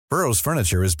Burrow's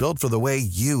furniture is built for the way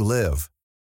you live.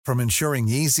 From ensuring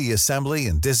easy assembly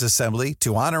and disassembly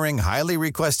to honoring highly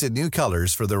requested new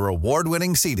colors for their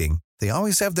award-winning seating, they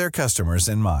always have their customers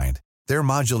in mind. Their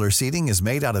modular seating is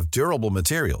made out of durable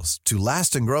materials to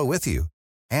last and grow with you.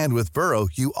 And with Burrow,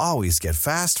 you always get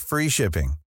fast, free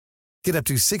shipping. Get up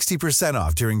to 60%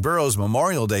 off during Burrow's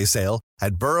Memorial Day sale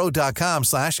at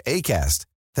burrow.com/ACAST.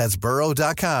 That's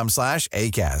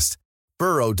burrow.com/ACAST.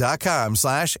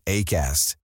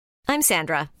 burrow.com/ACAST. I'm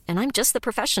Sandra, and I'm just the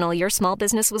professional your small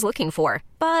business was looking for.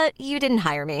 But you didn't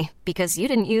hire me because you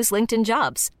didn't use LinkedIn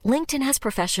Jobs. LinkedIn has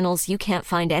professionals you can't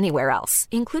find anywhere else,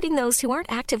 including those who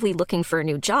aren't actively looking for a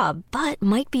new job, but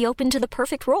might be open to the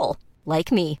perfect role,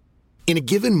 like me. In a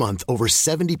given month, over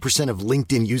 70% of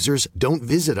LinkedIn users don't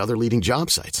visit other leading job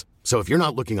sites. So if you're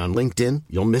not looking on LinkedIn,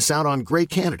 you'll miss out on great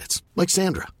candidates, like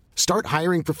Sandra. Start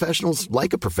hiring professionals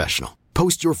like a professional.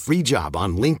 Post your free job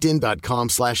on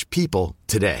linkedin.com/people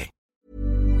today.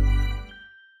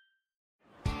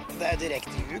 Det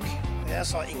direkte ljug. Jeg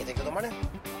sa ingenting til dommerne.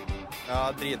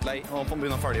 Ja, dritlei. Og på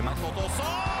bunn av ferdig med nåt også.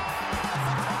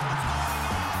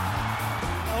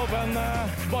 Jeg håper en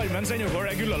barmen sender over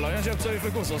det Gullaland har kjøpt, så vi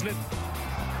får kose oss litt.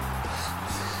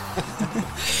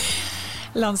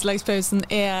 Landslagspausen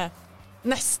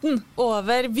nesten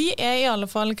over. Vi I alle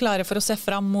fall klare for å se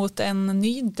fram mot en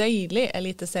ny, deilig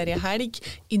eliteseriehelg.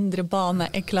 Indre bane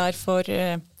klar for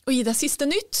å gi deg siste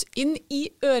nytt inn I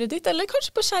øret ditt, eller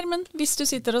kanskje på skjermen, hvis du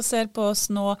sitter og ser på oss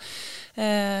nå.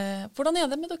 Hvordan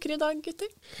det med dere I dag, gutter?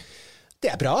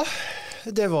 Det bra.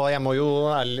 Jeg må jo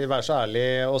være så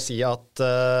ærlig og si at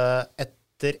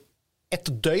etter et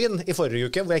døgn I forrige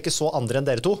uke, hvor jeg ikke så andre enn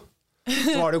dere to,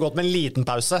 så var det gått med en liten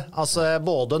pause. Altså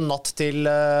både natt til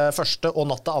første og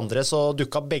natt til andre så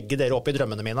dukket begge dere opp I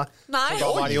drømmene mine. Nei,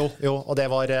 da var det jo, og det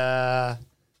var...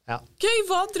 Ja. Gøy,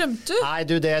 hva drømte du? Nei,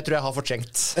 du, det tror jeg har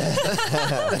fortrengt.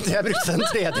 Jeg brukte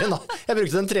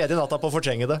den tredje natta på å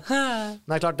fortrenge det.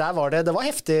 Men klart, der var det var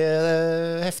heftig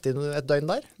et døgn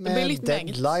der. Med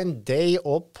deadline, day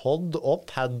og podd og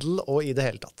paddle og I det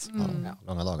hele tatt. Ja,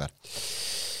 lange dager.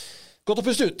 Godt å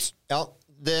puste ut. Ja,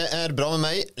 det bra med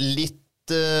mig.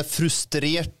 Lite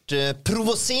frustrert,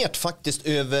 provocerat faktiskt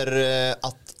över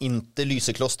att inte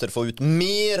Lysekloster får ut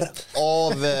mer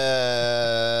av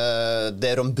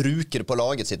det de brukar på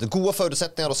laget sitt. Goda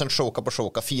förutsättningar och sen choka på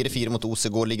choka. 4-4 mot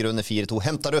Osegård, ligger under 4-2.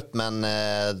 Hämtar upp men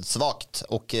svagt.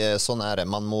 Och sån det.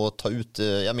 Man må ta ut,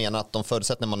 jag menar att de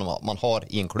förutsättningar man har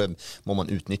I en klubb må man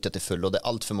utnyttja till full. Och det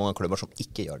allt för många klubbar som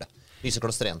inte gör det.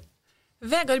 Lysekloster 1.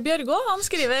 Vegard Bjørgå, han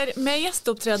skriver med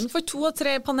gjesteopptreden for 2 og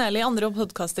 3 paneler I andre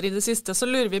podcaster I det siste, så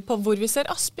lurer vi på hvor vi ser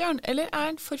Asbjørn, eller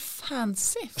han for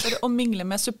fancy for å mingle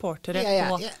med supportere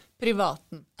på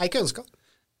privaten? Ikke ønsket.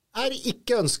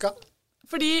 Ikke ønsket.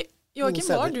 Fordi, Joachim,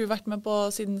 hva har du vært med på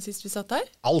siden sist vi satt her?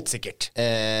 Alt sikkert.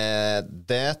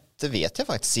 Det vet jeg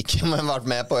faktisk ikke om jeg har vært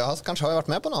med på. Kanskje har jeg vært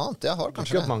med på noe annet. Jeg har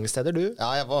kanskje det. Mange steder du. Ja,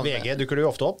 jeg var VG dukker du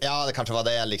ofte opp. Ja, det kanskje var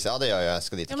det liksom. Ja, det gjør jeg.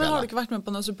 Skal dit I kveld. Men har du ikke vært med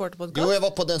på noen supporterpodcast? Jo, jeg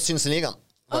var på den Synseligaen.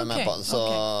 Var jeg med på, så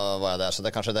var jeg der. Så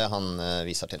det kanskje det han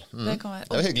viser til. Det kan være.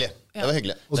 Det var hyggelig. Det var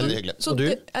hyggelig. Veldig hyggelig. Så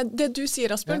det du sier,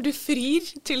 Asbjørn, du frir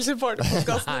til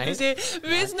supporterpodcasten. Du sier,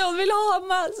 hvis noen vil ha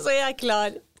meg, så jeg klar.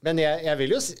 Men jeg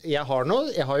vil jo, jeg har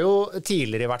jo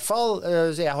tidligere I hvert fall,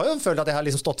 så jeg har jo følt at jeg har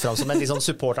liksom stått frem som en liksom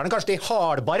supporterne, kanskje de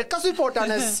hardbarka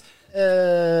supporternes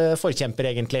forkjemper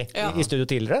egentlig, I studio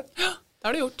tidligere. Ja, det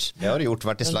har du gjort. Det har du gjort,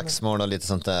 vært I slagsmål og litt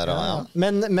sånt der. Ja.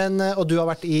 Men, og du har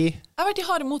vært I? Jeg har vært I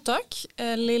Harde Mottak,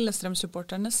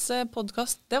 Lillestrøm-supporternes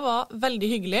podcast. Det var veldig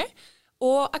hyggelig,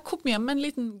 og jeg kom hjem med en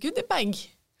liten goodiebag.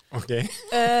 Okay.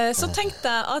 Så tenkte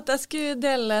jeg at jeg skulle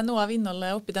dele noe av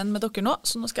innholdet oppi den med dere nå,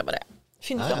 så nå skal jeg bare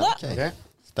finne fram det. Okay.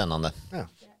 Spennende. Ja.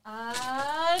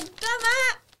 Denne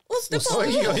ostepop!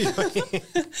 Oi. De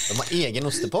har egen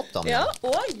ostepop da. Ja,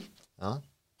 og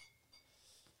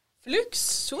Flux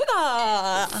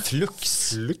soda. Flux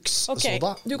okay,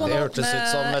 soda. Det hørtes ut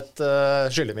som et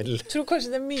skyllemiddel. Jeg tror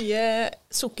kanskje det mye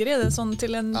sukker I det sånn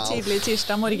til en tidlig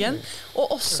tirsdag morgen.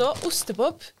 Og også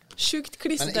ostepop. Sjukt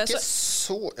klissete. Men ikke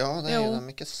så, det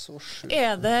de ikke så sjukt.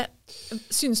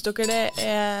 Syns dere det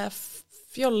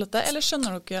fjollete, eller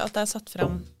skjønner dere at jeg satt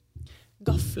frem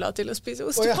gafler til å spise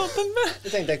ostepopen med?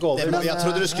 Det tenkte jeg ikke over. Jeg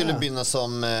trodde du skulle begynne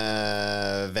som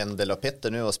Vendel og Petter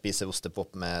nu og spise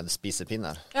ostepop med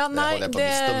spisepinner. Ja, nei, det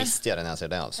da mister jeg det når jeg ser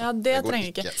det. Altså. Ja, det trenger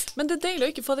jeg ikke. Men det deilig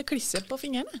å ikke få det klisset på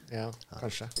fingrene. Ja,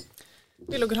 kanskje.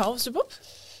 Vil dere ha ostepop?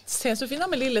 Se så fin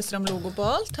da, med Lillestrøm-logo på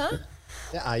alt, hæ?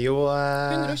 Det jo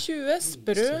 120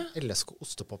 sprø LSK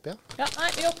ostepop, ja. Ja,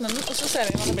 nei, vi åpner den, og så ser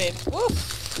vi hva det blir.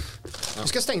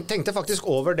 Jeg tenkte faktisk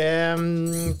over det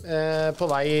på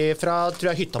vei fra, tror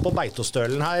jeg, hytta på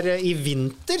Beitostølen her i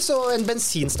vinter, så en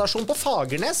bensinstasjon på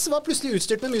Fagernes var plutselig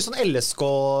utstyrt med mye sånn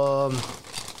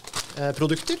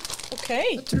LSK-produkter. Okay.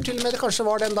 Jeg tror til og med det kanskje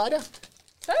var den der, ja.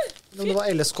 Om det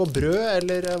var LSK brød,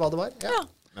 eller hva det var. Ja.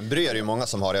 Men Bry det jo mange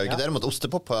som har. Däremot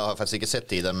ostepop har jeg faktisk ikke sett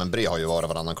i den, men Bry har jo vært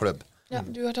varannan klubb. Ja,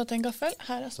 du har tatt en gaffel.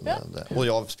 Her, Asbjørn. Og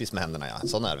jeg spiser med hendene, ja.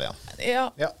 Sånn vi, ja.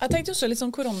 Ja, jeg tenkte også litt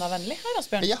sånn koronavennlig her,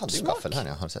 Asbjørn. Jeg hadde jo gaffel her,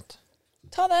 jeg har sett.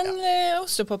 Ta den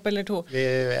ostepop eller to.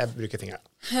 Jeg bruker fingeren.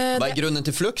 Hva grunnen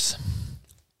til flux?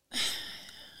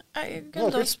 Jeg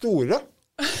glemte store.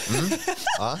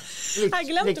 Ja. Jeg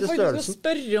glemte faktisk å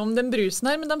spørre om den brusen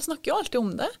her, men de snakker jo alltid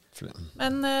om det.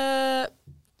 Men,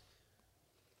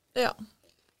 ja.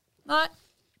 Nei,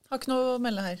 har ikke noe å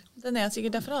melde her. Den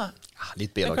sikkert derfra, da. Ja,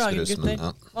 litt B-lagsbrus, men ja.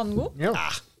 Var den god? Ja.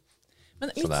 Men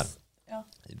litt,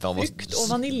 frukt og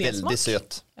vaniljesmak. Veldig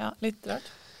søt. Ja, litt rart.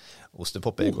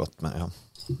 Ostepop jo godt, men ja.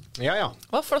 Ja.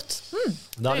 Å, flott.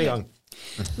 Da vi i gang.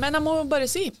 Men jeg må bare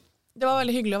si, det var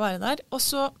veldig hyggelig å være der. Og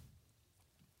så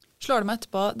slår det meg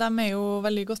etterpå, de jo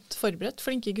veldig godt forberedt,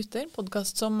 flinke gutter,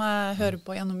 podcast som jeg hører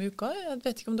på gjennom uka. Jeg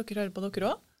vet ikke om dere hører på dere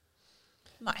også?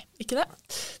 Nei, ikke det.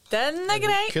 Den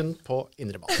grei. Kun på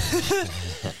indre bane.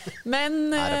 Men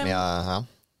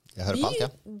jeg hører på alt, ja.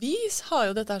 Vi har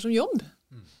jo dette her som jobb.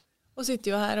 Og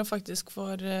sitter jo her og faktisk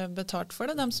får betalt for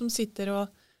det. De som sitter og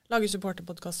lager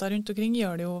supporterpodcaster rundt omkring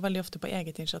gjør det jo veldig ofte på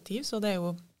eget initiativ, så det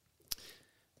jo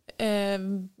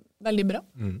veldig bra.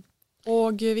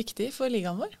 Og viktig for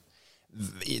ligaen vår.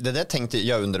 Det där tänkte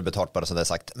jag underbetalt bara så det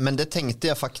sagt. Men det tänkte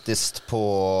jag faktiskt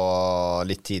på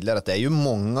lite tidigare att det ju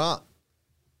många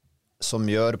som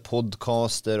gör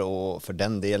podcaster och för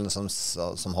den delen som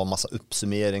har massa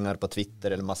uppsummeringar på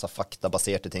Twitter eller massa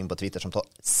faktabaserade ting på Twitter som tar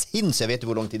jag vet ju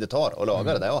hur lång tid det tar att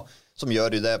laga det där, ja. Som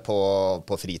gör ju det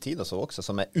på fritid och så också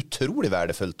som är otroligt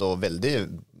värdefullt och väldigt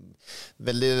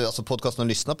alltså podcasten och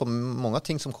lyssna på många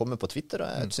ting som kommer på Twitter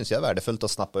det syns jag är värdefullt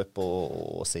att snappa upp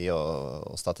och se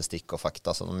och statistik och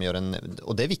fakta så de gör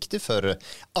och det är viktigt för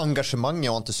engagemang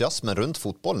och entusiasmen runt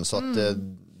fotbollen så att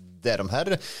det de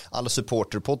här alla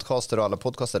supporterpodcaster och alla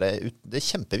podcaster det är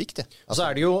kjempeviktigt.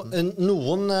 Så det jo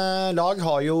noen lag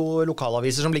har jo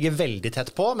lokalaviser som ligger veldig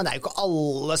tett på, men det jo ikke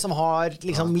alle som har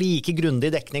liksom like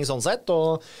grundig dekning sånn sett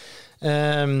og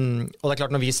det klart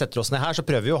når vi setter oss ned her så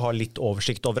prøver vi å ha litt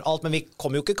oversikt over alt, men vi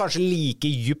kommer jo ikke kanskje like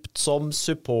djupt som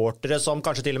supportere som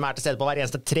kanskje til og med til stede på hver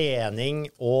eneste trening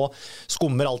og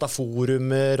skummer alt av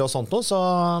forumer og sånt noe, så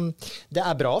det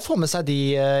bra å få med seg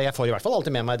jeg får i hvert fall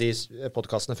alltid med meg de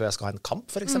podcastene før jeg skal ha en kamp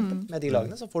for eksempel med de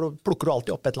lagene, så plukker du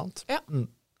alltid opp et eller annet. Ja.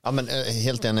 Ja, men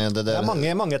helt enig. Det er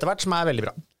mange etter hvert som veldig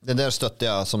bra. Det der støtter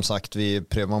jeg, som sagt,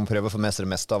 man prøver å få med seg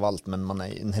det meste av alt, men man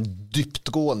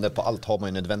dyptgående på alt har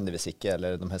man jo nødvendigvis ikke,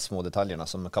 eller de her små detaljene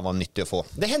som kan være nyttig å få.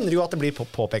 Det hender jo at det blir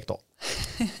påpekt også.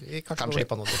 Vi kanskje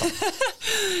på noen detaljer.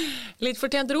 Litt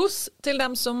fortjent ros til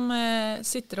dem som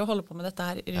sitter og holder på med dette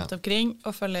her rundt omkring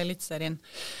og følger Eliteserien.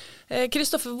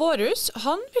 Kristoffer Vårhus,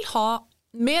 han vil ha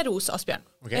mer ros, Asbjørn.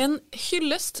 Okay. En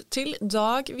hyllest til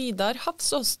Dag Vidar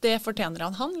Hafsås, det fortjener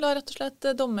han. Han la rett og slett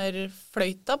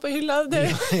dommerfløyta på hylla.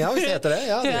 Ja, hvis det heter det.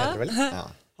 Ja, det heter det vel.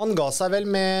 Ja. Han ga seg vel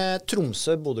med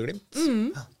Tromsø Bodø-Glimt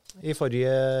i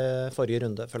forrige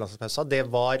runde før landslagspausa. Det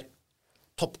var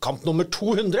toppkamp nummer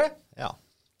 200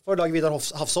 for Dag Vidar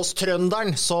Hafsås,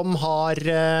 trønderen, som har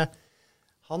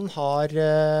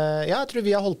jeg tror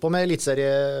vi har holdt på med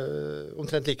elitserie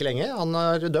omtrent like lenge. Han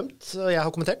har dømt, og jeg har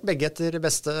kommentert begge etter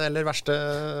beste eller verste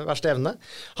evne.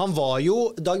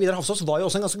 Dag Vidar Hafsås var jo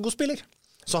også en ganske god spiller.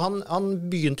 Så han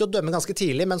begynte å dømme ganske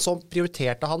tidlig, men så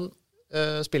prioriterte han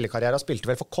spillekarriere og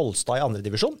spilte vel for Kolstad i 2.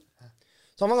 divisjon.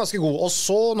 Så han var ganske god. Og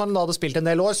så, når han hadde spilt en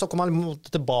del år, så kom han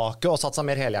tilbake og satt seg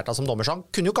mer helhjertet som dommer. Så han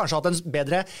kunne jo kanskje hatt en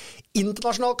bedre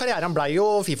internasjonal karriere. Han ble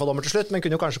jo FIFA-dommer til slutt, men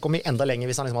kunne jo kanskje komme enda lenger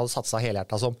hvis han liksom hadde satt seg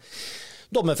helhjertet som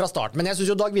dommer fra start. Men jeg synes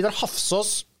jo Dag Vidar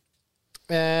Hafsås,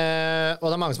 og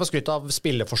det mange som har skrytt av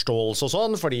spilleforståelse og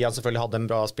sånn, fordi han selvfølgelig hadde en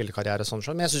bra spillekarriere, sånn,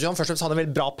 men jeg synes jo han først og fremst hadde en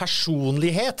veldig bra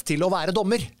personlighet til å være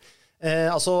dommer.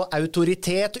 Altså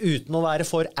autoritet uten å være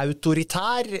for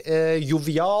autoritær,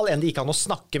 jovial, en det ikke an å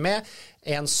snakke med,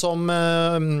 en som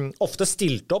ofte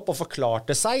stilte opp og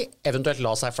forklarte seg, eventuelt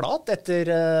la seg flat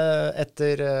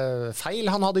etter feil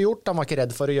han hadde gjort, han var ikke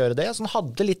redd for å gjøre det, så han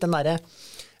hadde litt den der,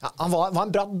 han var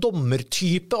en bra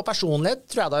dommertype og personlighet,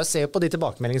 tror jeg da jeg ser på de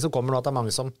tilbakemeldingene som kommer nå, at det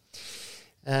mange som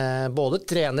både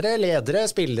trenere, ledere,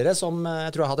 spillere som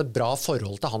jeg tror hadde et bra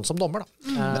forhold til han som dommer.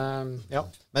 Ja.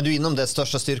 Men du innom det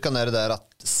största styrkan är det där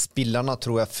att spelarna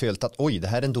tror jag följt att oj, det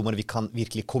här är en domare vi kan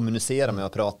verkligen kommunicera med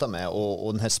och prata med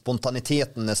och den här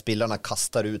spontaniteten när spelarna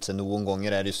kastar ut sig någon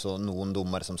gånger är det så någon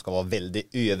domare som ska vara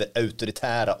väldigt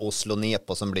auktoritära och slå ner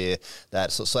på som blir där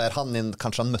så är han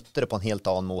kanske han mötte det på en helt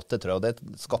annan måte tror jag och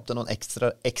det skapade någon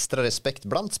extra respekt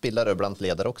bland spelare och bland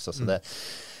ledare också så det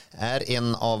är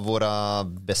en av våra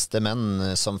bästa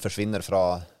män som försvinner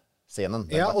från scenen.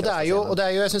 Ja, och det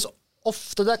är ju jag syns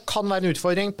ofte det kan være en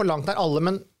utfordring på langt nær alle,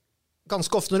 men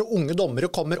ganske ofte når unge dommere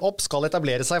kommer opp, skal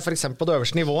etablere seg for eksempel på det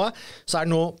øverste nivået, så er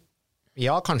det noe,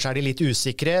 ja, kanskje er de litt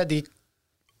usikre, de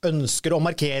ønsker å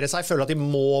markere seg, føler at de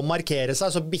må markere seg,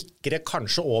 så bikker det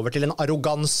kanskje over til en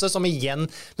arroganse, som igjen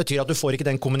betyr at du får ikke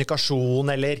den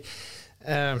kommunikasjon, eller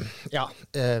hva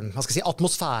skal jeg si,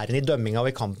 atmosfæren i dømminga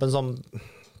og i kampen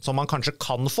som man kanskje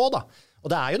kan få, da. Og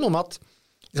det er jo noe med at,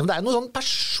 liksom, det er noe sånn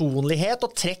personlighet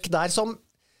og trekk der som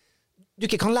du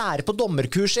ikke kan lære på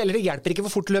dommerkurs, eller det hjelper ikke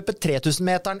for fort å løpe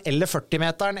 3000-meteren eller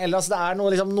 40-meteren, eller altså det er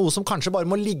noe, liksom, noe som kanskje bare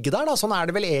må ligge der. Da. Sånn er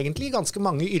det vel egentlig i ganske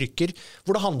mange yrker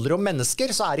hvor det handler om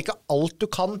mennesker, så er det ikke alt du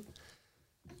kan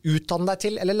utdanne deg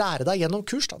til eller lære deg gjennom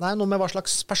kurs. Da. Det er noe med hva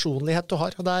slags personlighet du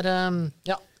har. Og det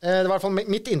var i hvert fall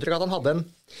mitt inntrykk at han hadde en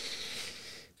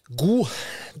god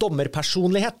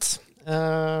dommerpersonlighet.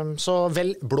 Så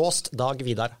vel blåst Dag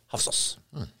Vidar Hafsås.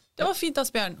 Det var fint,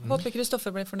 Asbjørn. Håper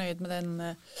Kristoffer ble fornøyd med den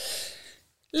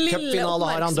lille Cupfinale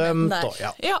har han dømt. Og,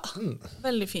 ja,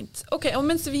 veldig fint. Ok, og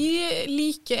mens vi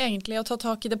liker egentlig å ta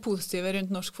tak i det positive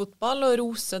rundt norsk fotball og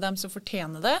rose dem som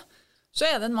fortjener det, så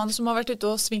er det en mann som har vært ute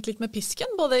og svingt litt med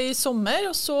pisken, både i sommer,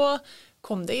 og så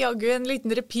kom det jaggu en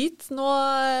liten repeat nå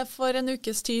for en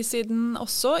ukes tid siden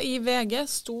også i VG.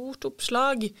 Stort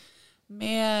oppslag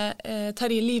med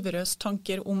Terje Liverøds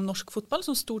tanker om norsk fotball,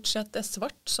 som stort sett er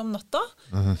svart som natta.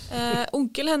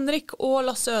 Onkel Henrik og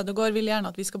Lasse Ødegård vil gjerne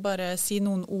at vi skal bare si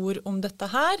noen ord om dette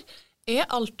her.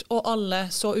 Er alt og alle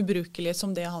så ubrukelige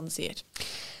som det han sier?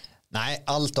 Nej,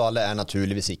 allt och alla är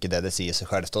naturligtvis inte det säger sig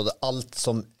självt. Och allt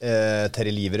som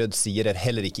Terje Liverød säger är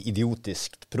heller inte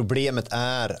idiotiskt. Problemet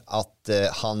är att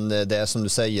det är som du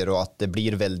säger och att det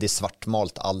blir väldigt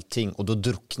svartmalt allting. Och då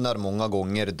drucknar många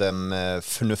gånger de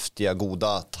förnuftiga,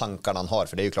 goda tankarna han har.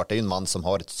 För det är ju klart, det är ju en man som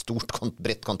har ett stort,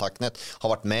 brett kontaktnät. Har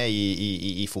varit med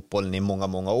i fotbollen i många,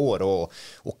 många år.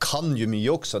 Och kan ju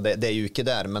mycket också. Det är ju inte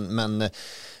där. Men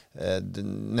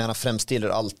när han framställer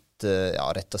allt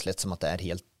rätt och slätt som att det är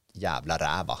helt jävla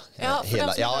räva. Ja, för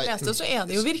dem som har läst det så är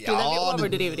det ju verkligen vi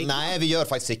överdriver inte. Nej, vi gör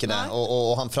faktiskt inte det.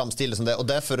 Och han framställer som det. Och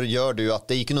därför gör du att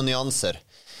det gick några nyanser.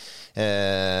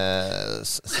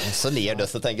 Så ler du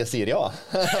så tänker Siri ja.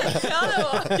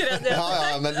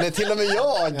 Men till och med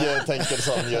jag tänker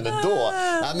sån gör det då.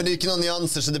 Nej, men det är ju några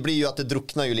nyanser så det blir ju att det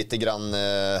drucknar ju lite grann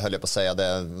höll jag på att säga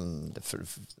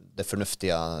det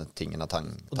förnuftiga tingen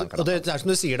tankarna. Och det är som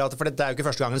du säger då, för det är ju inte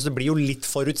första gången så det blir ju lite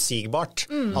förutsägbart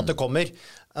att det kommer.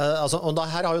 Alltså och då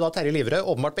här har ju då Terje Liverød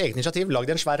åpenbart på eget initiativ lagd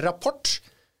en svær rapport.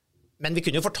 Men vi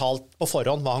kunne jo fortalt på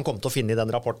forhånd hva han kom til å finne i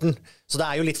den rapporten. Så det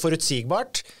er jo litt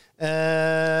forutsigbart.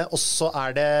 Og så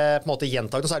er det på en måte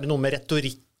gjentagende, så er det noe med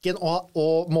retorikken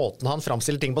og måten han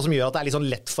framstiller ting på som gjør at det er litt sånn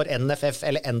lett for NFF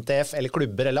eller NTF eller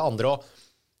klubber eller andre å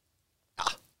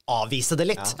avvise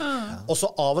det litt. Og så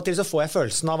av og til så får jeg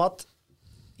følelsen av at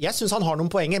jeg synes han har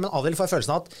noen poenger, men av og til får jeg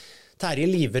følelsen av at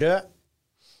Terje Liverød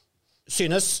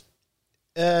synes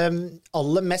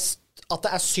aller mest at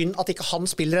det er synd at ikke han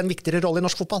spiller en viktigere rolle i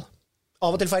norsk fotball.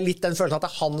 Av og til får jeg litt den følelsen at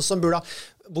det er han som burde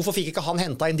hvorfor fikk ikke han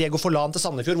hentet inn Diego Forlan til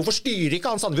Sandefjord? Hvorfor styrer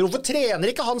ikke han Sandefjord? Hvorfor trener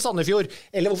ikke han Sandefjord?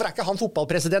 Eller hvorfor er ikke han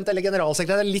fotballpresident eller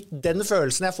generalsekretær? Det er litt den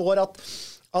følelsen jeg får at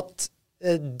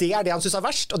det er det han synes er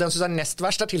verst, og det han synes er nest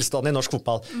verst er tilstanden i norsk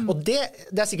fotball. Og det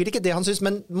er sikkert ikke det han synes,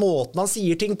 men måten han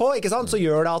sier ting på, ikke sant, så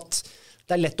gjør det at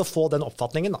det er lett å få den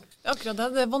oppfatningen da. Akkurat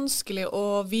det er vanskelig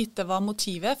å vite hva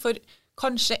motivet, for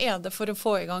kanskje er det for å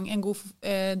få i gang en god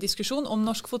diskusjon om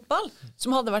norsk fotball,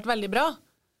 som hadde vært veldig bra.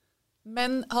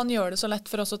 Men han gjør det så lett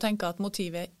for oss å tenke at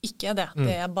motivet ikke er det.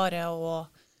 Det er bare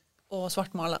å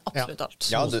svartmale absolutt alt.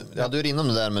 Ja, du är innom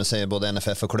det där med säger både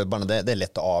NFF och klubbarna. Det är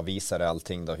lätt att avvisa det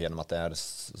allting då genom att det är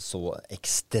så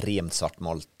extremt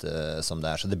svartmalt som det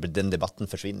är. Så den debatten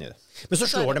försvinner ju. Men så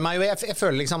slår det mig ju, jag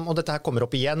føler liksom, och detta här kommer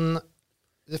upp igen,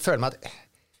 det føler mig att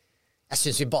jeg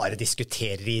synes vi bare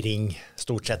diskuterer i ring,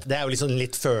 stort sett. Det er jo liksom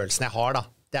litt følelsen jeg har da.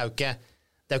 Det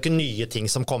er det jo ikke nye ting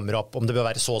som kommer opp, om det bør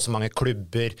være så og så mange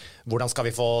klubber, hvordan skal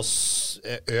vi få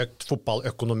økt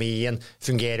fotballøkonomien,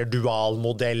 fungerer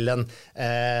dualmodellen,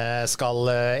 skal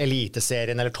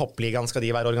eliteserien eller toppligaen, skal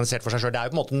de være organisert for seg selv? Det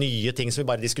jo på en måte nye ting som vi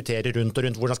bare diskuterer rundt og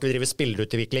rundt, hvordan skal vi drive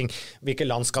spillerutvikling, hvilke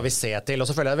land skal vi se til, og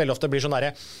så føler jeg det veldig ofte blir sånn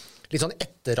der, litt sånn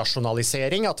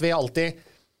etterrasjonalisering, at vi alltid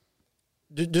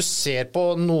du ser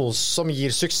på noe som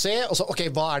gir suksess, og så, ok,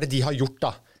 hva det de har gjort da?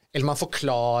 Eller man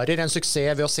forklarer en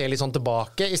suksess ved å se litt sånn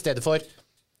tilbake, I stedet for,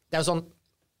 det jo sånn,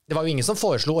 det var jo ingen som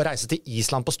foreslo å reise til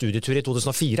Island på studietur I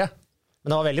 2004, men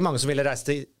det var veldig mange som ville reise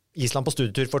til Island på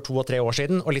studietur for 2 og 3 år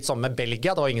siden, og litt sånn med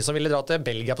Belgia, det var ingen som ville dra til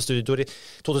Belgia på studietur I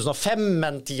 2005,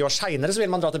 men 10 år senere så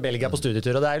ville man dra til Belgia på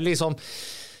studietur, og det jo liksom,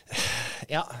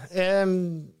 ja,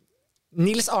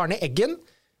 Nils Arne Eggen,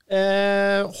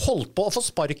 holdt på å få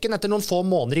sparken etter noen få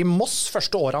måneder I Moss,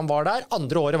 første året han var der,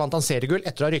 andre året vant han seriegull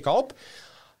etter å ha rykket opp.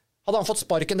 Hadde han fått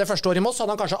sparken det første året I Moss,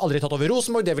 hadde han kanskje aldri tatt over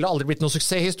Rosenborg, det ville aldri blitt noen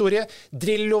suksesshistorie.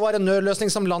 Drillo var en nødløsning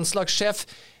som landslagssjef.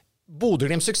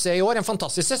 Bodø-Glimt suksess I år,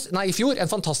 I fjor,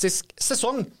 en fantastisk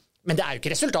sesong, men det jo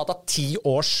ikke resultat av 10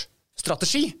 års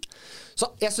strategi.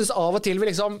 Så jeg synes av og til vi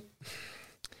liksom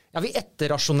vi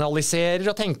etterrasjonaliserer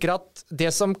og tenker at det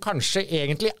som kanskje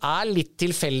egentlig litt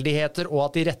tilfeldigheter og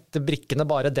at de rette brikkene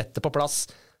bare detter på plass,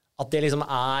 at det liksom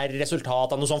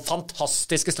resultat av noen sånn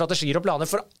fantastiske strategier og planer,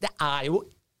 for det jo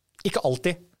ikke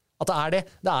alltid at det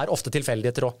det ofte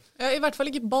tilfeldigheter også. Ja, I hvert fall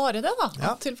ikke bare det da,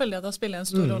 at tilfeldigheter spiller en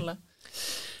stor rolle.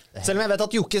 Selv om jeg vet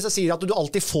at Jokke sier at du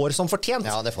alltid får som fortjent,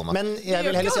 ja, det får man. Men jeg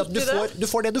vil heller si at du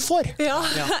får det du får. Ja,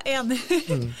 jeg enig.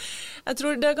 Jeg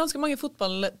tror det ganske mange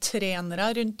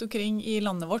fotballtrenere rundt omkring I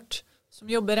landet vårt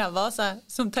som jobber ræva av seg,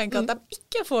 som tenker at de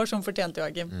ikke får som fortjent,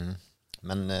 Joachim.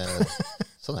 Men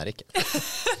sånn det ikke.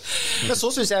 Men så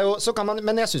synes jeg jo,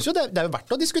 men jeg synes jo det jo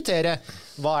verdt å diskutere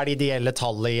hva det ideelle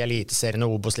tallet I eliteserien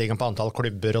og Obos-ligaen på antall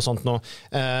klubber og sånt nå.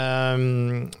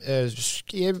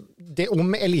 Det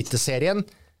om eliteserien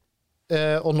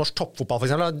og norsk toppfotball for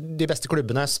eksempel, de beste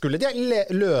klubbene, skulle vi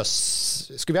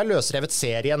ha løsrevet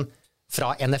serien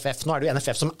fra NFF. Nå det jo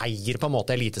NFF som eier på en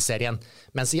måte eliteserien,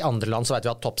 mens I andre land så vet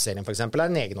vi at toppserien for eksempel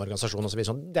en egen organisasjon og så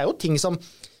videre. Det jo ting som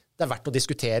det verdt å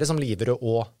diskutere, som Liverød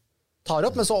og tar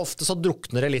opp, men så ofte så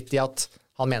drukner det litt I at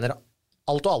han mener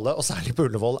alt og alle, og særlig på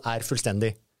Ullevål,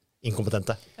 fullstendig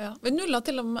inkompetente. Ja, vi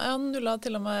nullet til og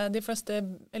med de fleste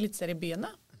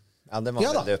eliteseriebyene. Ja, det var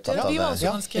veldig opptatt av det.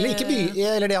 Ja,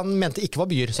 eller det han mente ikke var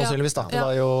byer, sannsynligvis da. Det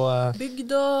var jo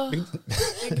bygd og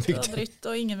dritt,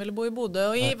 og ingen ville bo I Bodø,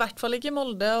 og I hvert fall ikke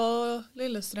Molde, og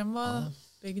Lillestrøm var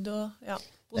bygd og,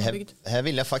 Her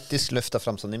vil jeg faktisk løfte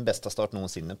fram som din beste start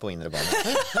noensinne på indre bane.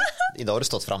 I dag har du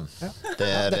stått fram.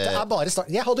 Dette bare start.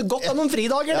 Jeg hadde gått av noen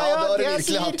fridager. Ja, det har du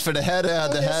virkelig hatt, for det her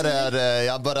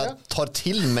jeg bare tar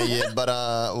til meg,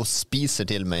 og spiser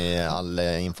til meg all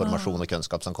informasjon og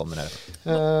kunnskap som kommer her.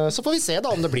 Så får vi se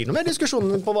da om det blir noe mer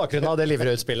diskusjon på bakgrunn av det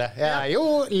Liverød-spillet. Jeg jo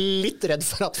litt redd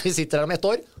for at vi sitter her om 1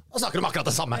 år og snakker om akkurat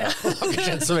det samme. Det har ikke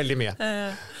skjedd så veldig mye.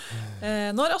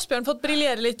 Nå har Asbjørn fått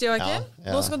briljere litt, Joachim.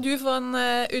 Nå skal du få en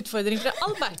utfordring fra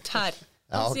Albert her.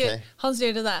 Han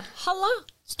sier til deg, «Halla,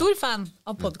 stor fan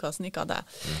av podcasten, ikke av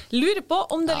deg. Lurer på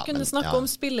om dere kunne snakke om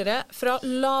spillere fra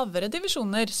lavere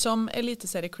divisjoner som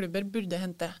eliteserieklubber burde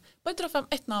hente. Bare dra frem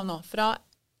ett navn nå, fra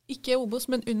ikke Obos,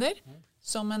 men under,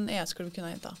 som en ES-klubb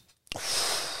kunne hente.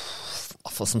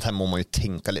 For sånt här må man ju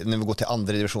tänka lite. När vi går till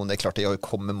andra division, det klart att jag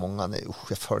kommer många,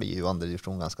 jag följer ju andra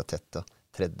division ganska tätt då.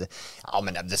 Tredje. Ja,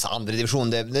 men det andra division,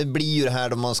 det blir ju det här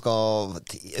då man ska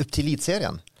upp till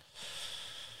elitserien.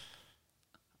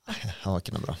 Jag har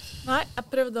inte något bra. Nej,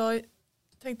 jag prövade och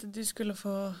tänkte att du skulle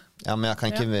få... Ja, men jag kan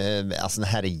inte... Alltså det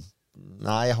här är...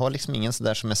 Nej, jag har liksom ingen så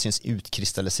där som jag syns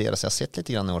utkristallisera. Så jag har sett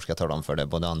lite grann i år ska jag tala om för det.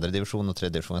 Både andra division och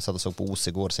tredje division. Jag satt och såg på OS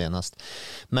igår senast.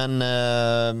 Men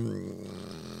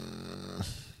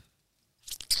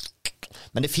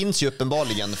det finns ju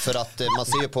uppenbarligen, för att man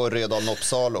ser ju på Rödalen,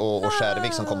 Uppsal och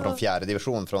Skärvik som kommer från fjärde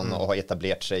division från att ha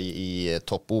etablerat sig i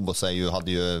topp Obo, så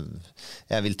hade ju,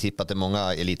 jag vill tippa att det är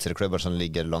många elitserieklubbar som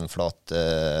ligger långflat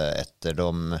efter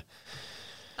dem.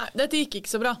 Nej, det gick inte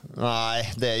så bra.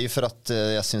 Nej, det är ju för att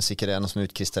jag syns inte det är något som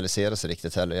utkristalliserar sig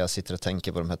riktigt heller. Jag sitter och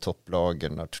tänker på de här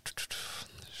topplagen.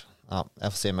 Ja,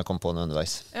 jag får se om jag kommer på något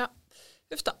undervis. Ja,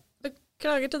 just det.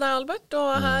 Beklager til deg, Albert, og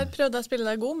her prøvde jeg å spille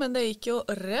deg god, men det gikk jo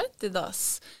rett I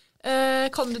dass.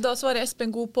 Kan du da svare Espen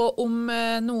god på om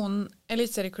noen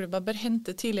elitserieklubber bør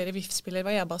hente tidligere VIF-spiller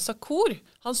Vajaba Sakur?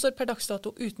 Han står per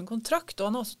dagsdato uten kontrakt,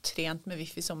 og han har også trent med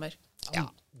VIF I sommer. Ja,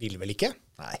 vill väl inte?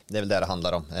 Nej, det är väl det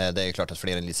handlar om. Det är ju klart att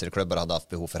fler elitserieklubbar hade haft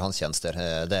behov för hans tjänster.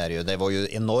 Det var ju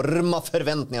enorma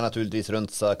förväntningar naturligtvis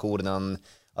runt Sakur när han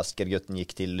Askergutten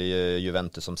gick till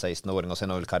Juventus som 16-åring och sen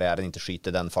har väl karriären inte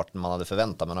skjutit den farten man hade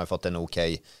förväntat, men har ju fått en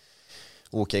okej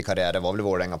karriär. Det var väl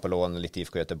Vålerenga på lån, lite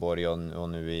IFK Göteborg och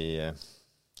nu i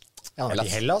i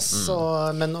Hellas.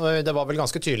 Men det var vel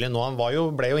ganske tydelig nå, han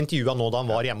ble jo intervjuet nå da han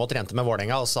var hjemme og trente med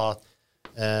Vålerenga og sa,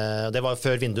 det var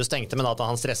før vinduet stengte, men at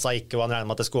han stresset ikke og han regnet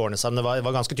med at det skulle ordne seg, men det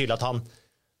var ganske tydelig at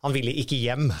han ville ikke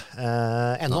hjem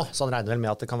ennå, så han regner vel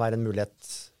med at det kan være en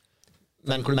mulighet.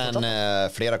 Men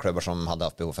flera klubbar som hade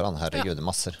haft behov för han, herregud,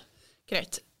 massor.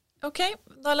 Greit. Ok,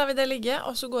 da lar vi det ligge,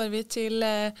 og så går vi til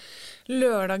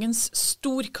lørdagens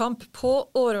storkamp på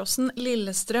Åråsen,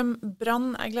 Lillestrøm,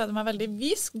 Brann. Jeg gleder meg veldig.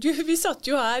 Vi satt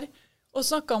jo her og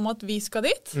snakket om at vi skal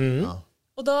dit,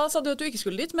 og da sa du at du ikke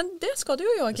skulle dit, men det skal du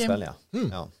jo, Joakim.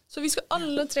 Ja. Så vi skal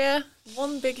alle tre,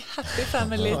 one big happy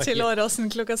family, til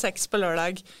Åråsen klokka 6 på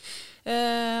lørdag.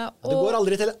 Du går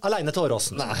aldri alene til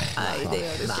Åråsen. Nei, det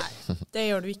gjør du ikke. Det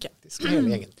gjør du ikke. Det skal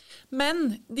hele gjengen. Men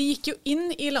de gikk jo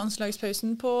inn i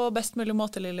landslagspausen på best mulig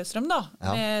måte, Lillestrøm da,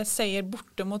 med seier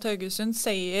borte mot Haugesund,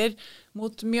 seier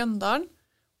mot Mjøndalen,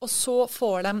 og så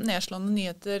får de nedslående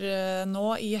nyheter nå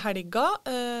i helga.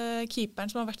 Keeperen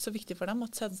som har vært så viktig for dem,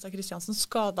 Mats Hedenstad Christiansen,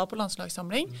 skadet på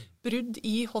landslagssamling, brudd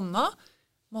i hånda,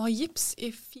 må ha gips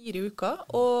i 4 uker,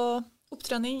 og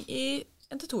opptrening i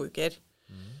 1 til 2 uker.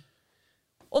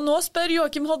 Og nå spør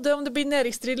Joakim Hodde om det blir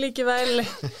nedrykksstrid likevel,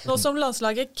 nå som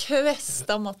landslaget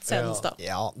kvesta Mats Hedenstad.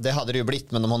 Ja, det hade det ju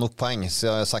blivit, men de har nog poäng, så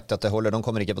jag har sagt att det håller, de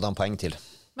kommer inte på ta en poäng till.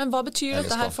 Men vad betyder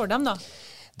dette her for dem da?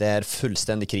 Det är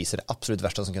fullständig kris, det absolut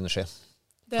värsta som kunde ske.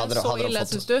 Det är så illa,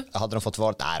 synes du? Hade de fått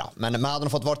vart, men hade de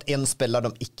fått vart en spelare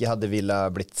de inte hade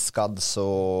velat blivit skadd,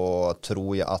 så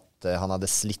tror jag att han hade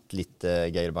slitt lite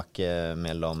Geirbacke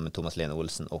mellan Thomas Lene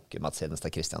Olsen och Mats Hedenstad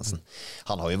Christiansen.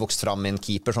 Han har ju vuxit fram med en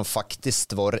keeper som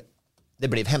faktiskt var, det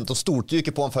blev hämtat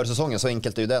stortyke på en för säsongen, så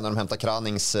enkelt är ju det när de hämtar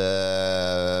Kranings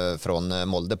från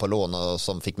Molde på lån och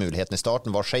som fick möjligheten i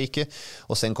starten var Scheike,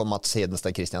 och sen kom Mats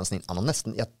Hedenstad Christiansen in. Han har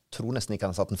nästan, jag tror nästan inte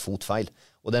han satt en fotfeil,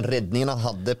 och den räddningen han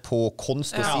hade på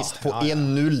konst och sist på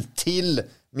 1-0 till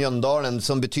Mjøndalen,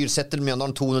 som betyder sätter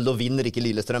Mjøndalen 2-0, då vinner inte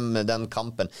Lillestrøm den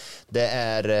kampen. Det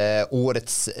är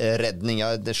årets räddning.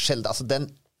 Alltså den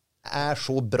är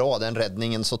så bra, den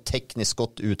räddningen, så tekniskt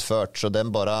gott utfört, så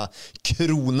den bara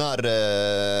kronar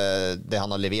det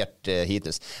han har levererat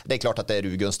hittills. Det är klart att det är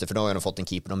ugunstigt, för då har de fått en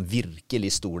keeper de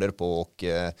virkelig stoler på, och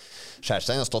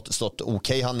Skjærstein har stått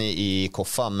okej han i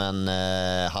Koffa, men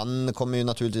han kommer ju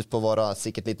naturligtvis på vara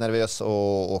säkert lite nervös,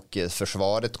 och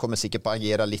försvaret kommer säkert på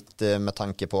agera lite med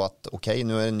tanke på att okej,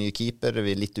 nu är det en ny keeper,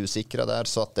 vi är lite usikra där,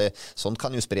 så att sånt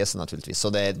kan ju spresa naturligtvis, så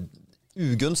det är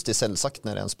ugunstigt selvsagt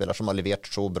när det är en spelare som har levererat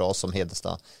så bra som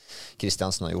Hedenstad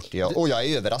Christiansen har gjort. Och jag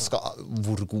är överraskad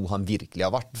hur god han verkligen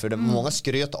har varit, för det många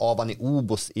skröt av han i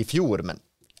Obos i fjol, men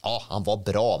ja, han var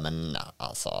bra, men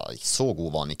alltså så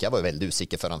god var han inte. Jag var väldigt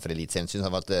usikker för han för elitserien. Syns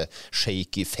han var lite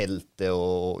shaky i fältet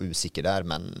och usikker där,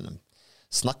 men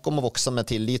snack om att växa med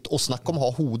tillit, och snack om att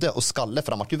ha hode och skalle,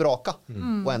 för han vart ju vraka.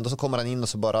 Och ändå så kommer han in och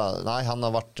så bara, nej, han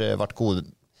har varit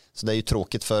god. Så det är ju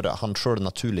tråkigt för han själv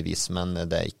naturligtvis, men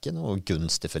det är inte något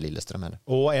gunstigt för Lillestrøm heller.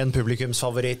 Och en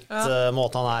publikumsfavorit,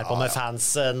 måten han är på med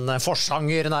fans, en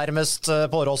forsanger närmast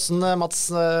på Åråsen,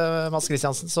 Mats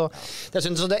Christiansen. Så det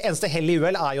synes det eneste hell i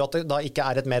UL är ju att det da ikke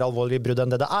är ett mer alvorligt brudd än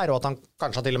det är, och att han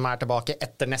kanske till och med är tillbaka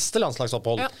efter nästa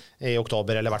landslagsopphold i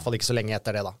oktober, eller i hvert fall inte så länge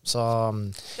efter det da. Så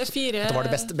det var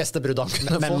det bästa brudd han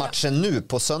kunde få. Men matchen nu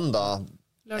på söndag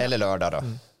eller lördag då,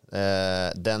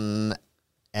 den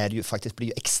är ju faktiskt blir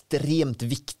ju extremt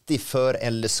viktig för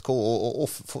LSK och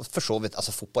för så vidt,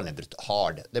 alltså fotbollen är brutal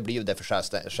hard. Det blir ju det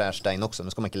för Skjærstein också,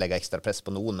 men ska man inte lägga extra press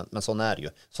på någon, men sån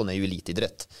är ju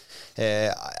elitidrett.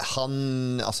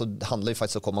 Alltså det handlar ju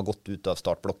faktiskt om att komma gott ut av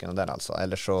startblocken där, alltså,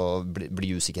 eller så blir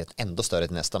ju usikkerhet ändå större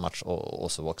till nästa match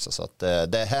och så också, så att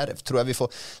det här tror jag vi får,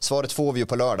 svaret får vi ju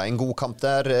på lördag, en god kamp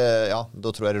där, ja,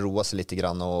 då tror jag det roar sig lite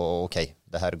grann, och okej,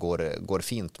 det här går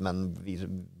fint, men vi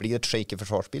blir ett shaky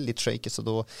försvarsspill, lite shaky, så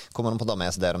då kommer de på da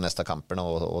med sig där de nästa kamperna,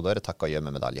 och då är det tacka och göra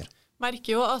med medaljer.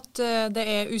 Merker jo at det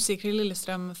er usikre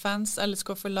Lillestrøm-fans,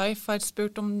 LSK for Life har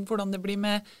spurt om hvordan det blir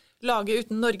med laget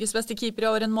uten Norges beste keeper i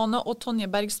over en måned, og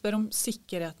Tonje Berg spør om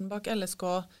sikkerheten bak LSK,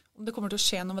 om det kommer til å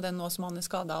skje noe med det nå som han er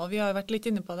skadet, og vi har jo vært litt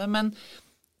inne på det, men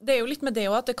det er jo litt med det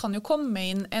også, at det kan jo komme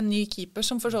inn en ny keeper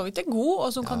som for så vidt er god, og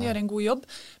som kan gjøre en god jobb,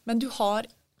 men du har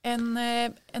en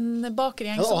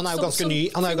bakregjeng som han er jo ganske ny,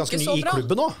 han er jo ganske ny i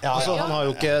klubben nå. Altså, han har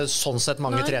jo ikke sånn sett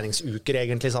mange treningsuker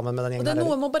egentlig sammen med den gjengen. Og det er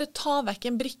noe med å bare ta vekk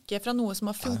en brikke fra noe som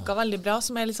har funket veldig bra,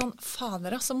 som er litt sånn,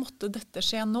 fader, så måtte dette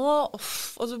skje nå, og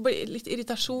så blir litt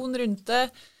irritasjon rundt det.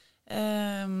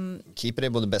 Keeper är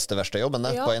både bästa och värsta jobben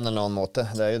där, Ja. på en eller annan måte.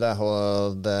 Det är ju det.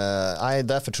 Och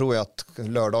därför tror jag att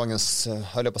lördagens,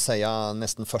 höll jag på att säga,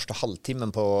 nästan första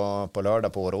halvtimmen på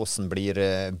lördag på Åråsen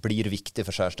blir viktig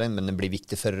för Skärstein, men det blir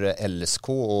viktig för LSK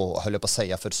och höll jag på att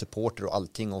säga för supporter och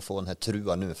allting, och få den här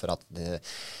trua nu, för att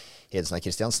Hedenstad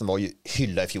Kristiansen var ju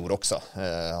hylla i fjol också.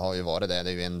 Har ju varit det. Det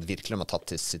är ju en virkelig har tatt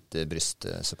till sitt bryst,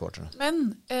 supporterna.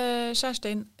 Men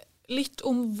Skärstein, litt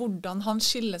om hvordan han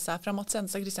skiller seg fra Mats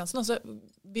Hedenstad Kristiansen. Altså,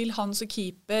 vil han som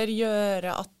keeper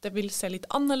gjøre at det vil se litt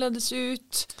annerledes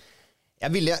ut?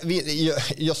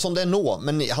 Jag som det är nå,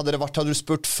 men hade du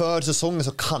spurt för säsongen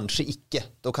så kanske icke.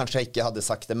 Då kanske jag icke hade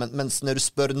sagt det. Men när du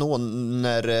spör nå,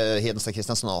 när Hedenstad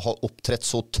Kristiansen har uppträtt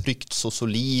så tryggt, så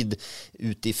solid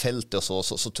ute i fältet och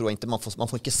så tror jag inte man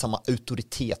får inte samma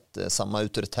auktoritet, samma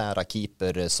auktoritära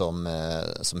keeper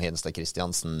som Hedenstad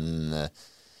Kristiansen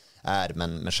är,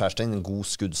 men Skärstein en god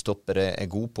skuddstoppare, är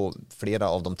god på flera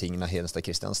av de tingene Hedenstad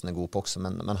Kristiansen är god på också,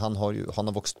 men han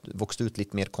har vuxit ut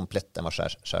lite mer komplett än vad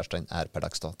Skärstein är per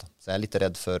dagsdata. Så jag är lite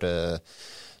rädd för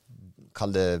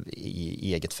kall det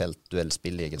i eget felt,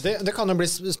 duellspill i eget felt. Det kan jo bli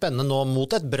spennende nå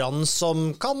mot et Brann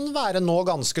som kan være nå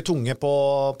ganske tunge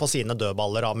på sine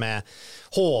dødballer, da, med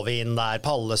Hove inn der,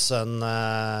 Pallesen,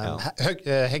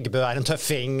 Heggebø er en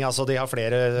tøffing, altså de har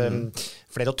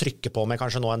flere å trykke på med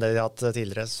kanskje nå enn det de har hatt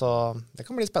tidligere, så det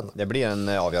kan bli spennende. Det blir en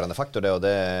avgörande faktor det, och det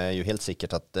är ju helt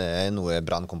säkert att det är nog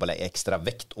Brann kommer lägga extra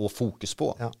vekt och fokus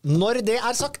på. Ja. Når det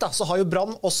er sagt da, så har jo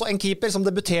Brann også en keeper som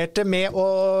debuterte med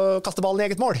å kaste ballen i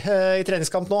eget mål i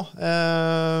treningskamp nå.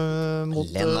 Mot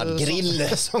Lennart Grill.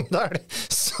 Sogndal.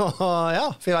 Så ja,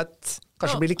 vi vet,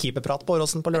 kanskje blir det keeperprat på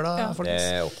Åråsen på lørdag. Ja. Det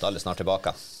är Oppdal snart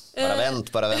tillbaka. Bara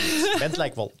vänt. Bent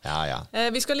Leikvoll. Ja.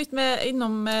 Vi skal litt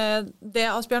innom det,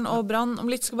 Asbjørn og Brann. Om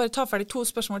litt skal bare ta ferdig 2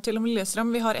 spørsmål til om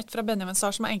Lillestrøm. Vi har et fra Benjamin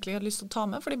Sar som jeg egentlig hadde lyst til å ta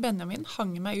med, fordi Benjamin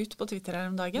hang meg ut på Twitter her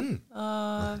om dagen.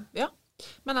 Ja.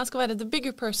 Men jeg skal være the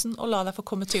bigger person og la deg få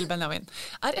komme til, Benjamin.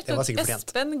 Er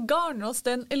Espen Garnås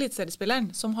den eliteseriespilleren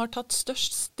som har tatt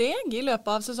størst steg i løpet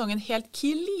av sesongen, helt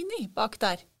Chiellini bak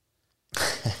der?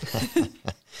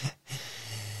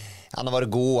 Han har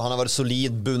varit god, han har varit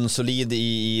solid, bunnsolid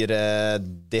i det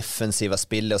defensiva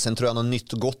spelet, och sen tror jag något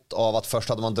nytt gott av att först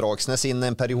hade man Dragsnäs inne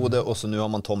en period och så nu har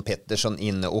man Tom Pettersson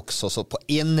inne också, så på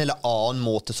en eller annan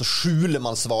måte så skjuler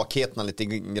man svagheterna lite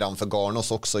grann för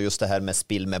Garnås också, just det här med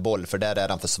spill med boll, för där är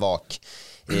han för svag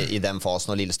i den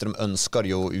fasen, och Lillestrøm önskar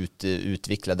ju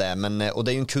utveckla det, men och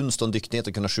det är ju en kunst och en dyktighet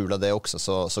att kunna skjula det också,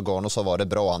 så Garnås har varit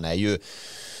bra, han är ju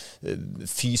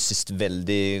fysiskt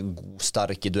väldigt god,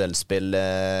 stark i duellspel,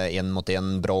 en mot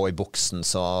en, bra i boxen,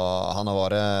 så han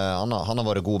har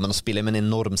varit god, men att spela med en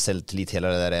enorm selvtillit hela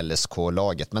det där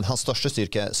LSK-laget, men hans största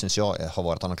styrka syns jag har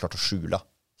varit att han har klart att skjula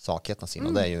svagheterna sina,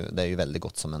 och det är ju väldigt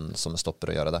gott som en stopper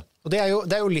att göra det. Og det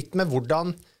er jo litt med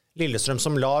hvordan Lillestrøm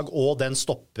som lag og den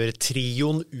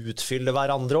stoppertrion utfyller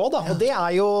hverandre også, da. Og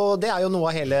det er jo noe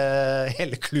av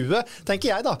hele kluet, tenker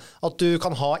jeg da. At du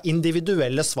kan ha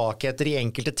individuelle svakheter i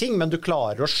enkelte ting, men du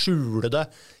klarer å skjule det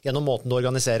gjennom måten du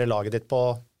organiserer laget ditt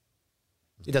på,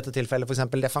 i dette tilfellet for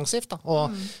eksempel defensivt, da.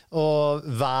 Og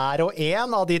hver og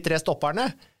en av de 3 stopperne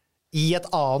i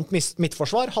et annet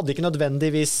midtforsvar hadde ikke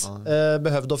nødvendigvis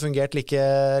behøvd å fungert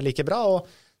like bra, og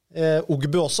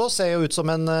Ogbu også ser jo ut som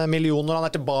en million når han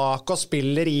er tilbake og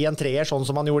spiller i en treer, sånn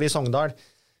som han gjorde i Sogndal,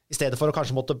 i stedet for å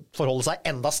kanskje måtte forholde seg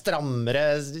enda strammere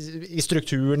i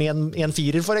strukturen i en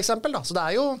firer for eksempel, da. Så det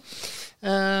er jo,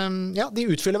 ja, de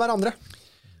utfyller hverandre.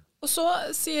 Og så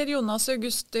sier Jonas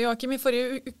August Joachim, i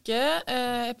forrige uke,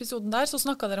 episoden der, så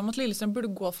snakket dere om at Lillestrøm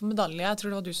burde gå for medalje. Jeg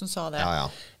tror det var du som sa det. Ja.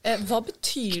 Hva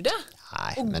betyr det?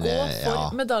 Nej, och men gå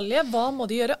för medalje, vad må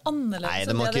de göra annorlunda? Nej,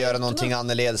 de måste göra någonting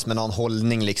annorledes med någon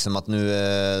hållning liksom, att nu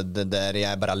det där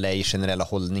är bara lei generella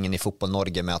hållningen i fotboll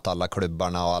Norge med att alla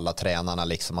klubbarna och alla tränarna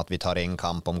liksom, att vi tar en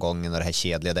kamp om gången och det här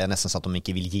kedliga, det är nästan så att de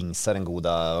inte vill jinxa den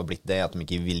goda, och blivit det att de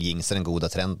inte vill jinxa den goda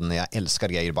trenden. Jag älskar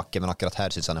Geir Bakke, men akkurat här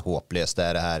syns han är hopplös. Det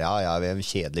är det här, ja, vi är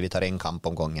kedliga, vi tar en kamp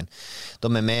om gången.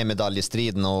 De är med i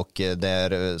medaljestriden, och det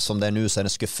är, som det är nu så är det en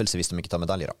skuffelse hvis de inte tar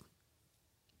medaljer då.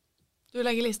 Du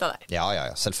lägger lista där.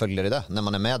 Ja, selvfølgelig er det. När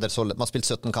man är med där så man har spelat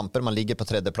 17 kamper, man ligger på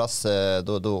 3:e plats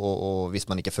då och hvis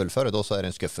man inte fullfører då så är det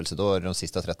en skuffelse. Då är de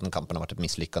sista 13 kamperna varit ett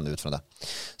misslyckande ut från det.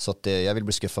 Så att jag vill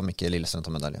bli skuffad mycket Lillestrøm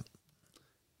tar medaljen.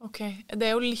 Ok,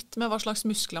 det jo litt med hva slags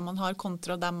muskler man har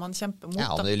kontra dem man kjemper mot.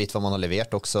 Ja, det jo litt hva man har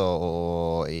levert også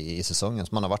i sesongen.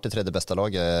 Så man har vært det tredje beste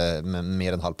laget med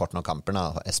mer enn halvparten av kampene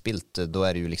spilt.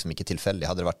 Da det jo liksom ikke tilfeldig.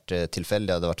 Hadde det vært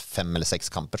tilfeldig, hadde det vært 5 eller 6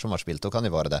 kamper som var spilt, da kan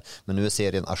det være det. Men nå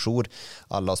serien ajour.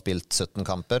 Alle har spilt 17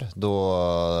 kamper. Da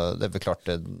det vel klart,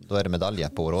 da det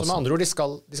medalje på Åråsen. Så med andre ord, de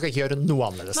skal ikke gjøre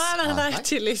noe annerledes. Nei,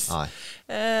 tydeligvis.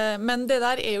 Men det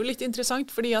der jo litt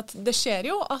interessant, fordi at det skjer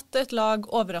jo at et lag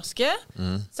overrasker,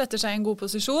 setter seg i en god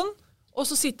posisjon, og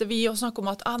så sitter vi og snakker om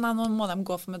at nei, nå må de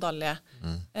gå for medalje.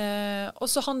 Og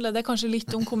så handler det kanskje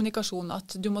litt om kommunikasjon,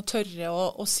 at du må tørre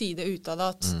å si det ut av det,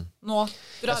 at nå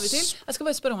drar vi til. Jeg skal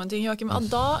bare spørre om en ting, Joakim.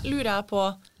 Da lurer jeg på,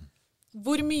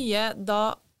 hvor mye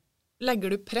da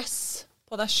legger du press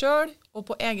på deg selv og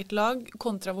på eget lag,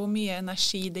 kontra hvor mye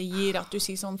energi det gir at du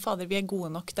sier sånn, fader, vi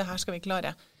gode nok, det her skal vi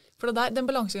klare. For den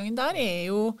balansegangen der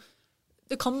jo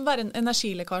det kan være en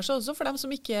energilekkasje også for dem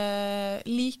som ikke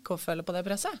liker å følge på det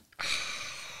presset.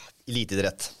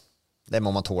 Elitidrett. Det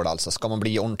må man tåle altså. Skal man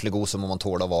bli ordentlig god så må man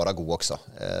tåle å være god også.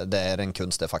 Det en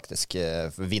kunst det faktisk.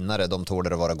 Vinnare, de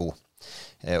tåler å være god.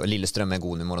 Och Lillestrøm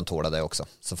god, nu må de tåla det också.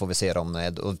 Så får vi se om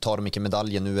tar de ikke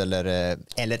medalje nu eller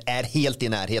helt i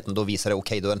nærheten, då visar det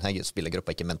okej, då den här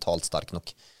spillergruppen ikke mentalt stark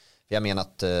nok. Jeg mener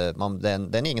at det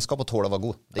en egenskap å tåle å være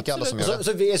god. Det ikke alle som gjør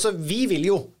det. Så vi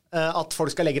vil jo at folk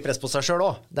skal legge press på seg selv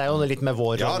også. Det jo litt med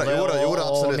vår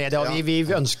og media. Vi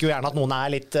ønsker jo gjerne at noen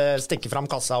litt stikker frem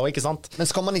kassa også, ikke sant? Men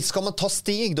skal man ta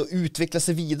steg og utvikle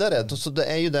seg videre, så det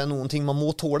jo det noen ting man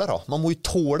må tåle da. Man må jo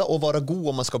tåle å være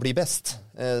god om man skal bli best.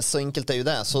 Så enkelt jo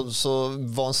det. Så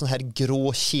var en sånn her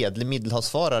grå, kjedelig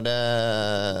middelhavsfarer,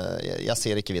 jeg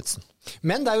ser ikke vitsen.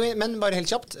 Men bare helt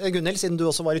kjapt, Gunnhild, siden du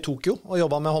også var i Tokyo og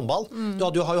jobbet med håndball, du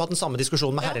har jo hatt den samme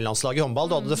diskusjonen med herrelandslaget i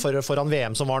håndball, du hadde det foran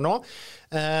VM som var nå,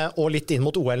 og litt inn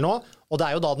mot OL nå, og det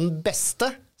jo da den beste,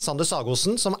 Sander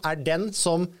Sagosen, som den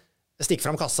som stikker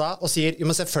frem kassa og sier, jo,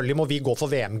 men selvfølgelig må vi gå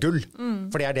for VM-gull,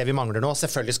 for det det vi mangler nå,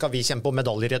 selvfølgelig skal vi kjempe om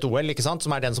medaljer i et OL, ikke sant,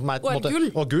 som den som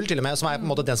og gull til og med, som på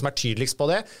en måte den som tydeligst på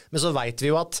det, men så vet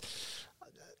vi jo at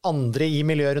andre i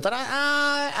miljøet rundt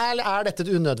der, dette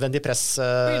et unødvendig press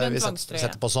vi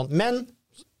setter på sånn. Men,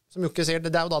 som Jokke sier,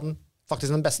 det jo da faktisk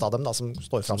den beste av dem da, som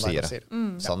står frem der og sier.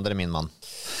 Sander min mann.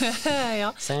 Ja,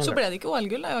 så ble det ikke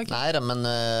OL-gull, da, Joakim? Nei, men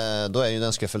da jo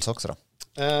det en skuffelse også, da.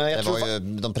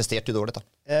 De presterte jo dårlig, da.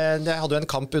 Jeg hadde jo en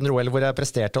kamp under OL hvor jeg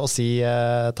presterte å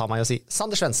ta meg og si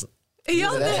Sander Svendsen.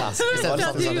 Ja, det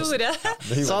du gjorde.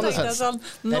 Sander Svendsen.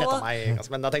 Det rettet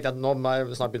meg, men da tenkte jeg at nå må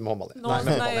jeg snart begynne med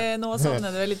håndball. Nå savner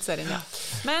du litt serien, ja.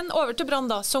 Men over til Brann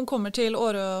da, som kommer til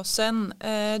Åråsen.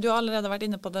 Du har allerede vært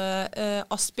inne på det,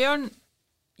 Asbjørn.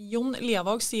 Jon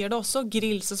Liavåg sier det også,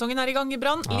 grillsesongen i gang i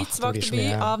Brann. Litt svagt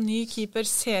debut av ny keeper,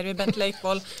 ser vi Bent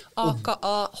Leikvoll, aka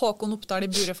Håkon Oppdal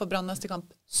i buret for Brann neste kamp.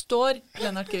 Står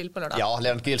Lennart Grill på lørdag? Ja,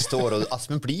 Lennart Grill står, og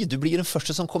Asbjørn du blir den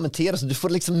første som kommenterer, så du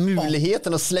får liksom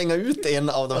muligheten å slenge ut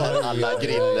en av de her alle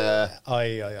Grill.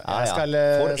 Jeg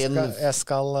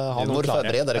skal ha noen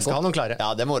klare.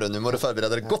 Ja, det må du. Nu må du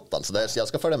forberede deg godt, altså. Jeg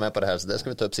skal følge med på det her, så det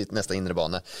skal vi ta opp sitt neste indre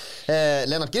bane.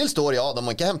 Lennart Grill står, ja, de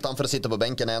må ikke hente han for å sitte på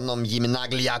benken än om Jimmy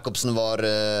Nagel Jakobsen var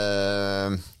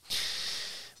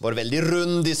veldig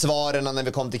rund i svarene når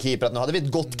vi kom til keeper, at nå hadde vi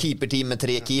et godt keeperteam med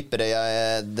 3 keepere.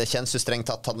 Det känns jo strengt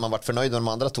tatt, hadde man vært fornøyd med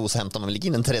de andre 2, så hämtar man vel ikke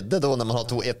inn en tredje då, når man har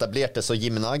 2 etablerte, så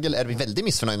Jimmy Nagel vi veldig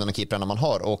missfornøyd med de keeperne man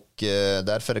har, og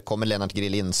derfor kommer Lennart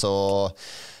Grill inn, så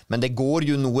men det går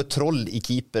jo noe troll i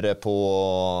keepere på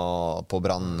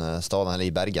Brannstaden eller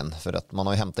i Bergen, for at man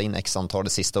har jo hämtat inn x antall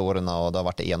de siste årene, og det har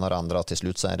vært det ene og det andre, og til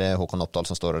slutt så det Håkon Oppdal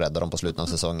som står og redder dem på slutten av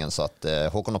sesongen, så at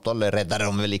Håkon Oppdal redder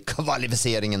dem vel i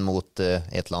kvalifiseringen mot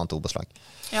et eller annet obeslag.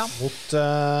 Ja. Mot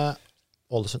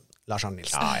Ålesund, Lars Arne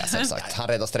Nilsen. Ja, selvsagt.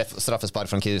 Han redder straffespark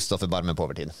fra Kristoffer Barmen på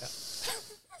overtid.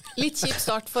 Litt kjip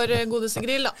start for godeste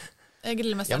Grill da.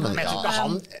 Grillmesteren.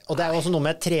 Og det jo også noe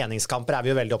med treningskamper vi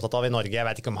jo veldig opptatt av i Norge. Jeg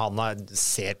vet ikke om han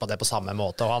ser på det på samme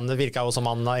måte, og han virket jo som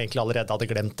han egentlig allerede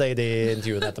hadde glemt det i de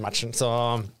intervjuene etter matchen, så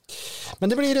men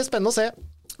det blir spennende å se.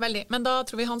 Veldig, men da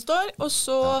tror vi han står, og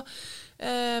så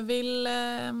vil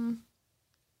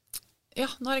ja,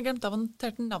 nå har jeg glemt av å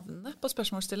notere navnet på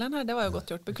spørsmålsstilleren her, det var jo godt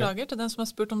gjort, beklager til den som har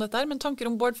spurt om dette her, men tanker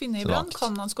om Bård Finne i Brann,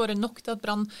 kan han skåre nok til at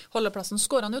Brann holder plassen?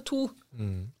 Skårer han jo 2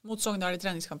 mot Sogndal i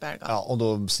treningskamp i helga. Ja, og da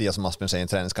sier jeg som Asbjørn sier,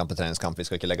 treningskamp, vi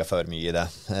skal ikke legge for mye i det.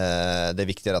 Det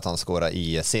viktigere at han skårer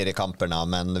i seriekamperna,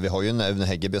 men vi har jo en Aune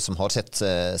Heggebø som har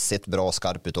sett bra og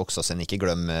skarp ut også, sen ikke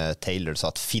glem Taylor,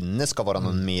 så at Finne skal være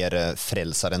noen mer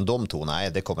frelser enn de 2, nei,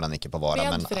 det kommer han ikke på å være.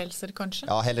 Medfrelser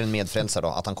kanskje? Ja, heller en medfrelser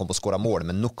da, at han kommer på å skåre mål,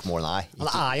 men nok mål, nei.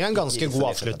 Han jo en ganske god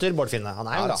avslutter, Bård Finne. Han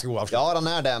jo en ganske god avslutter. Ja, han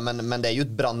det, men det jo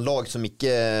et brannlag som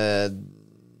ikke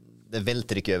det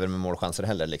välter ikke över med målchanser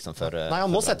heller liksom för Nej,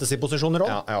 han må sätta sig i positioner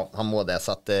också. Ja, han må det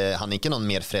så att han är inte någon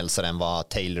mer frälsare än vad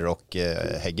Taylor och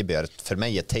Häggerby är. För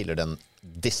mig är Taylor den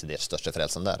deciderat största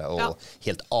frälsaren där och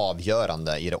helt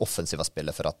avgörande i det offensiva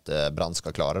spelet för att Brann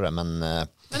ska klara det men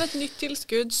ett nytt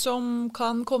tillskudd som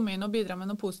kan komma in och bidra med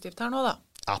något positivt här nu då.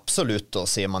 Absolut, och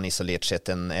ser man isolerat sett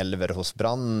en elver hos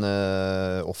Brann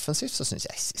offensivt så syns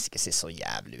jag det ser så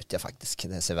jävligt ut jag faktiskt.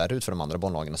 Det ser värre ut för de andra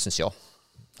bondlagen syns jag.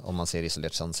 Om man ser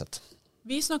isolerat sett.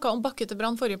 Vi snakket om Bakke til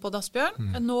Brann forrige på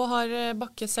Asbjørn. Nå har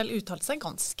Bakke selv uttalt seg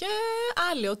ganske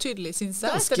ærlig og tydelig, synes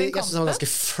jeg. Jeg synes han var ganske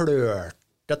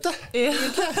flørtete.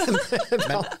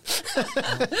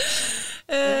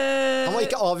 Han var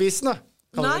ikke avvisende,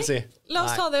 kan man si. La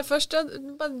oss ta det først.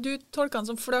 Du tolker han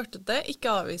som flørtete,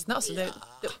 ikke avvisende. Altså det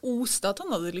oste at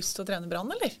han hadde lyst til å trene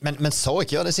Brann, eller? Men sa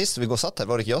ikke jeg det sist vi går satt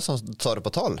her? Var det ikke jeg som tar det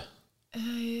på tal?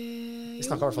 Vi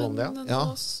snakker i hvert fall om det, ja.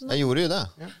 Jeg gjorde jo det.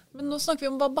 Ja. Men nå snakker vi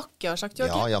om hva Bakke har sagt,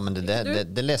 Joakim. Ja, men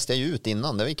det läste jeg jo ut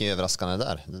innan. Det var ikke överraskande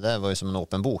der. Det der var jo som en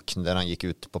åpen bok der han gikk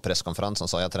ut på presskonferensen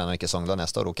og sa jeg trener ikke Sogndal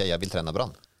neste år. Okej, jeg vil trene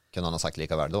Brann. Kunne han ha sagt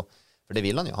likevel da. For det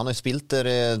vill han jo. Han har jo spilt der,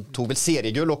 tog vel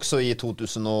seriegull også i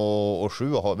 2007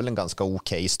 og har vel en ganske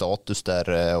ok status der.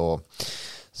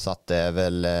 Så at det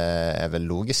er vel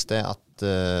logisk det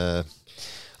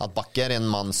att Bakke är en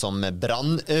man som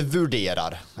Brann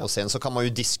vurderar. Och sen så kan man ju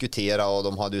diskutera och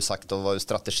de hade ju sagt att det var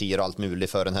strategier och allt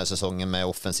möjligt för den här säsongen med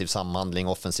offensiv samhandling,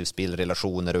 offensiv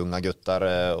spelrelationer, unga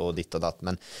guttar och ditt och datt.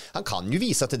 Men han kan ju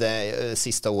visa till det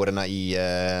sista åren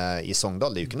i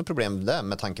Sogndal. Det är ju inte något problem där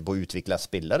med tanke på att utveckla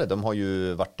spelare. De har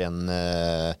ju varit en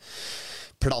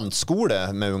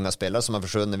plantskole med unga spelare som har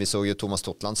försvunnit. Vi såg ju Thomas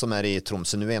Totland som är i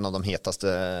Tromsø nu, en av de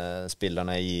hetaste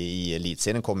spelarna i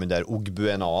elitserien, kommer där. Ogbu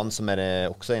en annan som är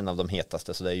också en av de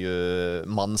hetaste, så det är ju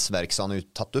mansverk, så han har ju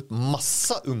tagit upp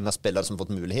massa unga spelare som fått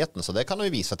möjligheten, så det kan han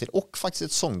ju visa till, och faktiskt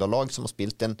ett Sogndal-lag som har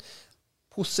spelat en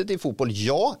positiv fotboll.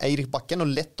 Ja, Eirik Bakken, och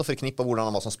lätt att förknippa hvordan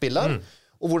han var som spelare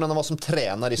och hvordan han var som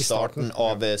tränare i starten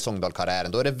av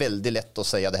Sogndal-karriären. Då är det väldigt lätt att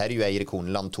säga det här är ju Eirik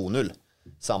Horneland 2.0.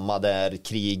 Samma där,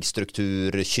 krig,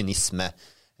 struktur, kynisme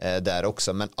där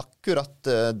också. Men akkurat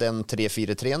den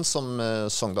 3-4-3 som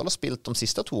Sogndal har spilt de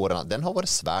sista 2 åren, den har varit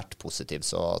svärt positiv.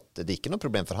 Så att det är inte något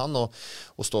problem för han att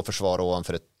stå och försvara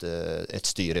ovanför ett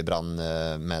styre i Brann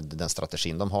med den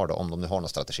strategin de har då. Om de nu har någon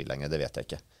strategi längre, det vet jag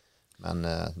inte. Men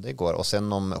det går. Och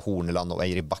sen om Horneland och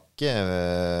Eirik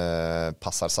Bakke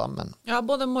passar sammen. Ja,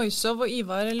 både Moisov och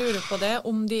Ivar lurer på det,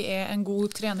 om de är en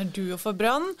god trenerduo för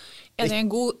Brann. Är det en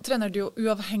god trenerduo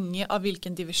uavhengig av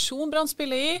vilken division Brann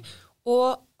spelar i?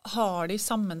 Och har de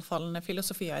sammenfallende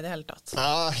filosofier i det hele tatt?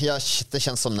 Ja, det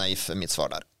känns som nej för mitt svar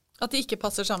där. Att det inte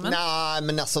passar samman? Nej,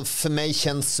 men alltså för mig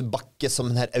känns Bakke som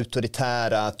den här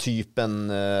auktoritära typen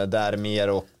där mer,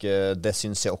 och det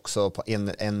syns jag också på en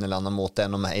eller annan måte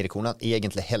än om Eirik Horneland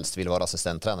egentligen helst vill vara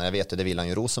assistenttränare. Jag vet ju det vill han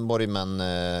ju Rosenborg, men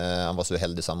han var så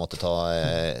heldig så han måtte ta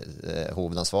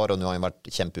huvudansvaret, och nu har han varit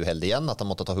kämpeuheldig igen att han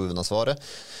måtte ta huvudansvaret.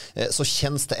 Så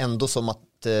känns det ändå som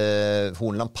att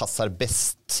Horneland passar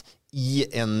bäst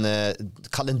i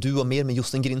en duo mer med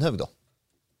Jostein Grindhaug då.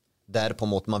 Där på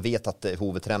måte man vet att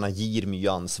huvudtränaren ger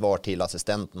mycket ansvar till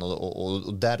assistenten,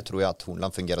 och där tror jag att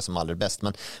Horneland fungerar som allra bäst.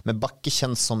 Men Bakke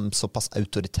känns som så pass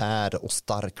auktoritär och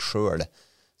stark själv,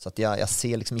 så att jag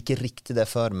ser liksom inte riktigt det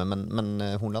för mig, men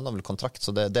Horneland har väl kontrakt,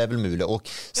 så det är väl möjligt. Och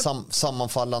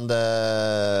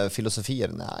sammanfallande filosofier,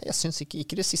 nej, jag syns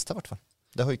inte det sista i vart fall.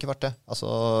 Det har ju inte varit det. Alltså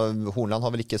Horneland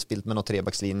har väl inte spilt med någon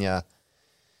trebackslinje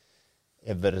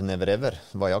ever,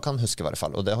 vad jag kan huska i varje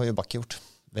fall, och det har ju Bakke gjort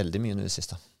väldigt mycket nu i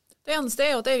sista. Det eneste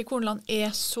er jo at Eirik Horneland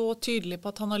er så tydelig på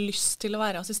at han har lyst til å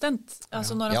være assistent.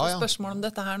 Altså når han får spørsmål om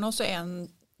dette her nå, så er han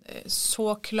så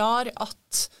klar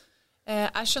at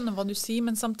jeg skjønner hva du sier,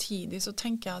 men samtidig så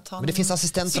tenker jeg at han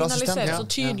signaliserer så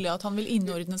tydelig at han vil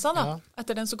innordne seg da,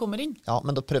 etter den som kommer inn. Ja,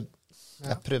 men da prøvde.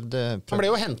 Han ble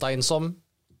jo hentet inn som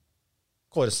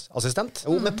Kåres assistent.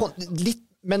 Jo,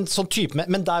 men sånn type,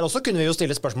 men der også kunne vi jo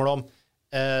stille spørsmål om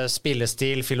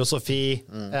spillestil, filosofi,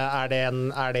 er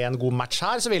det en god match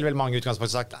her, så vil vel mange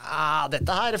utgangspunkt sagt,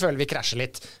 dette her føler vi krasjer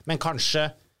litt, men kanskje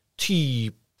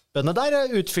typene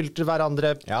der utfylte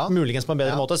hverandre muligens på en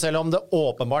bedre måte, selv om det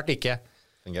åpenbart ikke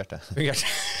fungerte.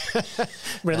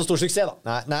 Ble noen stor suksess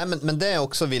da. Nej, men det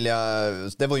också vill jag,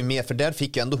 det var ju mer, för där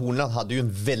fick ju ändå Horneland hade ju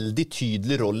en väldigt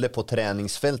tydlig roll på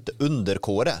träningsfält under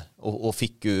Kåre, och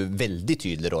fick ju väldigt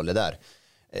tydlig roll där,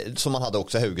 som man hade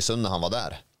också i Haugesund när han var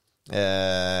där.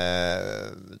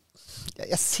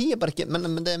 Jag ser bara inte,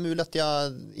 men det är möjligt att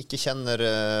jag inte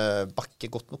känner Bakke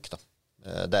gott nog då.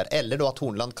 Där, eller då att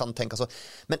Horneland kan tänka så.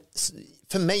 Men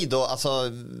för mig då,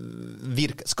 alltså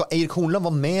ska Eirik Horneland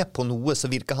vara med på något, så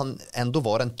virkar han ändå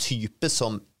vara en type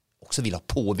som också vill ha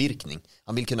påvirkning.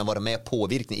 Han vill kunna vara med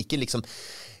påvirkning. Ikke liksom,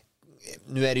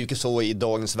 nu är det ju inte så i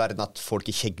dagens värld att folk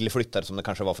är kägleflyttare som det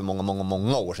kanske var för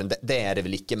många år sedan. Det är det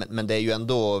väl inte, men det är ju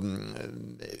ändå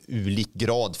ulik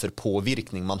grad för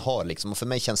påvirkning man har. Liksom. Och för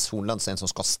mig känns Hornland en som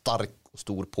ska ha stark och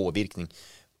stor påvirkning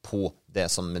på det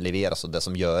som leveras och det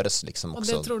som görs. Liksom,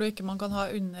 också. Och det tror du inte man kan ha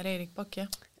under Erik Bakke?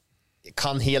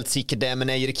 Kan helt sikkert det, men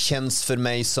Erik känns för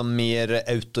mig som mer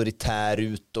autoritär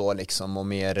ut då, liksom, och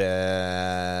mer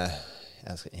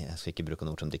jag ska inte bruka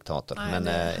ord som diktator. Nej,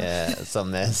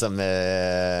 men som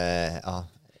ja.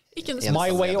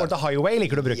 My way or the highway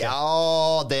liker du å bruke.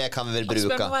 Ja, det kan vi vel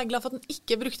bruke. Asbjørn må være glad for at han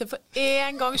ikke brukte for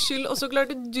en gangs skyld, og så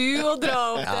klarte du å dra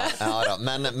opp det. Ja da,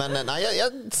 men nei, jeg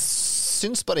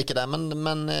syns bare ikke det,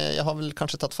 men jeg har vel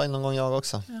kanskje tatt feil noen gang jeg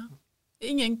også. Ja.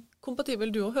 Ingen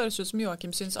kompatibel duo, høres ut som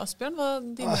Joakim syns. Asbjørn, hva er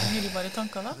dine umiddelbare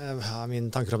tanker da? Ja,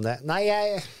 mine tanker om det. Nei,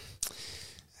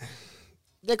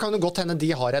 det kan jo godt hende de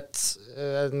har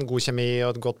en god kjemi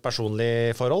og et godt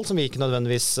personlig forhold, som vi ikke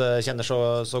nødvendigvis kjenner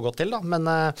så godt til, da.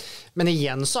 Men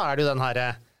igjen så er det jo den her,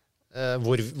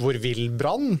 hvor vil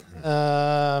Brann?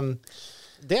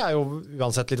 Det er jo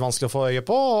uansett litt vanskelig å få øye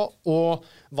på, og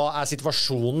hva er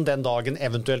situasjonen den dagen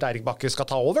eventuelt Erik Bakke skal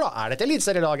ta over da? Er det et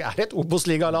elitserielag? Er det et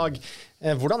Obos-ligalag?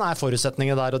 Hvordan er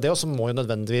forutsetningene der? Og det også må jo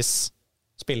nødvendigvis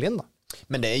spille inn da.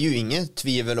 Men det er jo ingen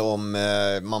tvivel om,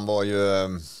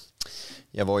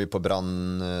 jag var ju på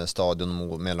Brann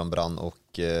stadion mellan Brann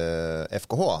och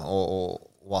FKH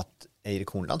och att Erik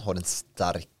Hornland har en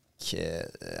stark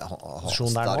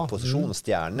position och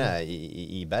stjärna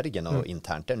i Bergen och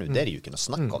internt där nu, det är ju inte något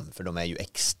snack om, för de är ju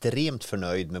extremt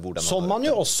förnöjd med hvordan som man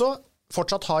ju också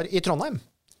fortsatt har i Trondheim.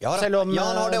 Ja, han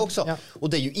har det också. Ja. Och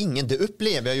det är ju ingen, det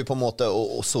upplever jag ju på en måte,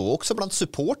 och så också bland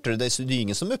supporter, det är ju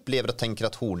ingen som upplever och tänker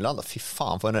att Hornland, fy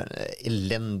fan för en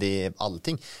eländig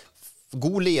allting.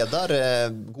 God ledare,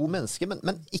 god menneske,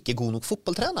 men ikke god nok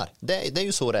fotballtrener. Det er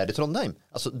jo så det er i Trondheim.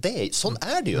 Altså, sånn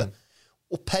er det jo.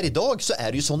 Og per i dag så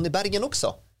er det jo sånn i Bergen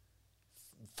også.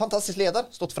 Fantastisk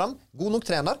leder, stått fram. God nok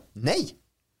trener? Nej.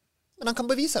 Men han kan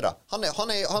bevisa det. Han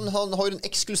har ju den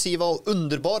exklusiva och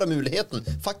underbara möjligheten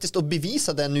faktiskt att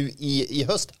bevisa det nu i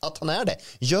höst att han är det.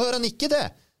 Gör han inte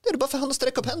det? Det är bara för han att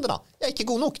sträcka upp händerna. Jag är inte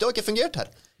god nog, det har inte fungerat här.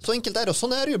 Så enkelt är det, och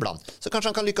sånn är det ju ibland. Så kanske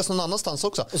han kan lyckas någon annanstans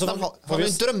också. Så han har ju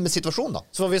en drömmesituation då.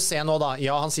 Så får vi se nå da.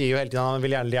 Ja, han sier jo hele tiden han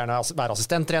vil gjerne være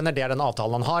assistenttrener. Det er den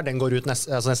avtalen han har. Den går ut den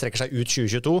strekker seg ut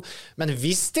 2022. Men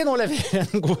hvis de nå leverer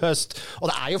en god høst, og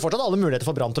det er jo fortsatt alle muligheter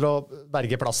for Brann til å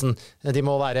berge plassen. De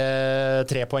må være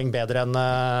 3 poeng bedre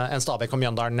enn Stabæk og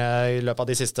Mjøndalen i løpet av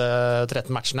de siste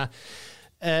 13 matchene.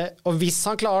 Og hvis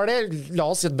han klarer det, la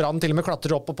oss si at Brann til og med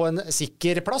klatrer opp på en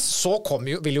sikker plass, så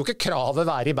vil jo ikke kravet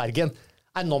være i Bergen.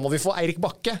 Nei, nå må vi få Erik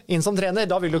Bakke inn som trener.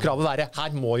 Da vil jo kravet være,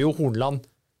 her må jo Hornland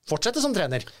fortsette som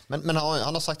trener. Men han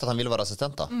har sagt at han vil være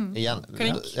assistent da, igjen.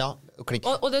 Klink. Ja, klink.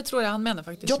 Og det tror jeg han mener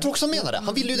faktisk. Jeg tror også han mener det.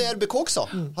 Han vil jo det i RBK også.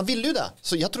 Han vil jo det.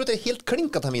 Så jeg tror det er helt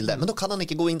klink at han vil det. Men da kan han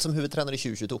ikke gå inn som huvudtrener i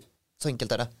 2022. Så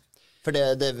enkelt er det. For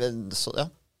så, ja.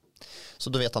 Så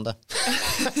då vet han det.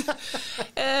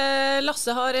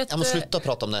 Lasse har ett... Jag måste sluta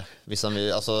prata om det.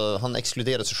 Han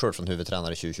exkluderar sig själv från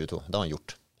huvudtränare i 2022. Det har han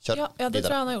gjort. Kör ja, det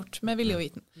tror jeg han har gjort, med vilje og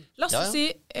viten. Lasse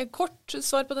sier, kort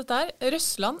svar på dette her.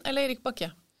 Røsland eller Erik Bakke?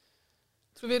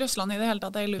 Tror vi Røsland i det hele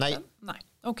tatt er i lupen? Nei.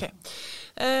 Ok.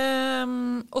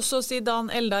 Og så sier Dan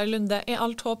Eldar Lunde, er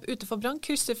alt håp ute for Brann?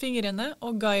 Krysser fingrene,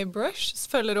 og Guy Brush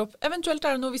følger opp. Eventuelt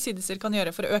er det noe Visidiser kan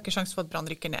gjøre for å øke sjansen for at Brann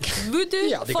rykker ned.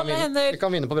 Voodoo, falle hender. De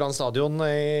kan vinne på Brann stadion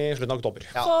i slutten av oktober.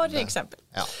 For eksempel.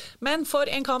 Ja. Men for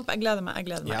en kamp, jeg gleder meg.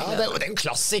 Ja, det er jo en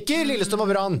klassiker, Lillestrøm og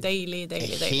Brann. Deilig.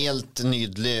 Helt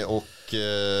nydelig, og...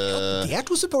 det er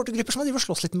 2 supportergrupper som har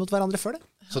slåss litt mot hverandre før det.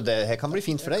 Så det her kan bli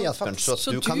fint for deg, Asbjørn,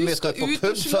 så du kan møte på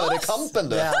pub før kampen,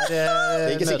 du. Det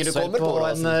er ikke sikkert du kommer på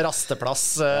en rasteplass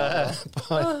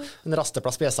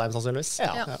på Jessheim, sannsynligvis.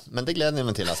 Ja. Men det gleder jeg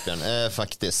meg til, Asbjørn,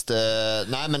 faktisk.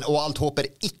 Nei, men, og alt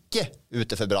håper ikke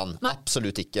ute for Brann.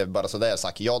 Absolutt ikke, bare så det er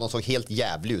sagt. Ja, de så helt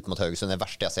jævlig ut mot Haugesund, det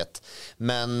verste jeg har sett.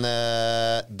 Men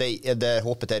det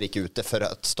håpet er ikke ute, for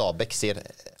at Stabæk ser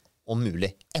om mulig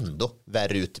enda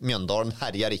verre ut. Mjøndalen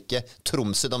herjar ikke.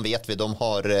 Tromsø, de vet vi, de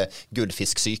har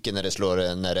guldfisksyke når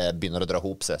det begynner å dra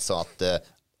ihop seg. Så at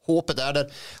håpet er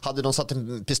der. Hadde de satt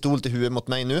en pistol til huet mot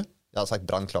meg nu, jeg har sagt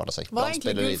Brann klarer seg. Hva er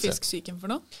egentlig guldfisksyken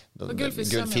for noe?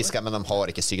 Guldfisker, men de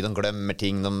har ikke syke. De glemmer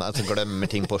ting. De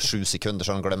glemmer ting på 7 sekunder,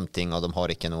 så de glemmer ting, og de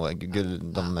har ikke noe gull.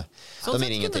 Sånn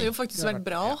sett kunne det jo faktisk vært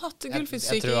bra å ha hatt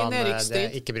guldfisksyke i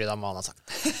nedrykkstid. Ikke bry deg om hva han har sagt.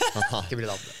 Ikke bry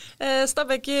deg om det.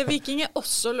 Stabæk Viking er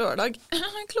også lørdag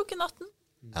klokken 18.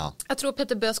 Ja. Jeg tror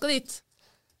Petter Bø skal dit.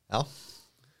 Ja,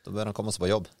 da bør han komme seg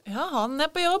på jobb. Ja, han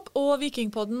er på jobb, og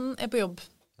Vikingpodden er på jobb.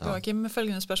 Joachim,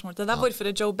 følgende spørsmål til deg.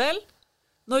 Hvorfor Joe Bell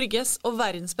Norges og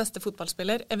verdens beste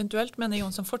fotballspiller? Eventuelt mener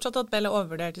Jonsson fortsatt at Bell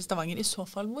overvurdert I Stavanger. I så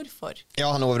fall, hvorfor?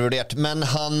 Ja, han overvurdert, men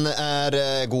han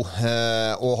god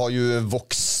og har jo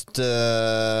vokst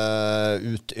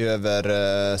utöver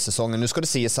säsongen. Nu ska det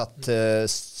sägas att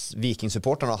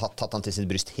Viking-supporterna har tatt han til sitt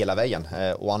bryst hele veien,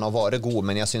 og han har vært god,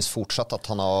 men jeg synes fortsatt at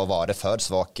han har vært for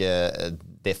svag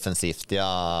defensivt.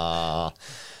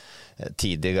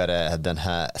 Tidigare den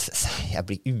här jag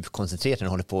blir ukoncentrerad när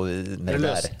jag håller på med det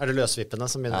där. Är det løsvippene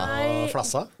som begynner å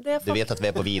flasse? Du vet att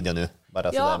vi på video nu,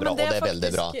 bara så det bra, och det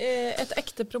väldigt bra. Ja, men det ett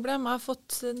äkta problem. Jag har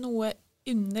fått noe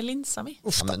under linsa mi.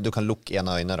 Ja, men du kan lukke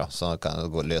ena øyne då, så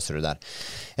kan gå løser du det där.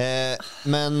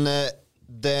 Men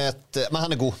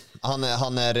han är god. Han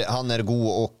är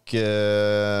god, och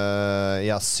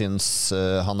jag syns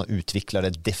han har utvecklat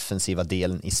den defensiva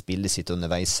delen I spelet sitt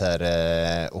underveis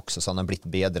här också, så han har blivit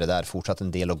bedre där, fortsatt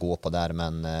en del att gå på där,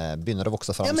 men begynner att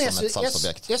växa fram som ett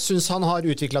salsobjekt. Jag syns han har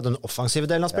utvecklat den offensive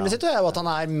delen av spelet sitt, og at han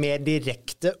er mer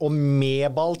direkte og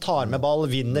med ball, tar med ball,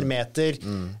 vinner meter.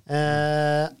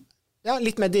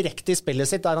 Litt mer direkte I spillet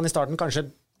sitt, der han I starten kanskje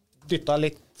dytta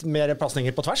litt mer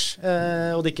passninger på tvers,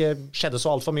 og det ikke skjedde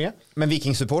så alt for mye. Men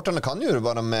Viking-supporterne kan jo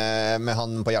bare med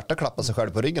han på hjertet klappe seg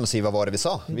selv på ryggen og si hva var det vi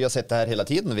sa. Vi har sett det her hele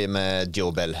tiden, vi med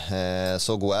Joe Bell.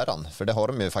 Så god han. For det har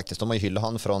de jo faktisk. De har jo hyllet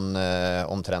han fra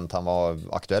omtrent han var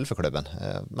aktuell for klubben.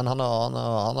 Men han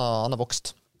har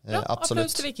vokst. Ja,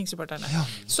 applaus til Viking-supporterne. Ja.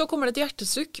 Så kommer det et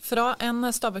hjertesukk fra en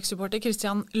Stabæk-supporter,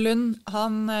 Christian Lund.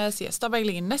 Han sier Stabæk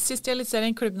ligger nest sist I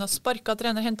Eliteserien. Klubben har sparket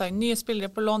trener, hentet inn nye spillere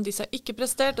på lån. Disse har ikke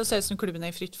prestert, og ser ut som klubben I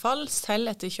fritt fall,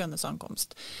 selv etter Kjønes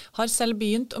ankomst. Har selv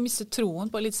begynt å miste troen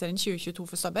på Eliteserien 2022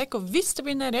 for Stabæk, og hvis det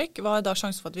blir nedrykk, hva da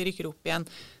sjansen for at vi rykker opp igjen?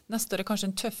 Neste år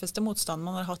kanskje den tøffeste motstanden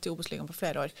man har hatt I Obos-ligaen på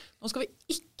flere år. Nå skal vi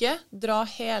ikke dra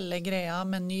hele greia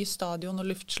med ny stadion og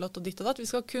luftslott og ditt og datt. Vi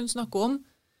skal kun snakke om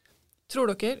tror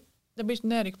dere det blir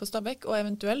nedrykk på Stabæk, og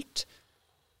eventuelt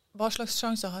hva slags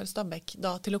sjanser har Stabæk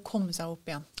da til å komme seg opp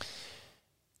igjen?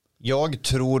 Jag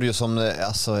tror ju som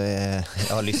alltså jag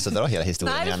har lyst att dra hela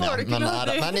historien igen.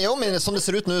 Men som det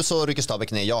ser ut nu så rycker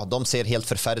Stabæk ner. Ja, de ser helt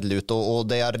förfärligt ut och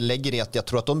det jag lägger I att jag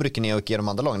tror att de rycker ner och ger de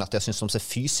andra lagen att jag syns de ser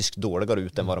fysiskt dåligare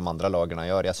ut än vad de andra lagarna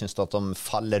gör. Jag syns att de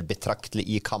faller betraktligt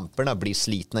I kamperna, blir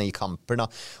slitna I kamperna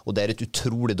och det är ett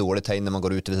otroligt dåligt tegn när man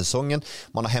går ut över säsongen.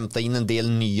 Man har hämtat in en del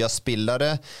nya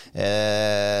spelare.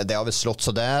 Det har väl slått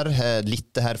så där.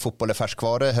 Lite här fotboll är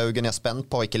färskvare. Haugen är spänd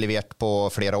på, har inte levererat på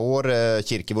flera år.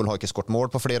 Kirkevold har ikke skåret mål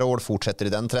på flere år, fortsetter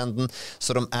I den trenden,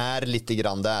 så de lite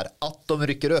grann der. At de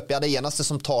rykker opp, det eneste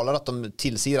som taler at de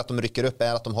tilsier at de rykker opp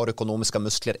at de har økonomiske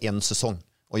muskler en säsong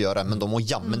å gjøre, men de må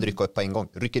jammen rykke opp på en gang.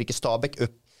 Rykker ikke Stabæk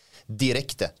opp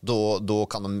direkte,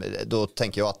 då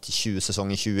tänker jag att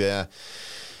 20-säsongen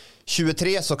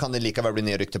 2023 så kan det lika väl bli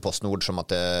nedrykt till PostNord som att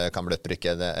det kan bli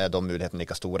upprycke. Det de muligheterna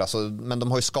lika stora. Så, men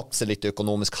de har ju skapat sig lite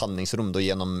ekonomisk handlingsrum då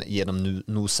genom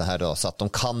Nosa här då, så att de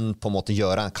kan på något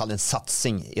göra en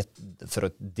satsning för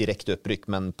ett direkt uppryck,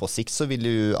 men på sikt så vill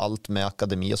ju allt med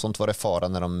akademi och sånt vara fara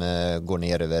när de går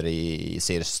ner över I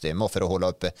seriesystem, och för att hålla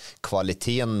uppe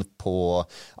kvaliteten på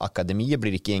akademier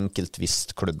blir det inte enkelt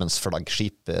visst klubbens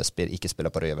flaggskip ikke spelar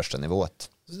på det översta nivået.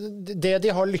 Det de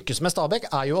har lyckats med Stabæk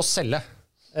ju att sälja.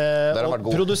 Og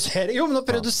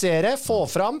produsere, få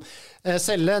fram,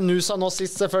 selge Nusa nå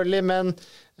sist selvfølgelig, men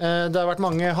det har vært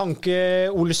mange Hanke,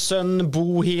 Olsson,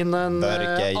 Bohinen,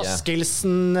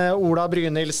 Askildsen, Ola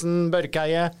Brynildsen,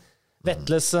 Børkeie,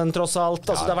 Vettlesen tross alt,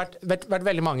 altså det har vært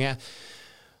veldig mange.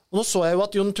 Og nå så jeg jo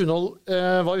at Jon Tunhold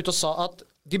var ute og sa at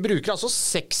de bruker altså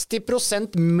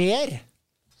 60% mer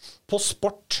på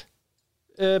sport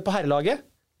på herrelaget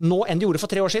nå enn de gjorde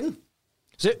for 3 år siden.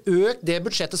 Så det økt det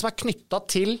budsjettet som knyttet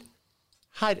til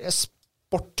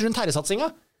sport rundt herresatsingen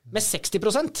med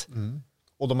 60%.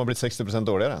 Og de har blitt 60%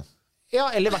 dårligere? Ja,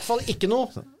 eller I hvert fall ikke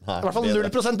noe. I hvert fall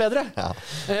 0% bedre. Ja.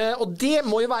 Og det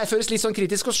må jo føres litt sånn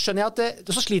kritisk, og så skjønner jeg at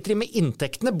så sliter de med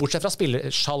inntektene, bortsett fra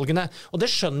spillersalgene. Og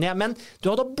det skjønner jeg, men du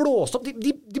har da blåst opp,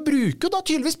 de bruker jo da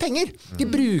tydeligvis penger. De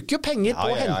bruker jo penger på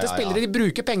å hente spillere, de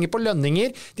bruker penger på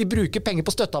lønninger, de bruker penger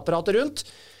på støtteapparatet rundt.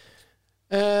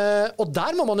 Og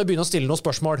der må man jo begynne å stille noen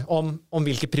spørsmål om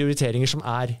hvilke prioriteringer som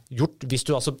gjort, hvis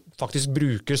du altså faktisk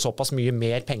bruker såpass mye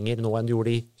mer penger nå enn du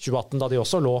gjorde I 2018, da de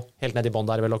også lå helt ned I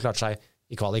bånd der vel og klarte seg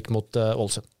I kvalik mot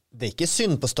Ålesund. Det ikke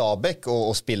synd på Stabæk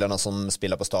og spillerna som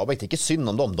spiller på Stabæk, det ikke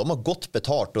synd om dem. De har gått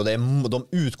betalt og de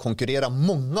utkonkurrerer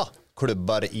mange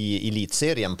klubbar I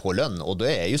elitserien på lön, och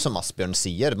det ju som Asbjørn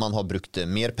säger, man har brukt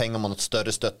mer pengar, man har ett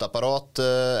större stöttapparat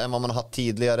än vad man har haft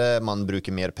tidigare, man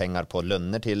brukar mer pengar på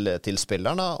löner till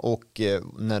spelarna, och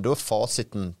när då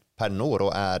faciten per år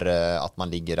och är att man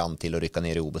ligger an till att rycka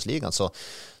ner i Obosligan så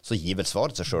ger väl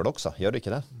svaret sig själv också, gör det inte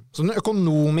det? Så den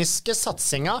økonomiske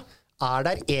satsinga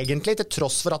der egentlig til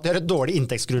tross for at de har et dårlig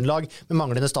inntektsgrunnlag med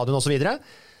manglende stadion og så videre,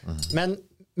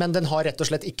 men den har rett og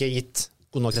slett ikke gitt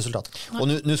god nok resultat. Och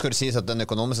nu ska det sägas att den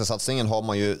ekonomiska satsningen har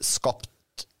man ju skapt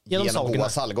genom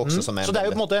salg också som så det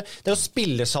jo på en måte det jo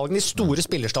spillersalgene, de store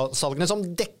spillersalgene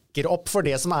som dekker opp for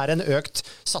det som en økt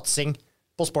satsing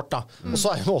på sport da. Og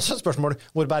så jo også et spørsmål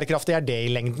hvor bærekraftig det i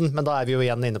lengden, men da vi jo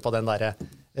igjen inne på den der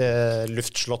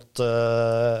luftslott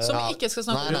som vi ikke skal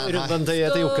snakke om. Runden til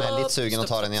Jokke. Jeg litt sugen å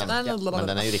ta den igjen, men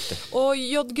den jo riktig. Og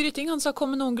J. Gryting, han sa kom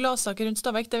med noen gladsaker rundt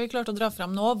Stabæk. Det vi klarte å dra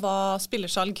frem nå var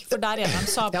spillersalg, for der de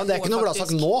sabgård. Ja, det ikke noe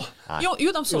gladsak nå. Jo,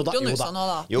 de solgte jo Nusa nå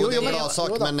da. Jo, det en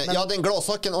gladsak, men ja, den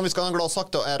gladsaken, om vi skal ha en gladsak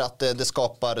då, at det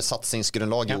skapar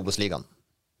satsingsgrunnlag i Obosligan.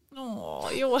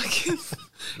 Joakim.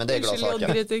 Men det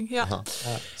gladsaken. Ja.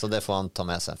 Så det får han ta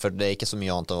med sig, för det ikke så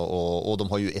mye annet, og de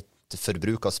har ju ett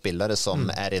förbruk av spillere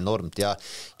som enormt. Jag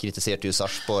kritiserade ju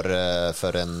Sarpsborg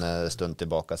för en stund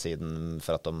tillbaka siden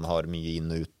för att de har mye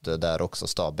in och ut där också.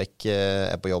 Stabæk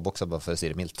på jobb också, bara för att säga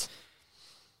det mildt.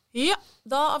 Ja,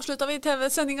 da avslutter vi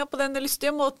TV-sendingen på den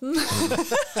lystige måten.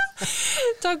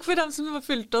 Takk for dem som har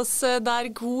fulgt oss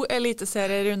der. God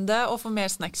eliteserierunde, og for mer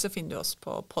snacks så finner du oss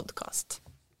på podcast.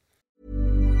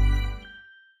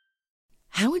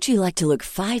 How would you like to look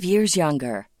 5 years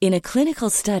younger? In a clinical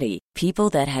study, people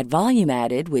that had volume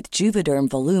added with Juvederm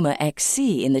Voluma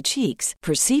XC in the cheeks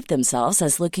perceived themselves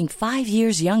as looking 5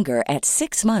 years younger at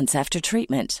 6 months after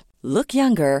treatment. Look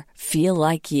younger, feel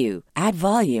like you. Add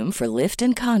volume for lift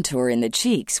and contour in the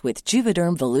cheeks with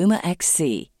Juvederm Voluma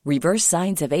XC. Reverse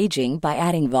signs of aging by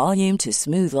adding volume to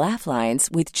smooth laugh lines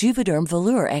with Juvederm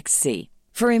Volure XC.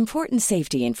 For important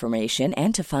safety information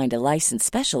and to find a licensed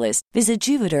specialist, visit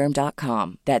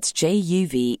Juvederm.com. That's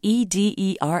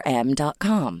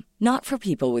JUVEDERM.com. Not for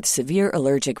people with severe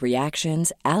allergic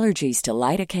reactions, allergies to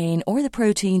lidocaine, or the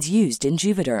proteins used in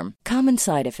Juvederm. Common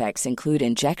side effects include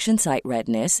injection site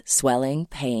redness, swelling,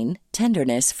 pain,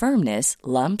 tenderness, firmness,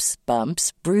 lumps,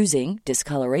 bumps, bruising,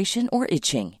 discoloration, or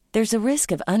itching. There's a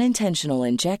risk of unintentional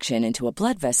injection into a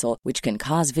blood vessel, which can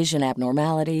cause vision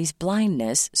abnormalities,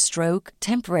 blindness, stroke,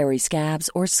 temporary scabs,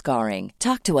 or scarring.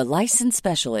 Talk to a licensed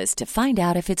specialist to find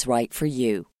out if it's right for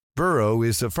you. Burrow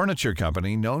is a furniture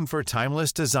company known for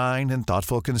timeless design and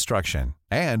thoughtful construction,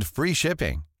 and free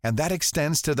shipping, and that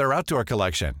extends to their outdoor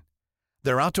collection.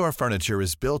 Their outdoor furniture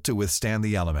is built to withstand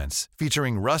the elements,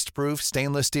 featuring rust-proof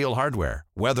stainless steel hardware,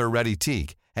 weather-ready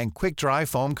teak, and quick-dry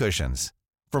foam cushions.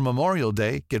 For Memorial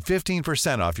Day, get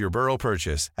 15% off your Burrow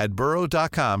purchase at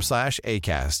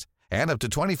burrow.com/ACAST and up to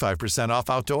 25% off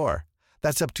outdoor.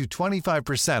 That's up to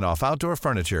 25% off outdoor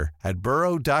furniture at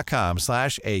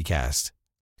burrow.com/ACAST.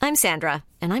 I'm Sandra,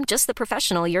 and I'm just the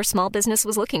professional your small business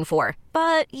was looking for.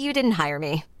 But you didn't hire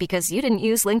me because you didn't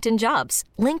use LinkedIn Jobs.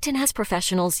 LinkedIn has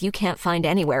professionals you can't find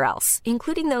anywhere else,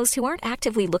 including those who aren't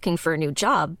actively looking for a new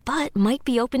job, but might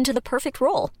be open to the perfect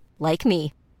role, like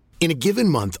me. In a given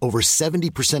month, over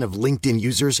 70% of LinkedIn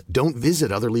users don't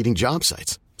visit other leading job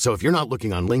sites. So if you're not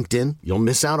looking on LinkedIn, you'll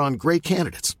miss out on great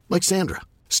candidates like Sandra.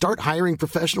 Start hiring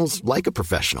professionals like a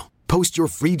professional. Post your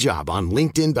free job on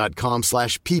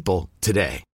linkedin.com/people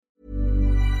today.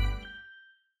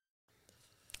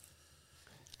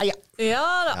 Ja.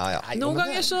 Noen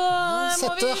ganger så må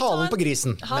sette vi halen på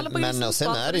grisen. Men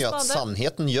sen det jo at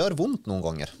sannheten gjør vondt noen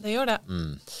ganger. Det gjør det.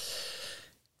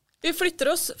 Vi flytter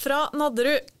oss fra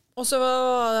Nadderud, og så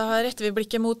retter vi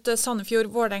blikket mot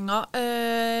Sandefjord-Vålerenga.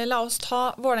 La oss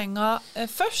ta Vålerenga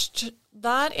først.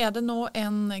 Der det nå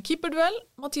en keeperduell.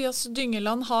 Mathias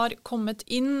Dyngeland har kommet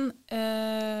inn.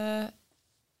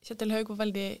 Kjetil Haug var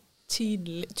veldig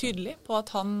tydelig på at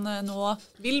han nå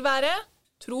vil være,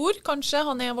 tror kanskje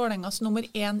han Vålerengas nummer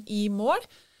 1 i mål.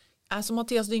 Jeg som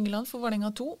Mathias Dyngeland for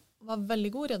Vålerenga 2 var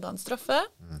veldig god, redda en straffe.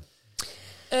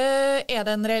 Det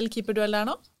en reell keeperduell der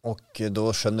nå? Og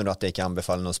då skjønner du at jeg ikke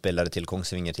anbefaler noen spillere til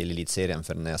Kongsvinger til elitserien,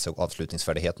 for når jeg så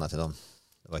avslutningsferdighetene til dem,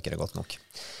 det var ikke det godt nok.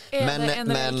 Men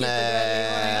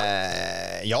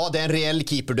ja, det en reell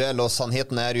keeperduell, og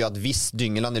sannheten jo at hvis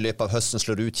Dyngeland i løpet av høsten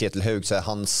slår ut Kjetil Haug, så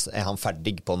han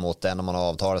ferdig på en måte. Når man har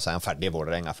avtalet, så han ferdig i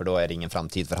Vålerenga, for da det ingen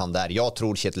framtid for han der. Jeg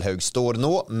tror Kjetil Haug står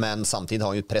nå, men samtidig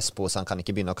har han jo press på, så han kan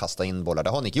ikke begynne å kaste inn bollar.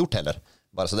 Det har han ikke gjort heller,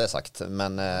 bara så det sagt.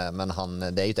 Men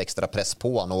det jo et ekstra press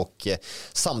på han, og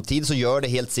samtidig så gjør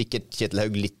det helt sikkert Kjetil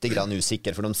Haug lite grann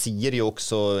usikker, for de sier jo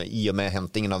også i og med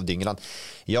hämtingen av Dyngeland,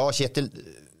 ja Kjetil,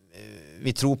 vi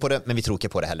tror på det, men vi tror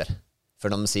ikke på det heller. For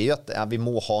de sier jo at vi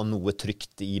må ha noe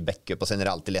trygt i backup, og sen det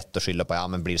alltid lett å skylde på,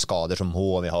 men blir skader så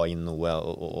må vi ha inn noe,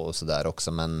 og så der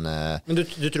også, men du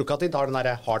tror ikke at de tar den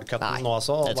der hardcutten nå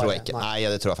altså? Det tror jeg ikke. Nei,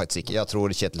 det tror jeg faktisk ikke. Jeg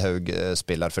tror Kjetil Haug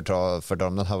spiller for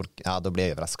dem, da blir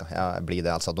jeg overrasket. Blir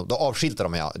det altså, da avskilter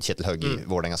de Kjetil Haug i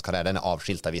Vålerengas karriere, den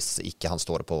avskiltet hvis ikke han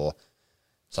står på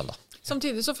søndag.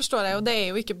 Samtidig så forstår jeg jo, det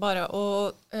jo ikke bare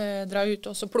å dra ut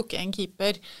og så plukke en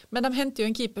keeper, men de henter jo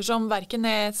en keeper som hverken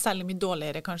særlig mye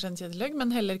dårligere kanskje enn Kjetil Haug,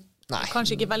 men heller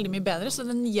kanskje ikke veldig mye bedre, så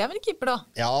det en jævn keeper da.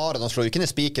 Ja, de slår jo ikke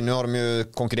ned spiken. Nu har de jo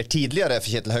konkurrert tidligere,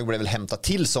 for Kjetil Haug ble vel hentet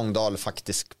til Sogndal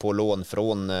faktisk på lån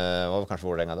från, var kanskje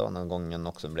Vålerenga da, den gången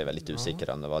også ble vel litt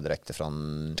usikker om det var direkte fra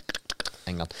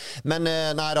England. Men,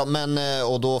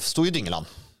 og da stod jo Dyngeland.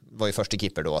 Var jo første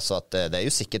keeper då, så at det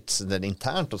jo sikkert det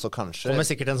internt, og så kanskje... Kommer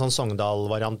sikkert en sånn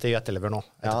Sogndal-variant i Etterlever nå,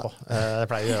 etterpå. Det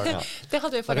pleier vi å gjøre. Det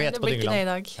hadde vi forrige, det blir ikke det i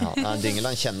dag.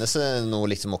 Dyngeland kjenner seg nå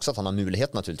liksom også at han har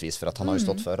mulighet naturligvis, for at han har jo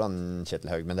stått foran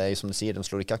Kjetil Haug, men det jo som du sier, de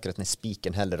slår ikke akkurat ned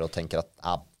spiken heller, og tenker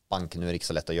at banken ikke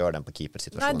så lett å gjøre den på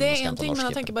keepersituasjonen. Nei, det en ting, men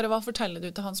jeg tenker bare, hva forteller du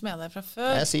til han som der fra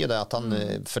før? Jeg sier det, at han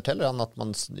forteller han at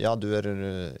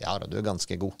du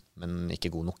ganske god, men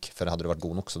ikke god nok. For hadde du vært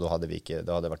god nok, så da hadde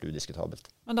det vært udiskutabelt.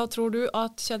 Men da tror du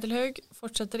at Kjetil Haug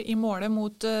fortsetter i målet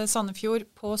mot Sandefjord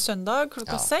på søndag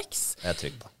klokka 6? Jeg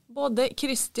trygg på. Både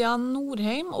Christian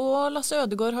Norheim og Lasse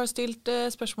Ødegård har stilt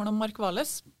spørsmål om Mark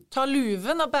Wallace. Ta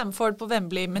luven av Bamford på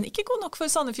Wembley, men ikke god nok for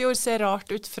Sandefjord, ser rart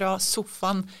ut fra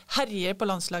sofaen. Herjer på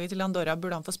landslaget til Andorra,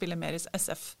 burde han få spille mer i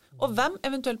SF. Og hvem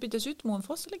eventuelt byttes ut?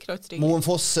 Moenfoss eller Kreutzriger?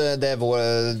 Moenfoss,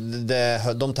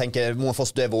 de tenker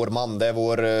Moenfoss, det vår mann, det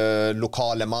vår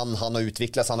lokale mann. Han har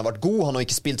utviklet seg, han har vært god, han har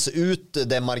ikke spilt seg ut.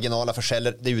 Det marginale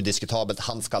forskjeller, det udiskutabelt,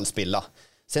 han skal spille.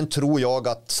 Sen tror jag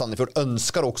att Sandefjord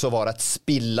önskar också vara ett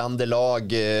spillande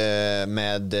lag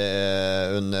med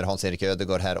under Hans-Erik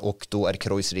Ødegaard här, och då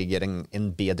Kreutzriger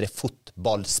en bedre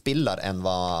fotbollspelare än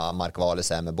vad Mark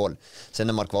Wallace med boll.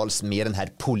 Sen Mark Wallace mer den här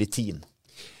politin.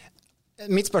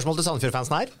 Mitt spørsmål til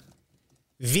Sandefjord-fansen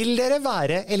vil dere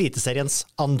være Eliteseriens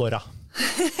Andorra?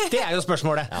 Det jo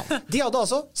spørsmålet. De hadde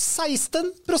altså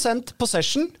 16%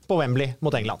 possession på Wembley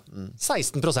mot England.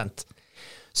 16%.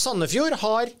 Sandefjord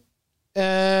har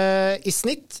i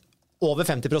snitt over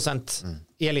 50%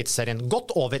 i Eliteserien.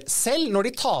 Godt over. Selv når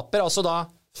de taper altså da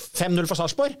 5-0 for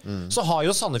Sarpsborg, så har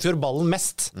jo Sandefjord ballen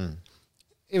mest.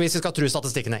 Hvis vi skal tro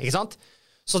statistikkene, ikke sant?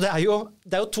 Så det jo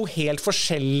to helt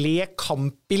forskjellige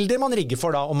kampbilder man rigger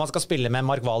for da, om man skal spille med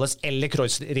Mark Wallace eller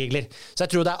Kreutzriger. Så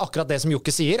jeg tror det akkurat det som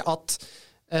Jokke sier, at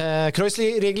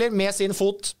Kreutzriger med sin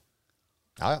fot,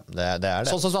 det.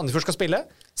 Sånn som Sandefjord skal spille.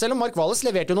 Selv om Mark Wallace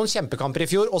leverte jo noen kjempekamper i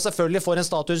fjor, og selvfølgelig får en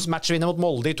status matchvinner mot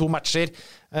Molde i 2 matcher,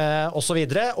 og så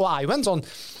videre, og jo en sånn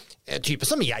type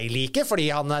som jeg liker, fordi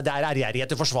det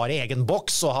ærgjerrighet til å forsvare egen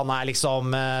boks, og han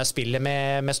liksom spiller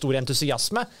med stor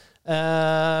entusiasme.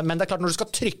 Men det klart, når du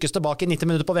skal trykkes tilbake i 90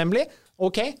 minutter på Wembley,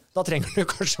 ok, da trenger du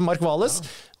kanskje Mark Wallace.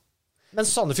 Men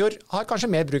Sandefjord har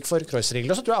kanskje mer bruk for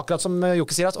Kreutzriger, og så tror jeg akkurat som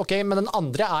Jokke sier, at ok, men den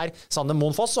andre Sander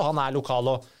Moenfoss, og han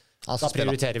lokal, og da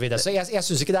prioriterer vi det. Så jeg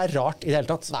synes ikke det rart i det hele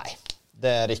tatt. Nei,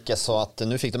 det ikke så at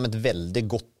nå fikk de et veldig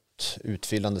godt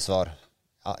utfyllende svar.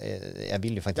 Jeg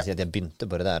vil jo faktisk si at jeg begynte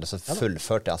på det der, så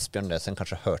fullførte Asbjørn det, sen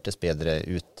kanskje hørtes bedre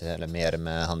ut, eller mer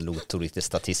med han lot litt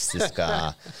statistiske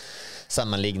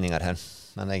sammenligninger her.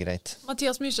 Men det greit.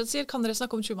 Mathias Myrseth sier, kan dere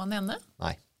snakke om Schumann ene?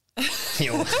 Nei.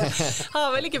 Jo. Har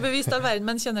vel ikke bevist all verden,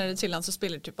 men kjenner dere til han som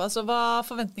spillertype. Altså, hva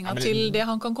forventningene til det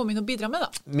han kan komme inn og bidra med da?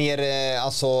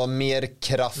 Mer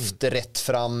kraft rett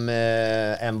fram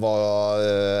enn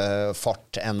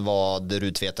fart enn vad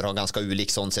Ruud Tveter har ganske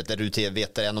ulik sånn sett. Ruud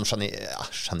Tveter enn om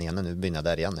Janene, nu begynner jeg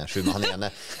der igjen. Janene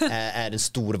en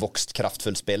storvokst,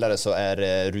 kraftfull spelare, så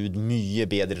Ruud mye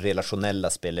bedre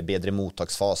relasjonelle spiller, bedre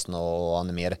mottaksfasen, og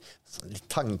han mer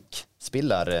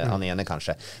tankspiller han ene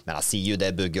kanskje, men han sier jo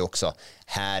det bygget også,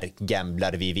 her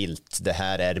gamblar vi vilt, det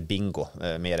her bingo,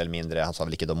 mer eller mindre, han sa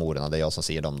vel ikke de ordene, det jeg som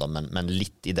sier dem, men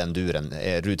litt i den duren.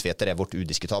 Ruud Tveter vårt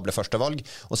udiskutable første valg,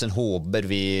 og sen håper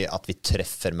vi at vi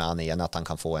treffer med han ene, at han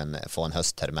kan få en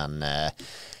høst her, men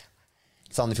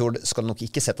Sandefjord skal nok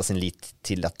ikke sette sin lit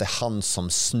til at det han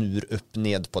som snur opp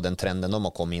ned på den trenden de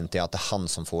har kommet inn til, at det han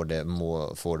som får det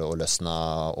å løsne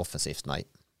offensivt, nei.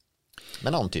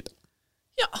 Men annen type.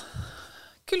 Ja,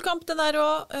 kul kamp den der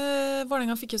også.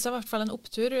 Vålerenga fikk jo seg i hvert fall en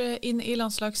opptur inn i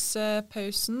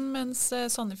landslagspausen, mens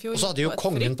Sandefjord... Og så hadde jo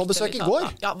kongen på besøk i går.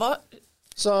 Ja, hva...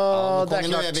 Så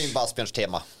kongen nå vi bare Asbjørns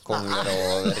tema. Konger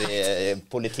og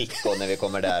politikk, og når vi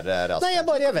kommer der... Nei, jeg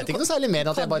vet ikke noe særlig mer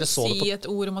enn at jeg bare så det på... Kan du si et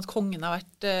ord om at kongen har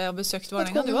vært og besøkt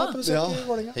Vålerenga, du også? Ja,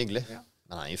 hyggelig.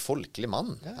 Men han jo folkelig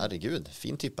mann. Herregud,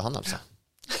 fin type han altså.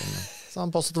 Så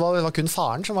han påstod det var kun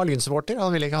faren som var Lyn-supporter.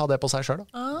 Han ville ikke ha det på seg selv.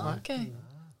 Ok.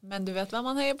 Men du vet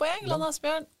hvem han heier på i England,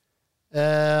 Asbjørn?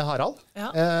 Harald?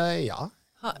 Ja.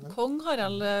 Kong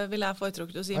Harald vil jeg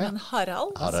foretrukket å si, men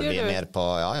Harald, hva Harald sier du? Mer på,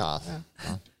 ja.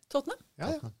 Tottenham?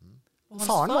 Ja.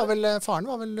 Faren var vel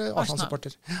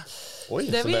Arsenal-supporter. Oi,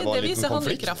 Det så det var en viser liten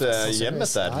konflikt handlekraft. hjemme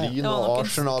der. Lyn og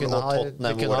Arsenal og Tottenham.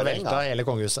 Det kunne ha velta hele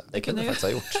kongehuset. Det kunne faktisk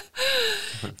ha gjort.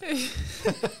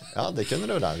 Ja, det kunne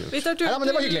det jo da gjort. Vi tar tur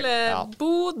til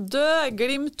Bodø,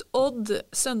 Glimt, Odd,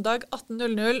 søndag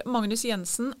 18.00. Magnus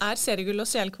Jensen seriegull og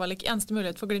CL-kvalik eneste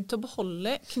mulighet for Glimt til å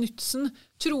beholde Knutsen.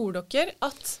 Tror dere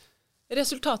at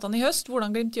resultatene i høst,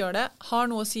 hvordan Glimt gjør det, har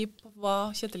noe å si på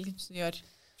hva Kjetil Knutsen gjør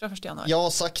fra 1. januar? Jag har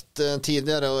sagt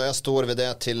tidigare och jag står vid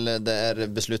det till det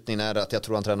beslutningen att jag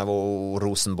tror han tränar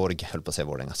Rosenborg, höll på att säga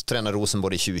Vårdinga. Tränar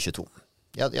Rosenborg i 2022.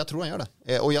 Jag tror han gör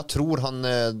det. Och jag tror han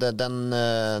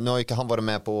nu har inte han varit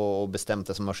med på och bestämt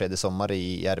det som har skett i sommar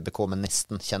i RBK, men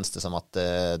nästan känns det som att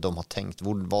de har tänkt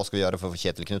vad ska vi göra för att få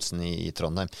Kjetil Knutsen i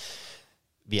Trondheim.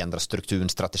 Vi ändrar strukturen,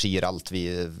 strategier, allt.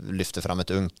 Vi lyfter fram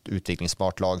ett ungt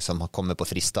utvecklingsbart lag som har kommit på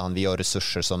fristan. Vi har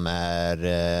resurser som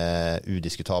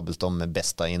udiskutabelt de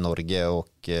bästa i Norge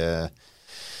och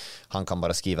han kan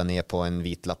bara skriva ner på en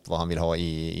vit lapp vad han vill ha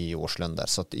i årslön där.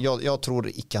 Så att jag tror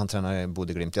inte han tränar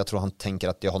Bodø Glimt. Jag tror han tänker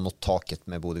att jag har nått taket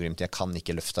med Bodø Glimt. Jag kan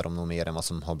inte lyfta dem något mer än vad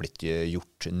som har blivit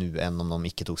gjort nu. Än om de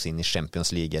inte tog sig in i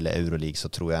Champions League eller Euroleague, så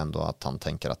tror jag ändå att han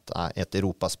tänker att ett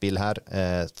Europaspel här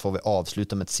får vi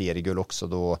avsluta med ett seriegull också.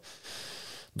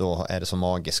 Då är det så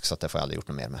magiskt så att det får jag aldrig gjort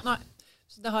något mer med. Nej,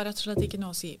 så det har rett og slett ikke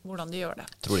noe å si hvordan de gjør det.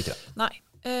 Tror ikke det. Nei.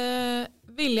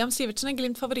 William Sivertsen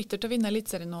Glimt favoritter til å vinne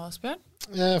Elitserien nå, Asbjørn?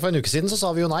 For en uke siden så sa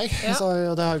vi jo nei, så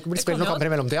det har jo ikke blitt spilt noen kamper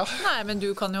i mellomtida. Nei, men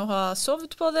du kan jo ha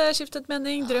sovet på det, skiftet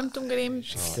mening, drømt om Glimt.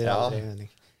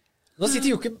 Nå sitter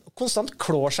Jokke konstant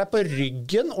klår seg på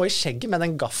ryggen og i skjegget med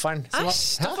den gafferen.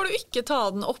 Æsj, da får du ikke ta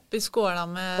den opp i skåla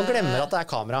med... Og glemmer at det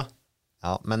kamera.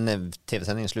 Ja, men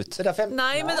TV-sendingen er slutt.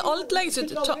 Nei, men alt legges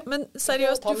ut. Men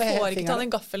seriøst, du får ikke ta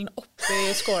den gaffelen opp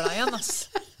i skåla igjen, ass.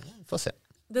 Får se.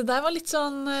 Det der var litt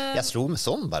sånn... Jeg slo med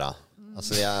sånn bare.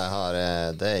 Altså,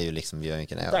 det er jo liksom, vi gjør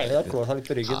ikke det. Deilig at klår seg litt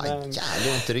på ryggen. Ja, jævlig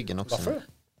vondt i ryggen også. Hvorfor?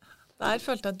 Der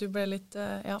følte jeg at du ble litt,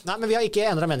 ja. Nei, men vi har ikke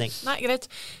endret mening. Nei, greit.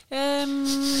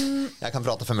 Jeg kan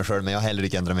prate for meg selv, men jeg har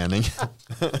heller ikke endret mening.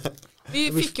 Vi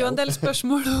fikk jo en del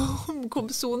spørsmål om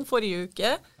Komson forrige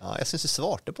uke. Ja, jeg synes du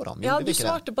svarte på dem. Ja, du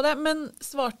svarte på det, men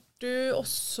svarte du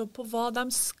også på hva de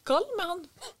skal med han?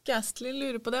 Gastly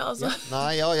lurer på det, altså.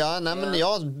 Nei, men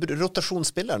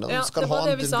rotasjonsspiller. Ja, det var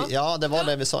det vi sa. Ja, det var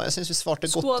det vi sa. Jeg synes vi svarte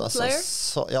godt. Squad player?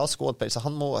 Altså. Ja, squad player. Så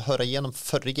han må høre gjennom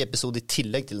forrige episode i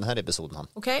tillegg til denne episoden. Han.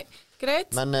 Ok,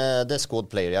 greit. Men det er squad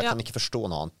player. Jeg kan ikke forstå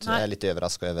noe annet. Jeg er litt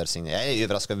overrasket over sin... Jeg er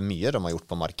overrasket over mye de har gjort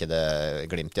på markedet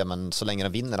Glimt, ja, men så lenge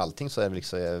de vinner allting, så er det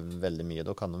liksom veldig mye.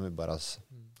 Da kan de jo bare...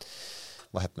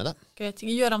 Hva hepp med det? Greit.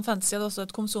 Gøran Fantasy hadde også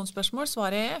et komsonsspørsmål.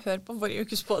 Svaret er, hør på forrige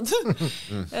ukes podd.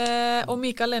 Og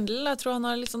Mikael Lendl, jeg tror han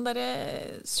har litt sånn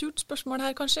surt spørsmål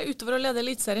her kanskje. Utover å lede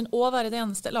Elitserien og være det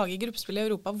eneste laget i gruppespill i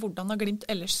Europa, hvordan har Glimt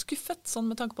ellers skuffet? Sånn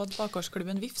med tanke på at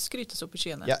bakgårdsklubben VIF skrytes opp i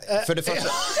skyene. Ja, for det første...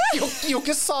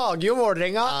 Jokke sager jo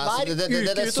Vårdrenga hver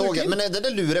uke det så jeg. Men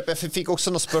det lurer jeg på. Jeg fikk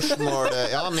også noen spørsmål.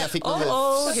 Ja, men jeg fikk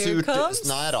noe surt...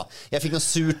 Nei da. Jeg fikk noe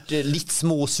surt, litt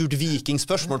småsurt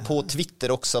vikingspørsmål på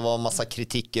Twitter også. Det var masse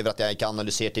kritikk over at jeg ikke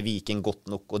analyserte Viking godt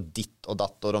nok og ditt og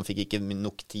datt, og de fikk ikke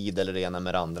nok tid eller det ene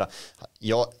med det andre.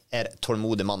 Jeg er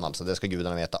tålmodig mann, altså. Det skal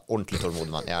gudarna veta. Ordentlig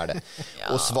tålmodig mann. Jeg er det.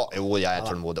 Jo, jeg er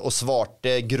tålmodig. Og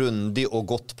svarte grundig og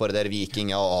godt på det der Viking.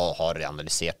 Jeg har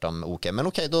analysert dem, ok. Men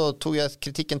ok, da tog jeg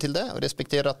kritikken til det, og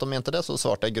respekterer at de mente det, så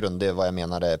svarte jeg grundig hva jeg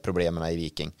mener er problemene i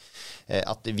Viking.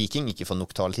 At Viking ikke får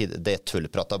nok taletid, det er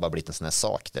tullprat. Det har bare blitt en sånn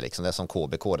sak. Det er som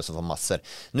KBK, det som får masser.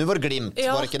 Nå var det Glimt,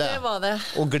 var det ikke det? Ja, det var det.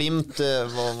 Og Glimt,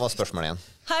 hva spørsmålet igjen?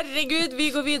 Herregud, vi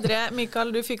går videre.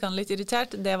 Mikael, du fikk han litt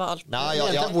irritert. Det var alt.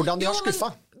 Ja. Hvordan de har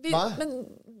skuffet.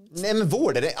 Nej, men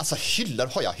Vårdrenga, alltså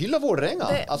har jag hyllat Vårdrenga?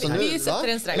 Alltså, vi sätter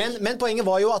en strek. Men poenget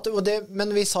var jo at,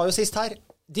 men vi sa jo sist her,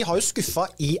 de har jo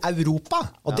skuffet i Europa,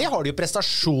 og det har de jo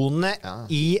prestasjonene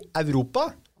i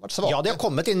Europa. Ja, de har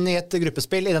kommet inn i et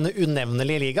gruppespill i denne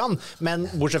unevnelige ligaen, men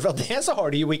bortsett fra det så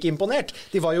har de jo ikke imponert.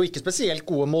 De var jo ikke spesielt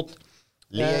gode mot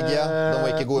Legia, de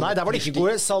var ikke gode. Nei, der var de ikke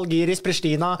gode. Salgiris,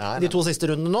 Pristina, de 2 siste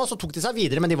rundene nå, så tok de seg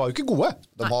videre, men de var jo ikke gode.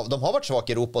 De har vært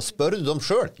svake i Europa, og spør du dem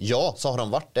selv? Ja, så har de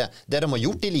vært det. Det de har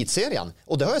gjort i elitserien,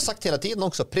 og det har jeg sagt hele tiden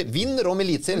også, vinner de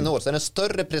elitserien i år, så er det en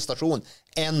større prestasjon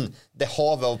enn det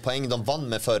havet av poeng de vann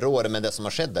med forrige året med det som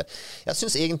har skjedd der. Jeg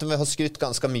synes egentlig vi har skrytt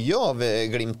ganske mye av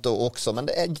Glimt også,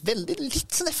 men det er veldig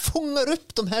litt sånn, det fanger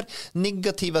opp de her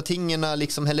negative tingene,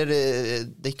 liksom, eller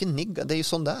det er ikke negativt, det er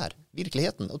jo sånn det er.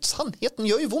 virkeligheten. Og sannheten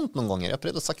gjør jo vondt noen ganger. Jeg har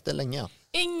prøvd å sagt det lenge.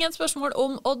 Ingen spørsmål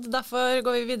om Odd, derfor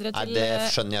går vi videre til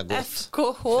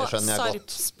FKH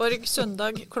Sarpsborg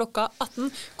søndag klokka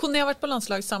 18. Kone har vært på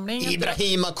landslagssamling.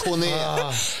 Ibrahima Kone!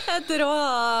 Etter å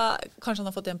kanskje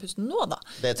han har fått igjen pusten nå, da.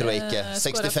 Det tror jeg ikke.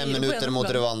 65 minutter mot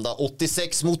Rwanda,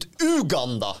 86 mot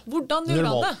Uganda. Hvordan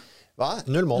Uganda? Va?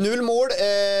 0 mål.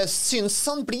 Syns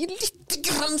han blir litt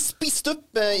grann spist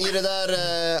upp i det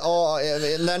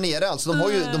där nere. Alltså, de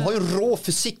har ju rå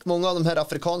fysik, många av de här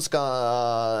afrikanska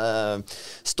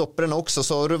stopperna också.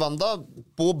 Så Rwanda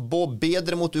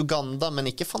bedre mot Uganda, men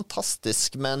ikke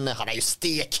fantastisk. Men han er jo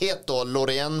stekhet då.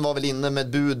 Lorient var väl inne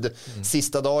med bud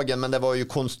sista dagen, men det var ju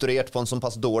konstruert på en sån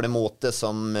pass dålig måte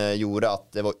som gjorde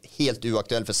att det var helt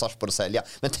uaktuellt för Sarpsborg att sälja.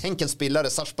 Men tänk en spelare,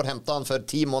 Sarpsborg hämtade han för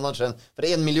 10 månader sedan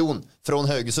för 1 miljon från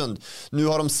Haugesund. Nu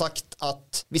har de sagt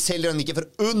att vi säljer den ikke för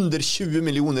under 20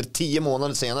 miljoner 10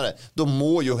 månader senare. Då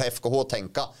må ju FKH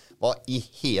tänka, vad i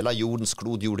hela jordens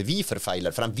klod gjorde vi för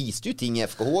feiler? För han visste ju ting i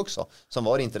FKH också som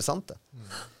var intressanta.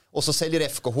 Och så säljer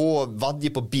FKH Vadje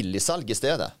på billigsalg i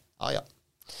stedet. Ja.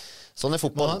 Sånn er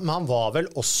fotball. Men han var vel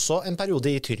også en periode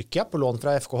i Tyrkia på lån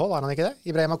fra FKH, var han ikke det?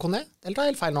 Ibrahima Kone? Eller tar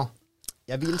jeg helt feil nå?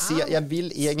 Jeg vil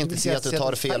egentlig si at du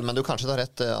tar fel, men du kanskje tar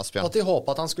rett, Asbjørn. At de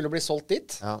håpet at han skulle bli solgt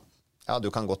dit? Ja,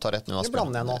 du kan godt ta rett nå,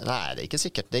 Asbjørn. Nei, det er ikke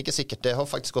sikkert. Det har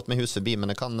faktisk gått med hus forbi,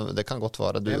 men det kan godt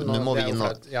være. Nå må vi inn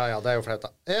og... Ja, det er jo flaut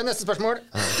da. Neste spørsmål.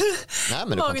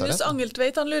 Magnus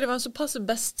Angeltveit, han lurer hvem som passer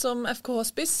best som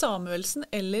FKH-spiss, Samuelsen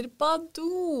eller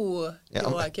Badou?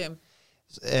 Joakim.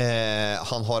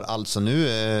 Han har altså nu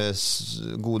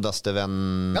godaste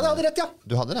venn... Ja, det hadde rett, ja.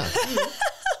 Du hadde det?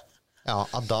 Ja,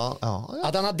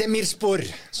 Adana Demirspor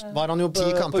var han jo på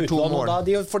utlån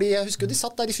fordi jeg husker de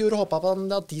satt der i fjor og håpet på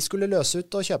at de skulle løse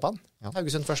ut og kjøpe han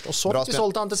Haugesund først, og så de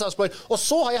solgte han til Sarpsborg, og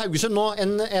så har jeg Haugesund nå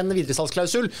en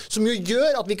videresalgsklausul som jo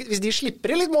gjør at hvis de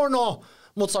slipper litt mål nå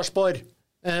mot Sarpsborg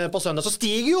på søndag, så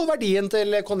stiger jo verdien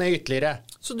til Kone ytterligere.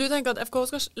 Så du tenker at FK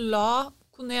skal la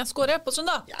Kone skåre på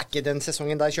søndag? Ja, ikke den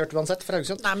sesongen der kjørt uansett for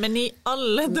Haugesund. Nei, men i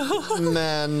alle dager.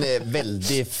 Men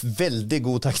veldig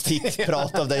god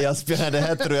taktikprat av deg, Asbjørn. Det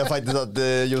her tror jeg faktisk at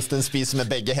just en spis med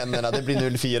begge hendene. Det blir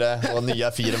 0-4 og nye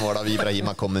 4 mål av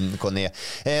Ibrahima Kone.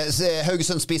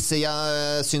 Haugesund spiss,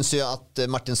 jeg synes jo at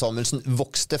Martin Samuelsen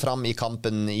vokste fram i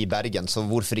kampen i Bergen, så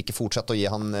hvorfor ikke fortsette å gi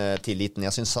han tilliten?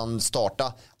 Jeg synes han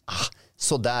startet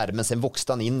så där, men sen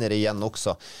vokste han inn i det igjen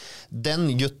også. Den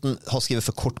gutten har skrivet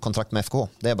for kort kontrakt med FK.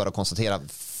 Det er bare å konstatera.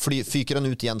 Fyker han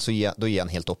ut igjen, så då ger han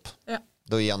helt opp. Ja.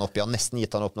 Då ger han opp. Jeg har nesten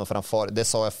gitt han opp nå for han far. Det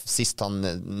sa jeg sist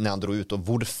når han dro ut. Og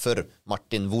hvorfor,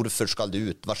 Martin, hvorfor skal du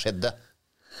ut? Hva skjedde?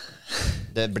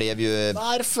 Det blev ju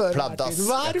pladask.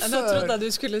 Jeg trodde du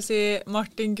skulle si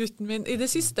Martin, gutten min. I det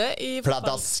siste, i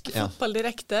fotball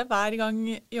direkte, hver gang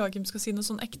Joakim skal si noe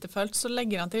sånn ektefelt, så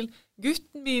legger han til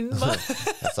gutten min.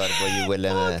 Jeg sa det på Joel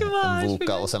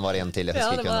Voka, og sen var det en til.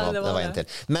 Det var en til.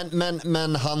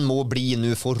 Men han må bli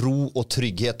nu få ro og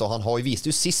trygghet, og han har jo vist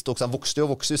jo sist også, han vokste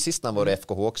jo sist når han var i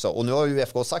FKH også, og nu har jo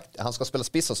FKH sagt han skal spille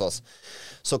spiss hos oss.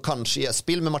 Så kanskje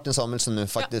spill med Martin Samuelsen nu,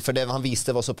 faktisk, for det han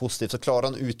viste var så positivt, så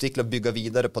klarer han utvikle og bygge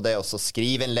videre på det, og så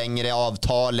skriv en lengre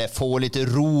avtale, få litt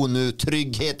ro nu,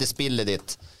 trygghet i spillet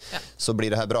ditt, så blir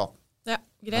det her bra. Ja,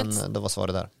 greit. Men det var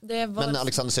svaret der. Men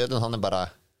Alexander Södlund, han er bare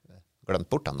glemt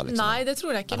bort han da, liksom. Nei, det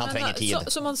tror jeg ikke. Men han trenger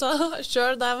tid. Som han sa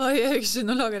selv, da jeg var i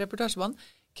Haugesund og laget reportasjebanen,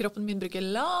 kroppen min bruker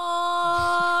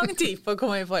lang tid på å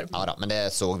komme i form. Ja da, men det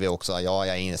så vi også. Ja,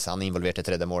 han involvert i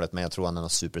tredje målet, men jeg tror han er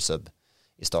noen supersub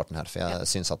i starten her, for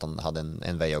jeg synes at han hadde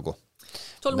en vei å gå.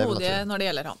 Tålmodige når det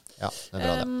gjelder han. Ja, det er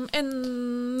bra det.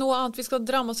 Noe annet vi skal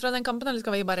dra med oss fra den kampen, eller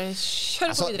skal vi bare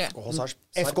kjøre på videre?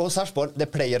 FK Sarpsborg, det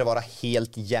pleier å være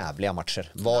helt jævliga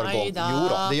matcher. Jo da,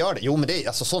 det gjør det. Jo, men det,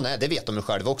 altså, sånn det vet de jo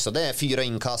selv også. Det er 4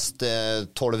 innkast,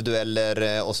 12 dueller,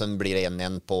 og sen blir det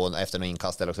 1-1 efter noen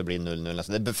innkast, eller så blir det 0-0.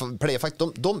 Altså, det pleier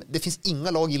faktisk, det finns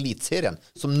inga lag i elitserien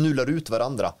som nullar ut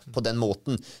hverandre på den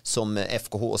måten som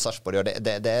FKH og Sarpsborg gjør.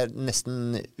 Det er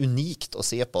nesten unikt å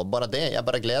se på. Bare det, jeg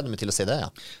bare gleder meg til å se det, ja.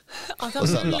 At de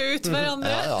nuller ut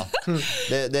hverandre. Ja.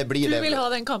 Det blir du vil ha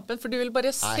den kampen, for du vil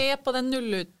bare se på den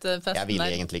null-ut-festen. Jeg vil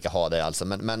egentlig ikke ha det, altså.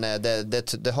 Men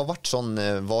det har vært sånn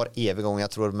var evig gang.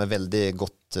 Jeg tror de er veldig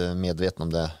godt medveten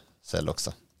om det selv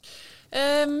også.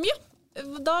 Ja,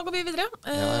 da går vi videre.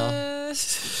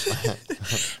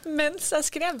 Mens jeg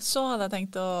skrev, så hadde jeg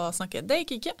tenkt å snakke. Det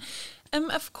gikk ikke.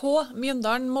 MFK,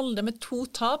 Mjøndalen, Molde med 2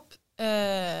 tap.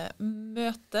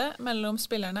 Møte mellom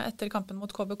spillerne etter kampen mot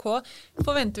KBK.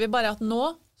 Forventer vi bare at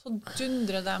nå så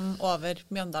dundrer de over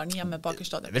Mjøndalen hjemme på Aker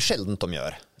Stadion. Det er vel sjeldent de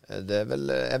gjør. Det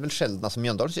är väl sjelden, alltså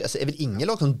Mjøndalen, alltså, är väl ingen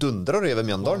lag som dundrar över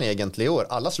Mjøndalen egentligen i år.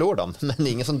 Alla slår dem, men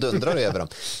ingen som dundrar över dem.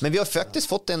 Men vi har faktiskt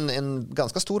fått en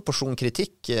ganska stor portion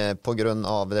kritik på grund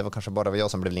av, det var kanske bara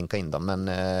jag som blev linkad in dem, men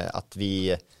att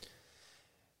vi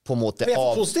på en måte vi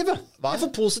för positiva. Vi är för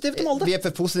positiva till Molde. Vi är för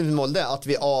positiva till Molde, att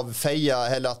vi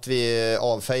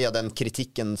avfejar den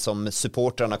kritikken som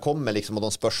supportrarna kom med liksom, och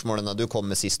de spørsmålene du kom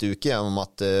med sist uke om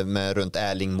att med runt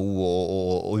Erling Mo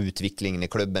och utvecklingen i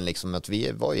klubben liksom, att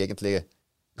vi var egentligen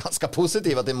ganska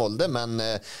positiva till Molde, men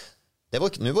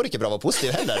nu var det inte bra att vara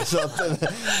positiv heller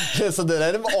så det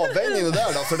är en avvägning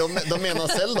där då, för de menar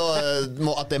själv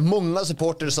då att det är många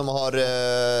supporter som har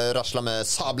rasslat med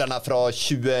sablarna från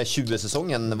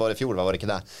 2020-säsongen var det fjol, var det inte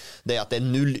det? Det är att det är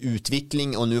null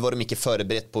utveckling och nu var de inte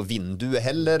förberett på vinduet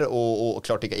heller och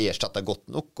klart inte ersätta gott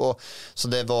nog och så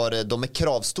det var, de är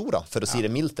kravstora för att säga det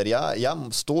milt.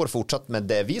 Jag står fortsatt med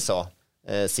det vi sa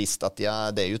sist att det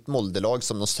är ju ett Moldelag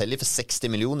som de säljer för 60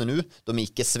 miljoner nu. De är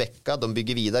inte sväcka, de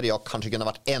bygger vidare. Jag kanske kunde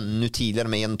ha varit ännu tidigare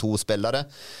med 1-2 spelare.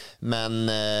 Men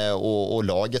och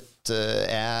laget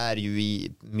är ju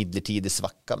i midlertidig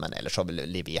svacka, men ellers har vi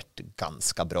levererat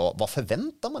ganska bra. Vad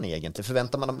förväntar man egentligen?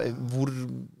 Förväntar man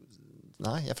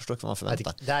Nej, jag förstår inte vad man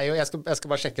förväntar. Det är ju, jag ska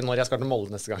bara checka när jag ska till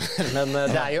Molde nästa gång. Men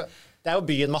det är ju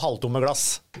byen med halvtomme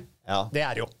glass. Ja. Det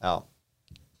är det ju. Ja.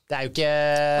 Det är ju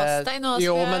inte...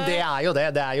 Jo, men det är ju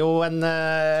det. Det är ju en...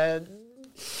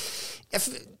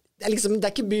 det är liksom, det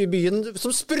är inte byen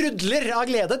som sprudler av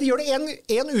glede. De gör det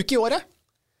en uke i året.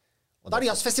 Da er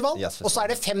det jazzfestival, og så er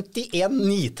det 51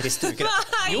 nitriste uker.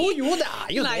 Jo, det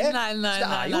er jo det.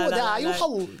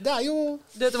 Det er jo...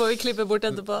 Dette må vi klippe bort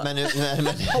etterpå. Men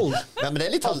det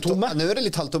är lite halvtomme. Nu är det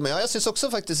lite halvtomme. Ja, jag syns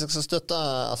också faktiskt också stötta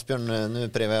Asbjørn nu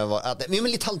bredvid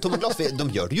men lite halvtomme glass, de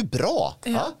gör det ju bra.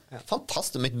 Ja.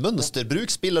 Fantastiskt med ett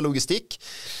mönsterbruk, spilla logistik.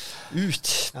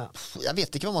 Jag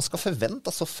vet inte vad man ska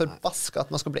förvänta så förbaska att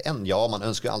man ska bli man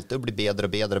önskar ju alltid att bli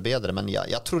bättre, men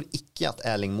jag tror inte att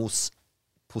Erling Mos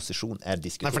position är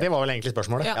diskuterad. Nej, för det var väl egentligen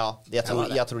spörsmålet. Ja,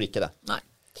 jag tror inte det. Nej.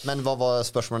 Men vad var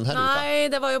spørsmålet här? Nej,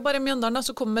 det var ju bara Mjøndalen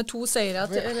som kom med 2 seire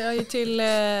till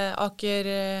Aker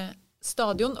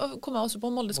stadion. Och kommer också på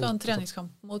Molde ska ha en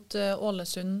träningskamp mot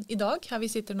Ålesund idag. Här vi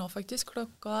sitter nu faktiskt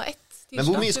klockan 1. Men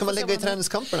hur mycket ska man lägga i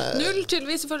träningskamperna? 0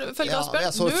 tillvis följer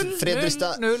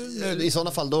Asbjørn. 0. I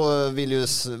sådana fall då vill ju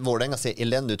Vårdänga se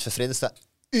elände ut för Fredrikstad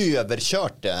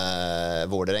överkört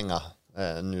Vårdänga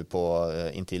nu på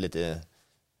intill lite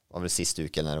var väl sist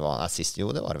uke när det var sist det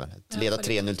var det väl. Leda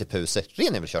 3-0 till pauser.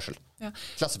 Ren överkörsel. Ja.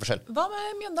 Klassförskäll. Vad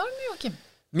med Mjøndalen, Joakim?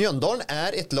 Mjøndalen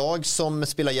är ett lag som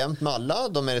spelar jämnt med alla.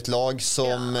 De är ett lag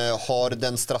som har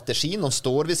den strategin. De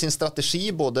står vid sin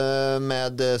strategi både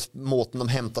med måten de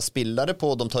hämtar spillere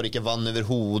på. De tar inte vann över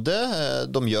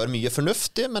hodet. De gör mycket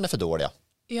förnuftigt men är för dåliga.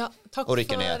 Ja, tack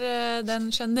för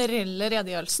den generella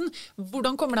redogörelsen.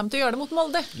 Hvordan kommer de till att göra det mot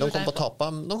Molde? De kommer på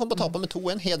tappa med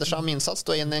 2-1. Hedersam insats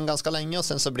då 1-1 ganska länge och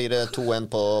sen så blir det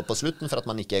 2-1 på slutten för att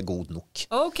man inte är god nog.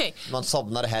 Okay. Man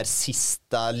savnar det här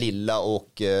sista lilla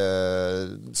och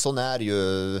sån är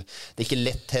ju det är inte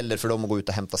lätt heller för dem att gå ut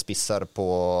och hämta spissar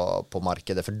på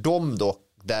marknaden för dem då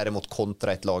däremot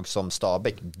kontra ett lag som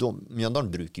Stabæk.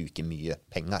 Mjøndalen brukar ju inte mycket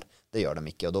pengar. Det gör de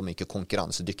inte och de är mycket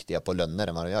konkurrensdyktiga på löner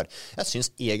än vad de gör. Jag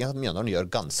syns egentligen att Mjøndalen gör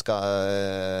ganska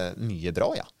mycket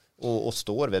bra och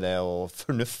står vid det och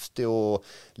förnuftig och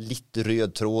lite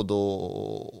röd tråd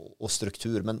och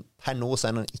struktur men här nå så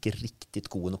är de inte riktigt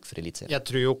god nog för elitserien. Jag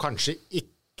tror ju kanske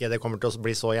inte det kommer att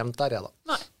bli så jämnt där då.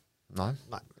 Nej.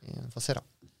 Vi får se då.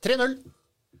 3-0.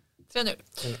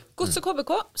 Godset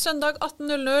KBK søndag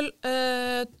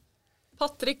 18:00.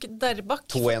 Patrick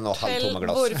Derbak fortell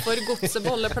hvorfor Godset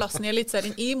beholder plassen i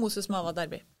elitserien i Moses Mava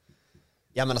Derby.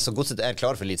 Ja, men alltså Godset är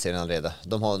klar för elitserien allerede.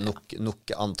 De har nog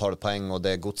antal poäng och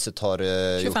det Godset har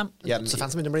 25. Så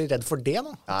fans som inte blir rädd för det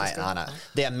då? Nej.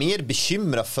 Det är mer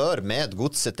bekymra för med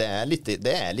Godset det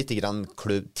är lite grann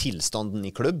tillstånden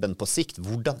i klubben på sikt.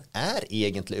 Hvordan är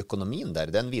egentligen ekonomin där?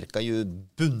 Den virkar ju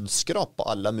bundskrap på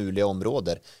alla möjliga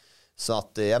områden. Så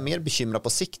att jag är mer bekymrad på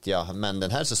sikt, men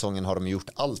den här säsongen har de gjort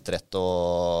allt rätt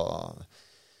och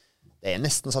det är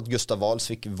nästan så att Gustav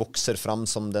Valsvik växer fram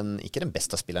som inte den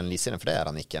bästa spelaren i elitserien, för det är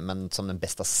han inte, men som den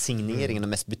bästa signeringen och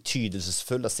mest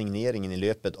betydelsefulla signeringen i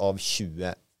löpet av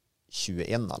 2021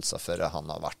 alltså, för han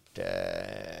har varit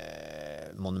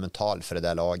monumental för det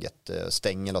där laget.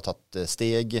 Stengel har tagit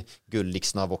steg,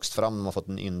 Gulliksen har vuxit fram, de har fått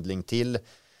en yndling till.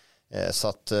 Så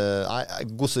att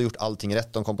Gosse har gjort allting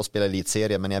rätt. De kom på att spela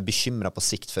elitserie, men jag är bekymrad på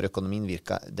sikt för ekonomin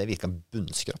virkar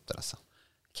bundskrap där alltså.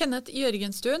 Kenneth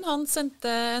Jørgenstuen, han sendte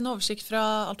en oversikt fra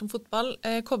Alt om fotball.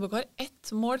 KBK har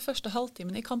 1 mål første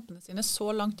halvtimen i kampene sine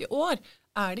så langt i år.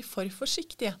 Er de for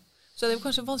forsiktige? så det jo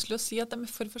kanskje vanskelig å si at de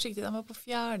for forsiktige. De var på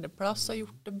 4. plass og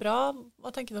gjort det bra.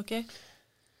 Hva tenker dere?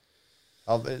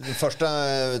 Ja, de första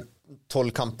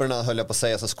 12 kamperna höll jag på att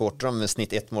säga så skårte de med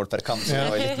snitt 1 mål per kamp så det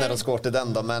var lite när de skårte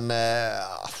den då men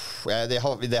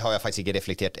det har jag faktiskt inte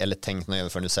reflekterat eller tänkt något över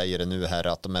för nu säger det nu här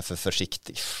att de är för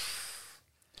försiktiga.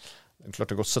 Det är klart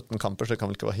det går 17 kamper så det kan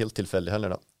väl inte vara helt tillfälligt heller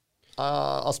då.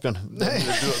 Asbjørn,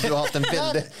 du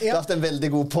har haft en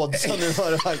väldigt god podd så nu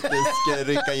har du faktiskt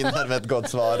rycka in här med ett gott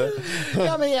svar.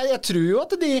 Ja, men jag tror ju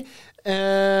att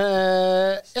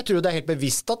jag tror det är helt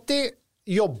bevisst att de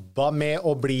jobba med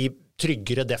å bli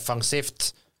tryggere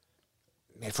defensivt.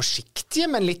 Mer forsiktige,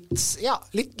 men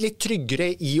litt tryggere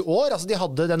i år. Altså, de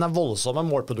hadde denne voldsomme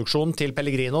målproduksjonen til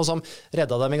Pellegrino som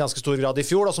redda dem i ganske stor grad i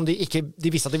fjor, og som de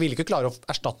visste at de ville ikke klare å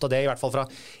erstatte det, i hvert fall fra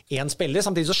én spiller.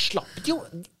 Samtidig så slapp de jo.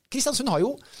 Kristiansund har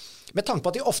jo, med tanke på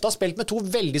at de ofte har spilt med 2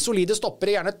 veldig solide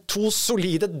stoppere, gjerne 2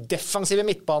 solide defensive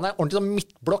midtbane, ordentlig som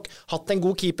midtblokk, hatt en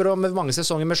god keeper og med mange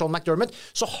sesonger med Sean McDermott,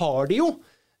 så har de jo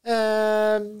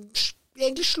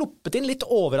egentlig sluppet inn litt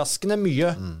overraskende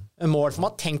mye mål. For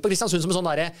man har tenkt på Kristiansund som en sånn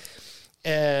derre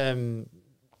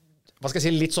hva skal jeg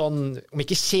si, litt sånn, om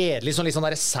ikke kjedelig, sånn litt sånn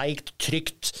der seigt,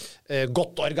 trygt,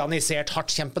 godt organisert,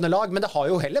 hardtkjempende lag, men det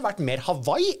har jo heller vært mer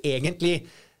Hawaii egentlig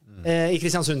i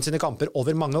Kristiansund sine kamper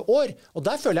over mange år, og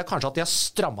der føler jeg kanskje at de har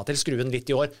strammet til skruen litt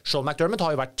i år. Sean McDermott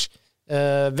har jo vært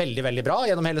veldig, veldig bra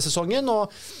gjennom hele sesongen,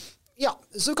 og ja,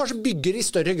 så kanskje bygger i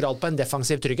større grad på en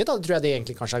defensiv trygghet, da. Det tror jeg de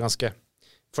egentlig kanskje er ganske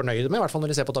fornøyde med, i hvert fall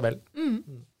når de ser på tabellen.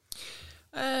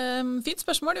 Fint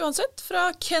spørsmål uansett fra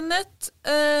Kenneth.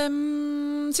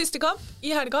 Siste kamp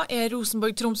i helga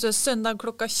Rosenborg-Tromsø søndag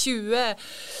klokka 20.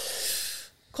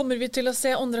 Kommer vi til å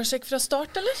se Ondrasek fra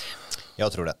start, eller?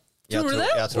 Jag tror det.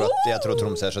 Jag tror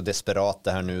Tromsø är så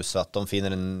desperata här nu så att de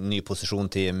finner en ny position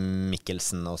till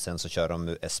Mikkelsen och sen så kör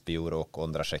de Esbjord och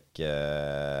Ondrasek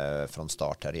från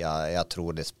start här. Jag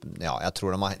tror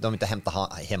de inte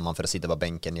hämtar hemma för att sitta på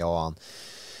bänken. Han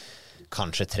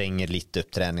kanske tränger lite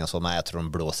uppträning och så, men jag tror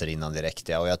de blåser innan direkt.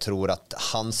 Ja. Och jag tror att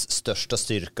hans största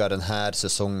styrka den här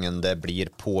säsongen det blir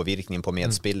påvirkning på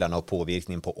medspelarna och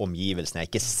påvirkning på omgivelsen. Jag är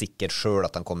inte säker själv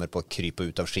att han kommer på att krypa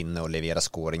ut av skinnet och leverera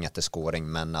scoring efter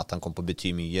scoring, men att han kommer på att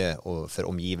betyda mycket för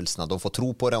omgivelserna. De får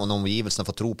tro på det och om omgivelserna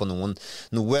får tro på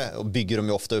noe och bygger de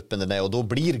ju ofta upp under det och då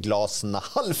blir glasen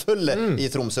halvfulla i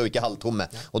Tromsø och inte halvtomme.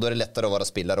 Och då är det lättare att vara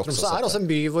spelare också. Tromsø är också en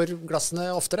by hvor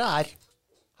glassene oftare är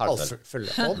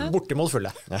halvfulle och bortimot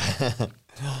fulle.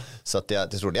 Så att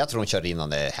jag tror de kör innan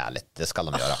det är härligt. Det ska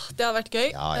de göra. Det har varit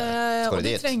gøy. Och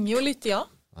vi tränger ju lite, ja.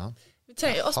 Vi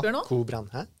tränger Asbjørn nå. Kobran,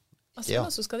 hæ? Asbjørn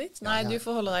også skal dit? Nei, du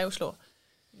får holde deg i Oslo.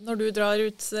 Når du drar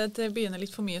ut til byene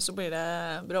litt for mye, så blir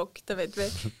det bråk, det vet vi.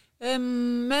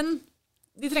 Men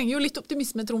de trenger jo litt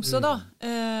optimisme Tromsø da,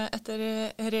 etter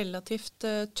relativt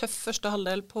tøff første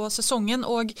halvdel på sesongen,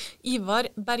 og Ivar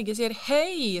Berge sier,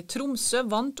 hei, Tromsø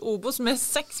vant Obos med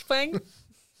 6 poeng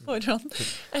foran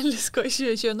LSK i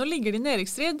 2020. Nå ligger de i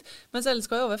nedrykksstrid, mens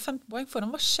LSK er over 15 poeng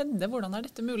foran. Hva skjedde? Hvordan er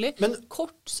dette mulig? Men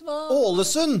kort svar...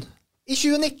 Ålesund i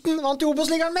 2019 vant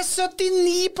Obos-ligaen med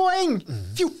 79 poeng!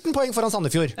 14 poeng foran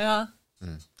Sandefjord. Ja.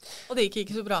 Och det gick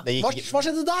inte så bra. Vad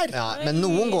skedde där? Ja, men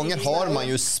någon gånger har man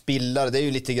ju spillare, det är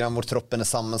ju lite grann vår troppen är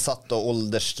sammansatt och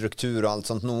åldersstruktur och allt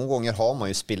sånt. Någon gånger har man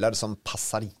ju spillare som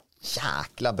passar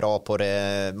jäkla bra på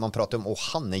det. Man pratar om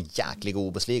han är jäkligt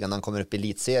god på Obos-ligan. När han kommer upp i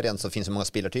elitserien så finns det många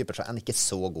spelartyper så han är inte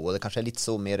så god. Det kanske är lite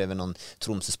så mer över någon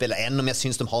Tromsø-spelare. Än om jag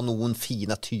syns de har någon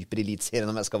fina typer i elitserien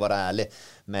om jag ska vara ärlig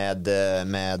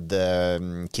med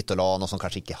Kitolano som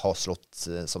kanske inte har slått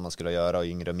som man skulle göra och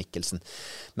Yngre och Mikkelsen.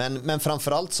 Men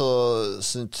framförallt så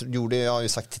gjorde jag ju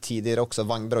sagt tidigare också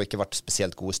Wangberg har inte varit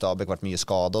speciellt god i Stabæk, varit mycket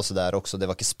skada och så där också. Det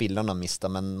var inte spelarna mista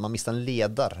men man miste en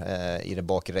ledare i det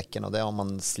bakre räcken och det har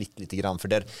man slitt lite grann för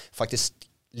där faktiskt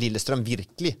Lillestrøm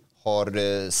virkelig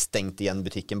har stängt igen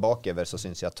butiken baköver så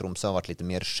syns jag att Tromsø har varit lite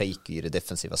mer shaky i det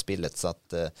defensiva spelet så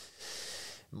att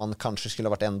man kanske skulle ha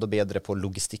varit ändå bättre på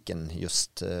logistiken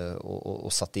just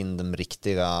och satt in de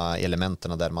riktiga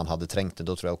elementen där man hade trängt det.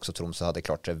 Då tror jag också Tromsø hade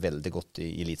klart det väldigt gott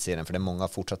i elitserien för det är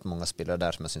fortsatt många spelare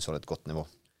där som jag syns har ett gott nivå.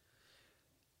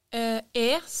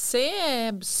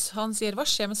 Sebs, han sier hva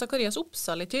skjer med Zacharias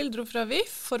Oppsal til, dro fra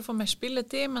VIF for å få mer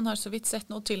spilletid, men har så vidt sett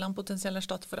noe til han potensiell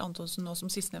erstatter for Antonsen nå som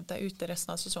sistnevnte ute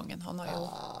resten av sesongen. Han har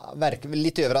jo...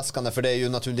 lite överraskande för det är ju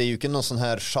naturligt, det är ju inte någon sån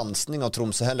här chansning av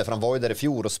Tromsø heller för han var ju där i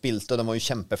fjol och spilte och de var ju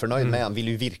kämpeförnöjd med han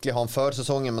ville ju verkligen ha en för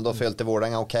säsongen men då följde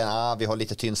Vårdänga vi har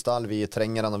lite tynnstall, vi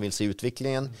tränger han och vill se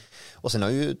utvecklingen och sen har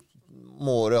ju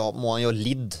må han ju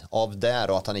lid av där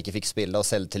och att han inte fick spela och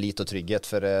selvtillit och trygghet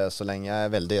för så länge jag är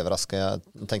väldigt överraskad.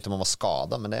 Jag tänkte om han var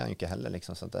skadad men det är han ju inte heller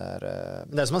liksom så det är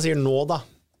det som man säger nå då.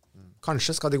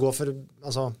 Kanske ska de gå för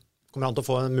alltså kommer han til å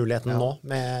få muligheten nå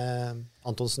med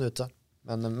Antonsen ute.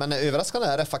 Men överraskande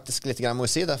är det faktiskt lite grann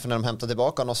måste se därför när de hämtar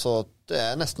tillbaka och så det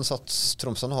är nästan så att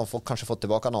Tromsø har kanske fått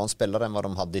tillbaka en annan spelare än vad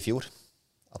de hade i fjol.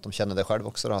 Att de känner det själv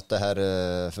också då, att det här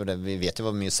för det, vi vet ju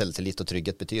vad mycket självtillit och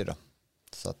trygghet betyder.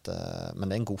 Så att men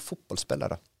det är en god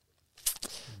fotbollsspelare. Så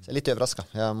jag är lite överraskad.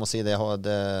 Jag måste säga det, jag har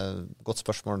ett gott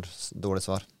spørsmål, dåligt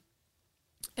svar.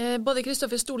 Både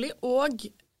Kristoffer Storli og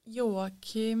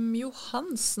Joakim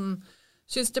Johansen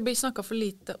synes det blir snakket for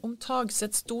lite om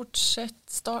Tagseth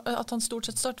at han stort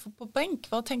sett starter på benk.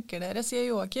 Hva tenker dere, sier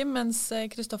Joakim, mens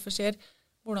Kristoffer sier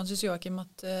hvordan synes Joakim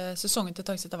at sesongen til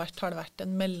Tagseth har det vært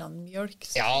en mellanmjölk?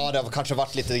 Ja, det har kanske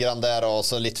varit lite grann där och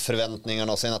så lite förväntningar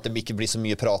och sen att det inte blir så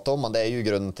mycket prat om, men det är ju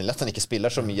grunden till att han inte spelar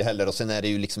så mycket heller och sen är det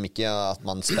ju liksom inte att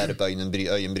man spärrar på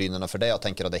ögonbrynen för det. Jag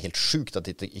tänker att det är helt sjukt att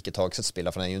inte Tagseth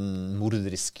spelar för han är ju en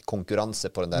morderisk konkurrens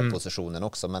på den där positionen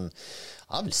också, men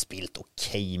han har väl spelat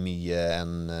okej mycket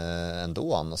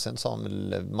ändå och sen så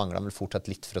manglar han väl fortsatt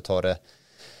lite för att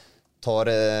ta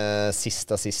det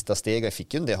sista steget. Jag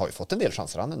fick ju det har ju fått en del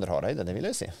chanser han under Hareide, det vill jag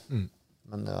ju se.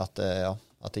 Men att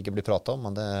det inte blir pratat om,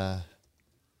 men det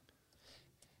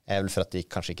är väl för att det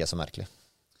kanske inte är så märkligt.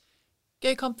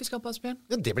 Gøy kamp vi skal på, Asbjørn.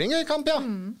 Ja, det blir en gøy kamp, ja.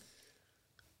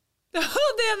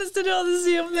 Det eneste du hadde å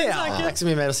si om den saken. Det er ikke så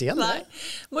mye mer å si enn det.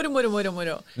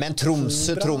 Moro. Men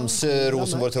Tromsø,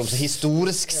 Rosenborg, Tromsø.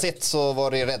 Historiskt sett så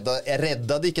var det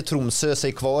räddade ikke Tromsø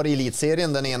sig kvar i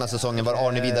elitserien den ena säsongen var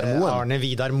Arne Vidar Moen. Arne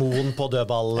Vidar Moen på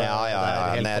dødball.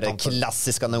 Ja. När det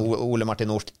klassiska Ole Martin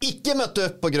Årst ikke møtte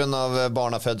upp på grund av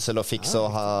barnafödsel och fick så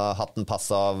hatten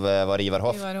passa av var Ivar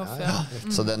Hoff.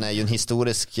 Så den är ju en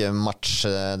historisk match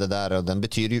det där och den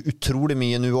betyder ju otroligt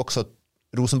mycket nu också.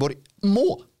 Rosenborg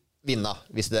må vinna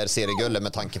hvis det är seriegullet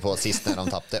med tanke på sist när de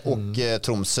tappade och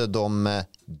Tromsø de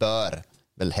bör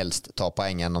väl helst ta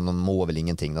poängen om de må väl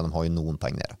ingenting då de har ju någon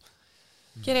poäng där.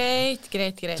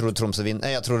 Greit. Tror Tromsø vinner?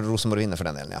 Jag tror Rosenborg vinner för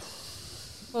den delen, ja.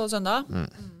 På søndag?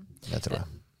 Det tror jag.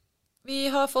 Vi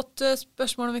har fått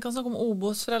spørsmål om vi kan snakke om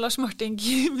Obos fra Lars Martin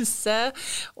Gimse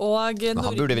og men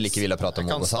han burde vel ikke ville prate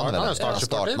om Obos, han er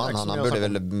startmann, han burde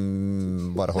vel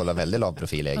bare holde veldig lav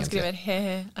profil egentlig. Han skriver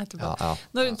he etterpå.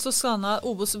 Når Soskana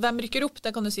Obos, hvem rykker opp?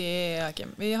 Det kan du si,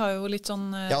 Joakim. Vi har jo litt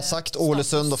sånn jag har sagt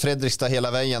Ålesund och Fredrikstad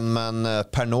hela vägen, men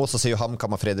per nå så ser ju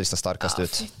HamKam och Fredrikstad starkast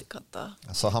ut.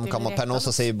 Så HamKam och per nå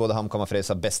så ser ju både HamKam och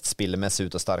Fredrikstad bäst spillemässigt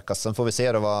ut och starkast. Sen får vi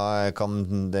se då vad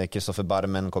kan Kristoffer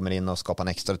Barmen kommer in och skapa en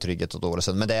extra trygghet åt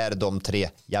Ålesund. Men det är de tre,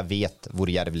 jag vet hvor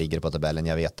Järv ligger på tabellen,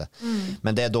 jag vet det.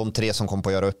 Men det är de tre som kommer på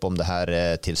att göra upp om det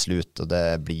här till slut och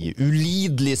det blir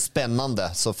ulidligt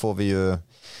spännande. Så får vi ju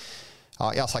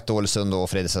ja, jag har sagt Ålesund och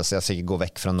Fredrikstad så jag ska gå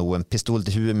väck från noen pistol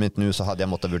till huvudet mitt nu så hade jag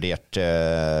måttet vurdert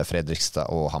Fredrikstad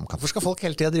och HamKam. Hvorfor skal folk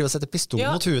hele tiden drive og sette pistol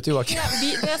mot huvudet til Joakim?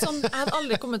 Det er sånn, jeg hadde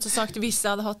aldri kommet til å sagt hvis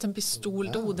jeg hadde hatt en pistol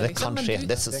til hodet. Det kan skje.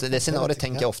 Det scenariet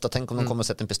tenker jeg ofte. Tenk om de kommer og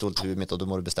setter en pistol til huvudet mitt, og du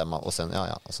må bestemme. Og sen,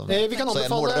 så, vi kan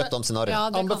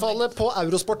anbefale på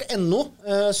Eurosport.no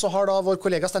så har da vår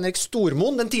kollega Stein Erik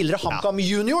Stormoen, den tidligere HamKam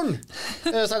junioren.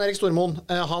 Stein Erik Stormoen,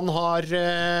 han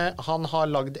har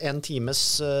lagd en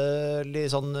times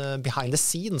sånn behind the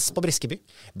scenes på Briskeby.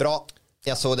 Bra.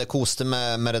 Jag såg det koste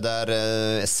med det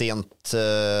där sent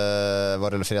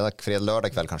var det fredag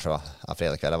lördag kväll kanske va? Ja,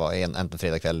 fredag kväll var enten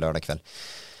fredag kväll lördag kväll.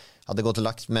 Hade gått och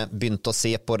lagt med begynt att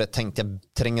se på det tänkte jag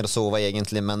tränger att sova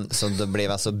egentligen men så det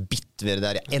blev alltså bitt vid det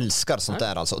där jag älskar sånt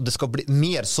där alltså och det ska bli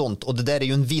mer sånt och det där är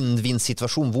ju en win-win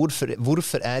situation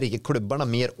varför är inte klubbarna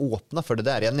mer öppna för det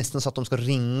där jag nästan så att de ska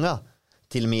ringa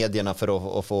till medierna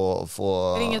för att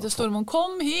få ringa till Stormon,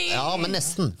 kom hit! Ja, men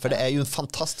nästan, för det är ju en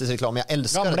fantastisk reklam, jag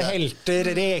älskar gamle det. Gamle helter,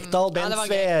 Rekdal, Bent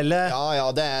Svele.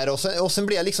 Ja, det är, och sen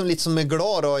blir jag liksom lite som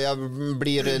glad och jag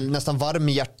blir nästan varm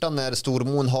i hjärtan när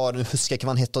Stormon har, nu huskar jag inte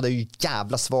vad han heter, det är ju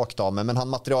jävla svagt av mig, men han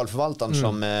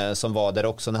materialförvaltaren som var där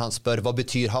också, när han spör, vad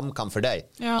betyder HamKam för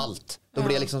dig? Allt. Då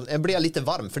blir jag lite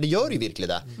varm, för det gör ju verkligen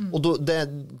det. Och då,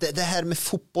 det här med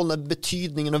fotbollen,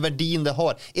 betydningen och värdin det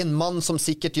har. En man som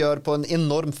säkert gör på en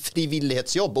enorm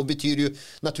frivillighetsjobb och betyder ju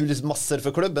naturligtvis massor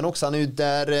för klubben också. Han är ju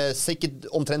där säkert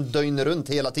omtrent dygnet runt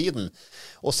hela tiden.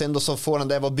 Och sen då så får han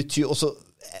det vad betyder, och så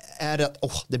är det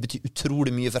att det betyder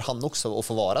otroligt mycket för han också att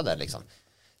få vara där liksom.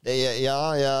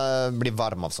 Jag blir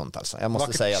varm av sånt alltså. Jag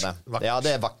måste säga det. Vackert. Ja, det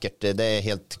är vackert. Det är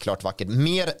helt klart vackert.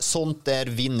 Mer sånt är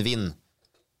win-win.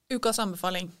 Ukas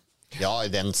anbefaling. Ja,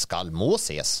 den må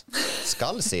ses.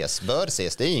 Skall ses, bör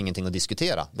ses. Det är ingenting att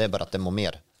diskutera. Det är bara att det må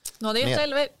mer. Nå hadde jeg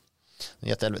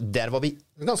gitt 11. Der var vi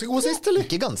ganske gode sist, eller?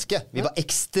 Ikke ganske. Vi var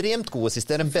ekstremt gode sist.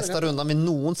 Det är den bästa rundan vi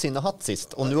någonsin har hatt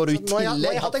sist. Och nu har du i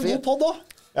tillägg hatt en god podd då.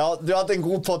 Ja, du hade en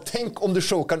god podd. Tänk om du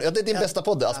chokar. Ja, det är din bästa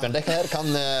podd, Asbjørn. Det här kan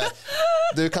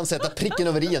du kan sätta pricken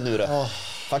över i nu då.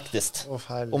 faktiskt.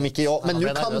 herregud. Om ikke jag, men nu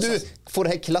blir kan nervös, du alltså. få det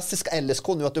här klassiska LSK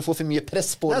nu att du får för mycket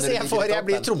press på Altså, jeg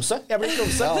blir Tromsø.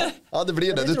 Ja, det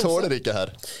blir det. Du tåler det ikke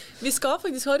her. Vi skal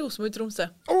faktisk ha Rosenborg-Tromsø.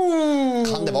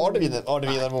 Kan det være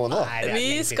Vidar Moe nå?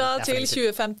 Vi skal til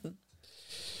 2015.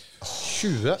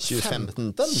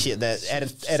 2015. Det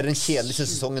er den kjedeligste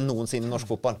sesongen noensinne i norsk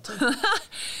fotball.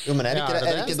 Jo, men er det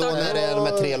ikke da når det er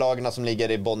de 3 lagene som ligger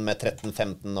i bånd med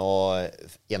 13-15 og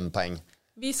 1 poeng?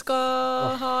 Vi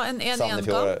skal ha en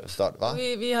 1-1-kamp.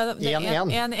 Vi har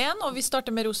 1-1, og vi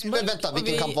starter med Rosenborg. Vent da,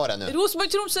 hvilken kamp var det nå?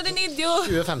 Rosenborg-Tromsø, din idiot!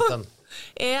 2015.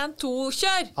 1-2,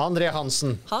 kjør! André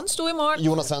Hansen. Han sto i mål.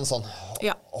 Jonas Svensson.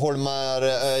 Ja. Holmar,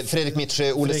 Fredrik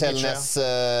Mitsche, Ole Selnes,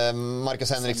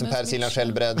 Marcus Henriksen, Per Siljan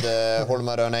Skjellbred,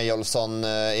 Holmar Rørne Eyolfsson,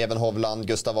 Even Hovland,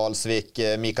 Gustav Alsvik,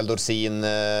 Mikael Dorsin,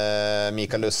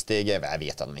 Mikael Lustig. Jeg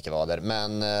vet at de ikke var der,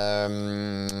 men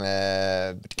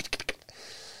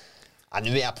nu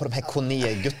er jeg på de her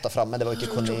Kone-gutta framme. Det var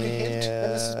ikke Kone.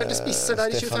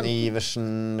 Stefan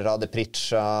Iversen, Rade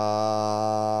Pritcha,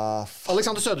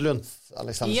 Alexander Søderlund.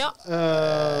 Ja.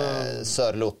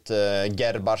 Sørlot,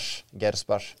 Gersbach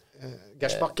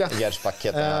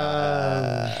heter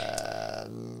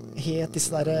Het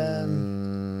disse der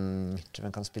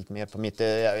hvem kan ha spilt mer på mitt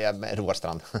Roar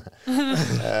Strand.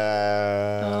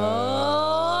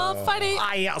 Ferdig.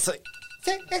 Nei, altså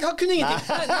jeg kunne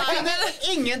ingenting.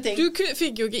 Ingenting. Du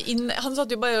fikk jo ikke inn. Han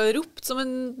satt jo bare og ropt som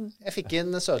en. Jeg fikk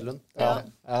inn Søderlund. Ja.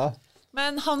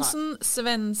 Men Hansen,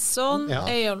 Svensson,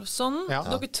 Eyolfsson. Ja.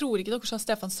 Dere tror ikke dere sa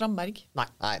Stefan Strandberg.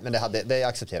 Nei, men det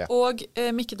aksepterer jeg. Og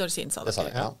Mikke Dorsin sa det.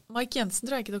 Ja. Mike Jensen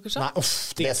tror jeg ikke dere sa. Nei,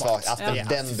 det sa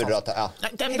den burde du ha.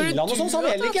 Helland og sånn sa vi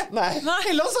heller ikke. Nei,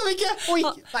 Helland sa vi ikke.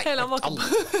 Helland var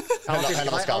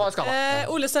ikke.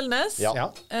 Ole Selnes.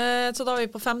 Så da var vi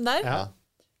på 5 der. Ja.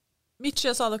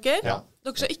 Mitsche sa dere.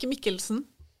 Dere sa ikke Mikkelsen.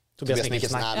 Tobias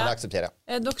Mikkelsen. Nei, men det aksepterer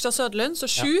jeg. Dere sa Søderlund,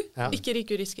 så 7. Ikke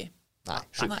Riku Riski. Nei,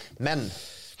 7. Men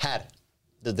her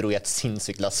det dro jeg et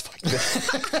sinnssykt lass, faktisk.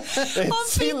 Han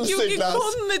fikk jo ikke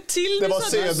komme til. Det var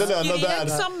Søderlund der.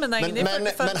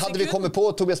 Men hadde vi kommet på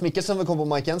Tobias Mikkelsen, vi kom på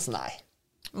Mike Jensen? Nei.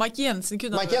 Mike Jensen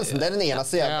kunne Mike Jensen, det er den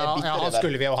eneste han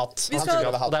skulle vi jo hatt. Det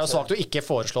er jo svagt å ikke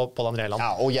foreslå Pål André Helland.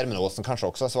 Ja, og Gjermund Aasen kanskje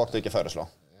også svagt å ikke foreslå.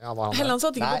 Helland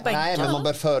satt ikke på benken. Nei, men man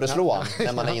bør foreslå han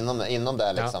når man er innom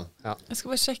det, liksom. Jeg skal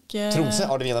bare sjekke. Tromsø,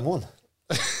 Arne Vidar Moen.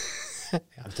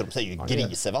 Tromsø er jo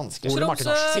grisevanskelig.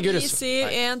 Tromsø, vi sier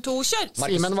 1-2, kjør!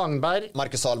 Simen Wangberg,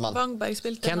 Markus Salman,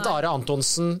 Kent Are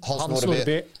Antonsen, Hans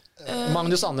Nordby,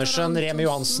 Magnus Andersen, Remi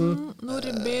Johansen,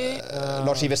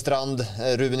 Lars Iver Strand,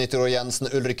 Ruben Yttergård Jensen,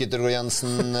 Ulrik Yttergård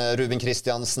Jensen, Ruben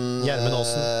Kristiansen,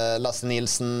 Lasse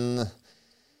Nilsen,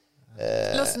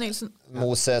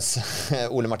 Moses,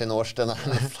 Ole Martin Årsten,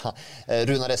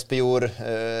 Runar Espejord,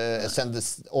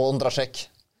 Ondrasjek.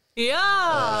 Ja!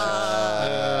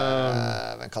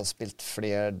 Hvem kan ha spilt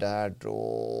flere der da?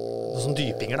 Sånn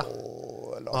dypinger da.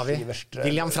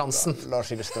 William Fransen.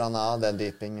 Lars Iverstrand, det er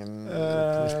dyping.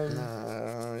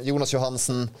 Jonas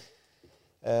Johansen.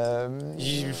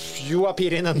 Joa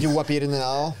Pirinen,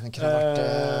 ja. Det kunne vært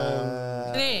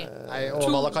 3. Nei, og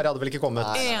Malakari hadde vel ikke kommet.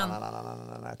 1.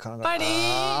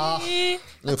 Ferdig!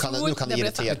 Nå kan det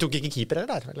irritere. Du tok ikke keeper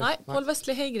der? Eller? Nei, Pål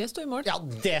Vestli Heigre stod i mål. Ja,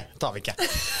 det tar vi ikke.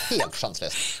 Helt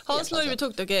sjanseløst. Hans Nordby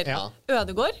tok dere.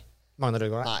 Ødegård? Magnar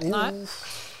Ødegård. Nei.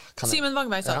 Simen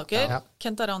Wangberg sa dere.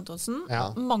 Kent Are Antonsen.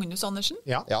 Magnus Andersen.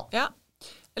 Ja.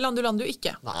 Landu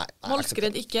ikke.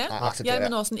 Målskred ikke.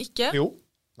 Gjermund Aasen ikke. Jo.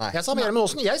 Jeg sa Gjermund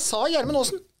Aasen. Jeg sa Gjermund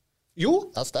Aasen.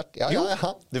 Jo. Ja, sterkt. Ja.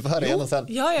 Du får høre igjen og sen.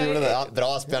 Ja.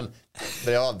 Bra, Asbjørn.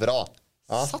 Bra.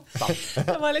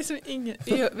 Det var liksom ingen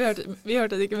vi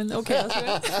hørte det ikke, men ok.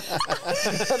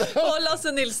 Og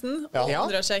Lasse Nilsen og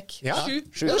Ondrasjek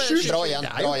 7. Bra igjen.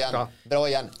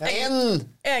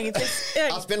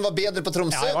 Asbjørn var bedre på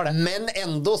Tromsø, men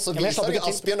ändå så visar ju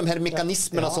Asbjørn de här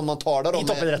mekanismerna som man talar om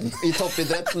i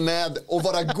toppidretten med att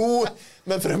vara god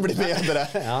men för att bli bedre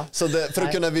så för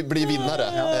att kunna bli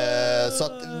vinnare så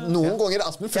att någon gånger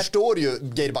Asbjørn förstår ju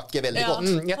Geir Bakke väldigt gott.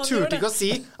 Jag turte ikke å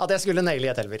si at jeg skulle naile i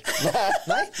et elver.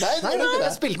 Nei,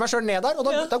 jeg spilte meg selv ned der, og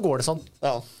da går det sånn.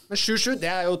 Men 7-7, det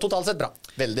er jo totalt sett bra.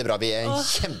 Veldig bra, vi er i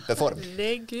kjempeform.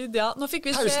 Herregud, nå fikk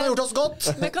vi Pausen har gjort oss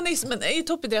godt. Mekanismen i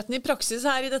toppidretten i praksis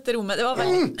her i dette rommet. Det var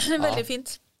veldig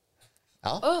fint.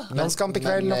 Landskamp i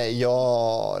kveld.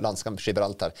 Landskamp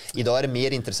Gibraltar. Idag är det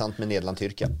mer intressant med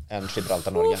Nederland-Tyrkia än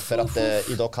Gibraltar-Norge. För att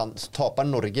idag tapar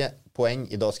Norge poäng.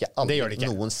 Idag ska aldrig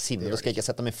någonsin. Då ska jag inte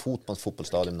sätta min fot på en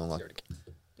fotbollsstadion någon gång.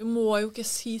 Du må jo ikke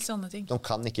si sånne ting. De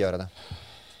kan ikke gjøre det.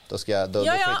 Da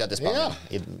flytter jeg til Spanien.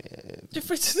 Du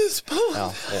flytter til Spanien?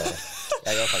 Ja, det gjør det.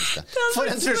 Jeg gjør faktisk det. For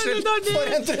en trussel!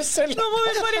 For en trussel! Nå må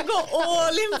vi bare gå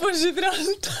all in på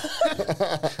Gibraltar.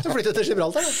 Så flyttet til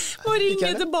Gibraltar, da. Og ringe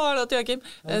til barna til Joachim.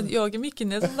 Joachim gikk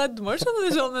inn i et sånt veddemål, skjønner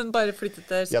du sånn, men bare flyttet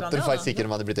til Jeg Spania. tror faktisk ikke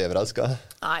de hadde blitt overrasket.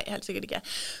 Nei, helt sikkert ikke.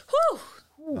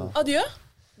 Adjø,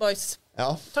 boys. Ja.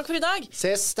 Takk for i dag.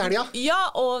 Ses til helga. Ja,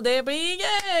 og det blir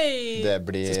gøy. Det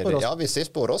blir... Ja, vi ses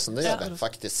på Åråsen, det gjør Ja. vi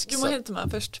faktisk. Du må hente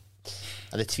meg først.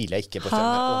 Ja, det tviler jeg ikke på, for jeg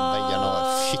er omveien og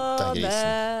fytta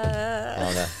grisen. Ja,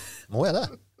 det. Må jeg det?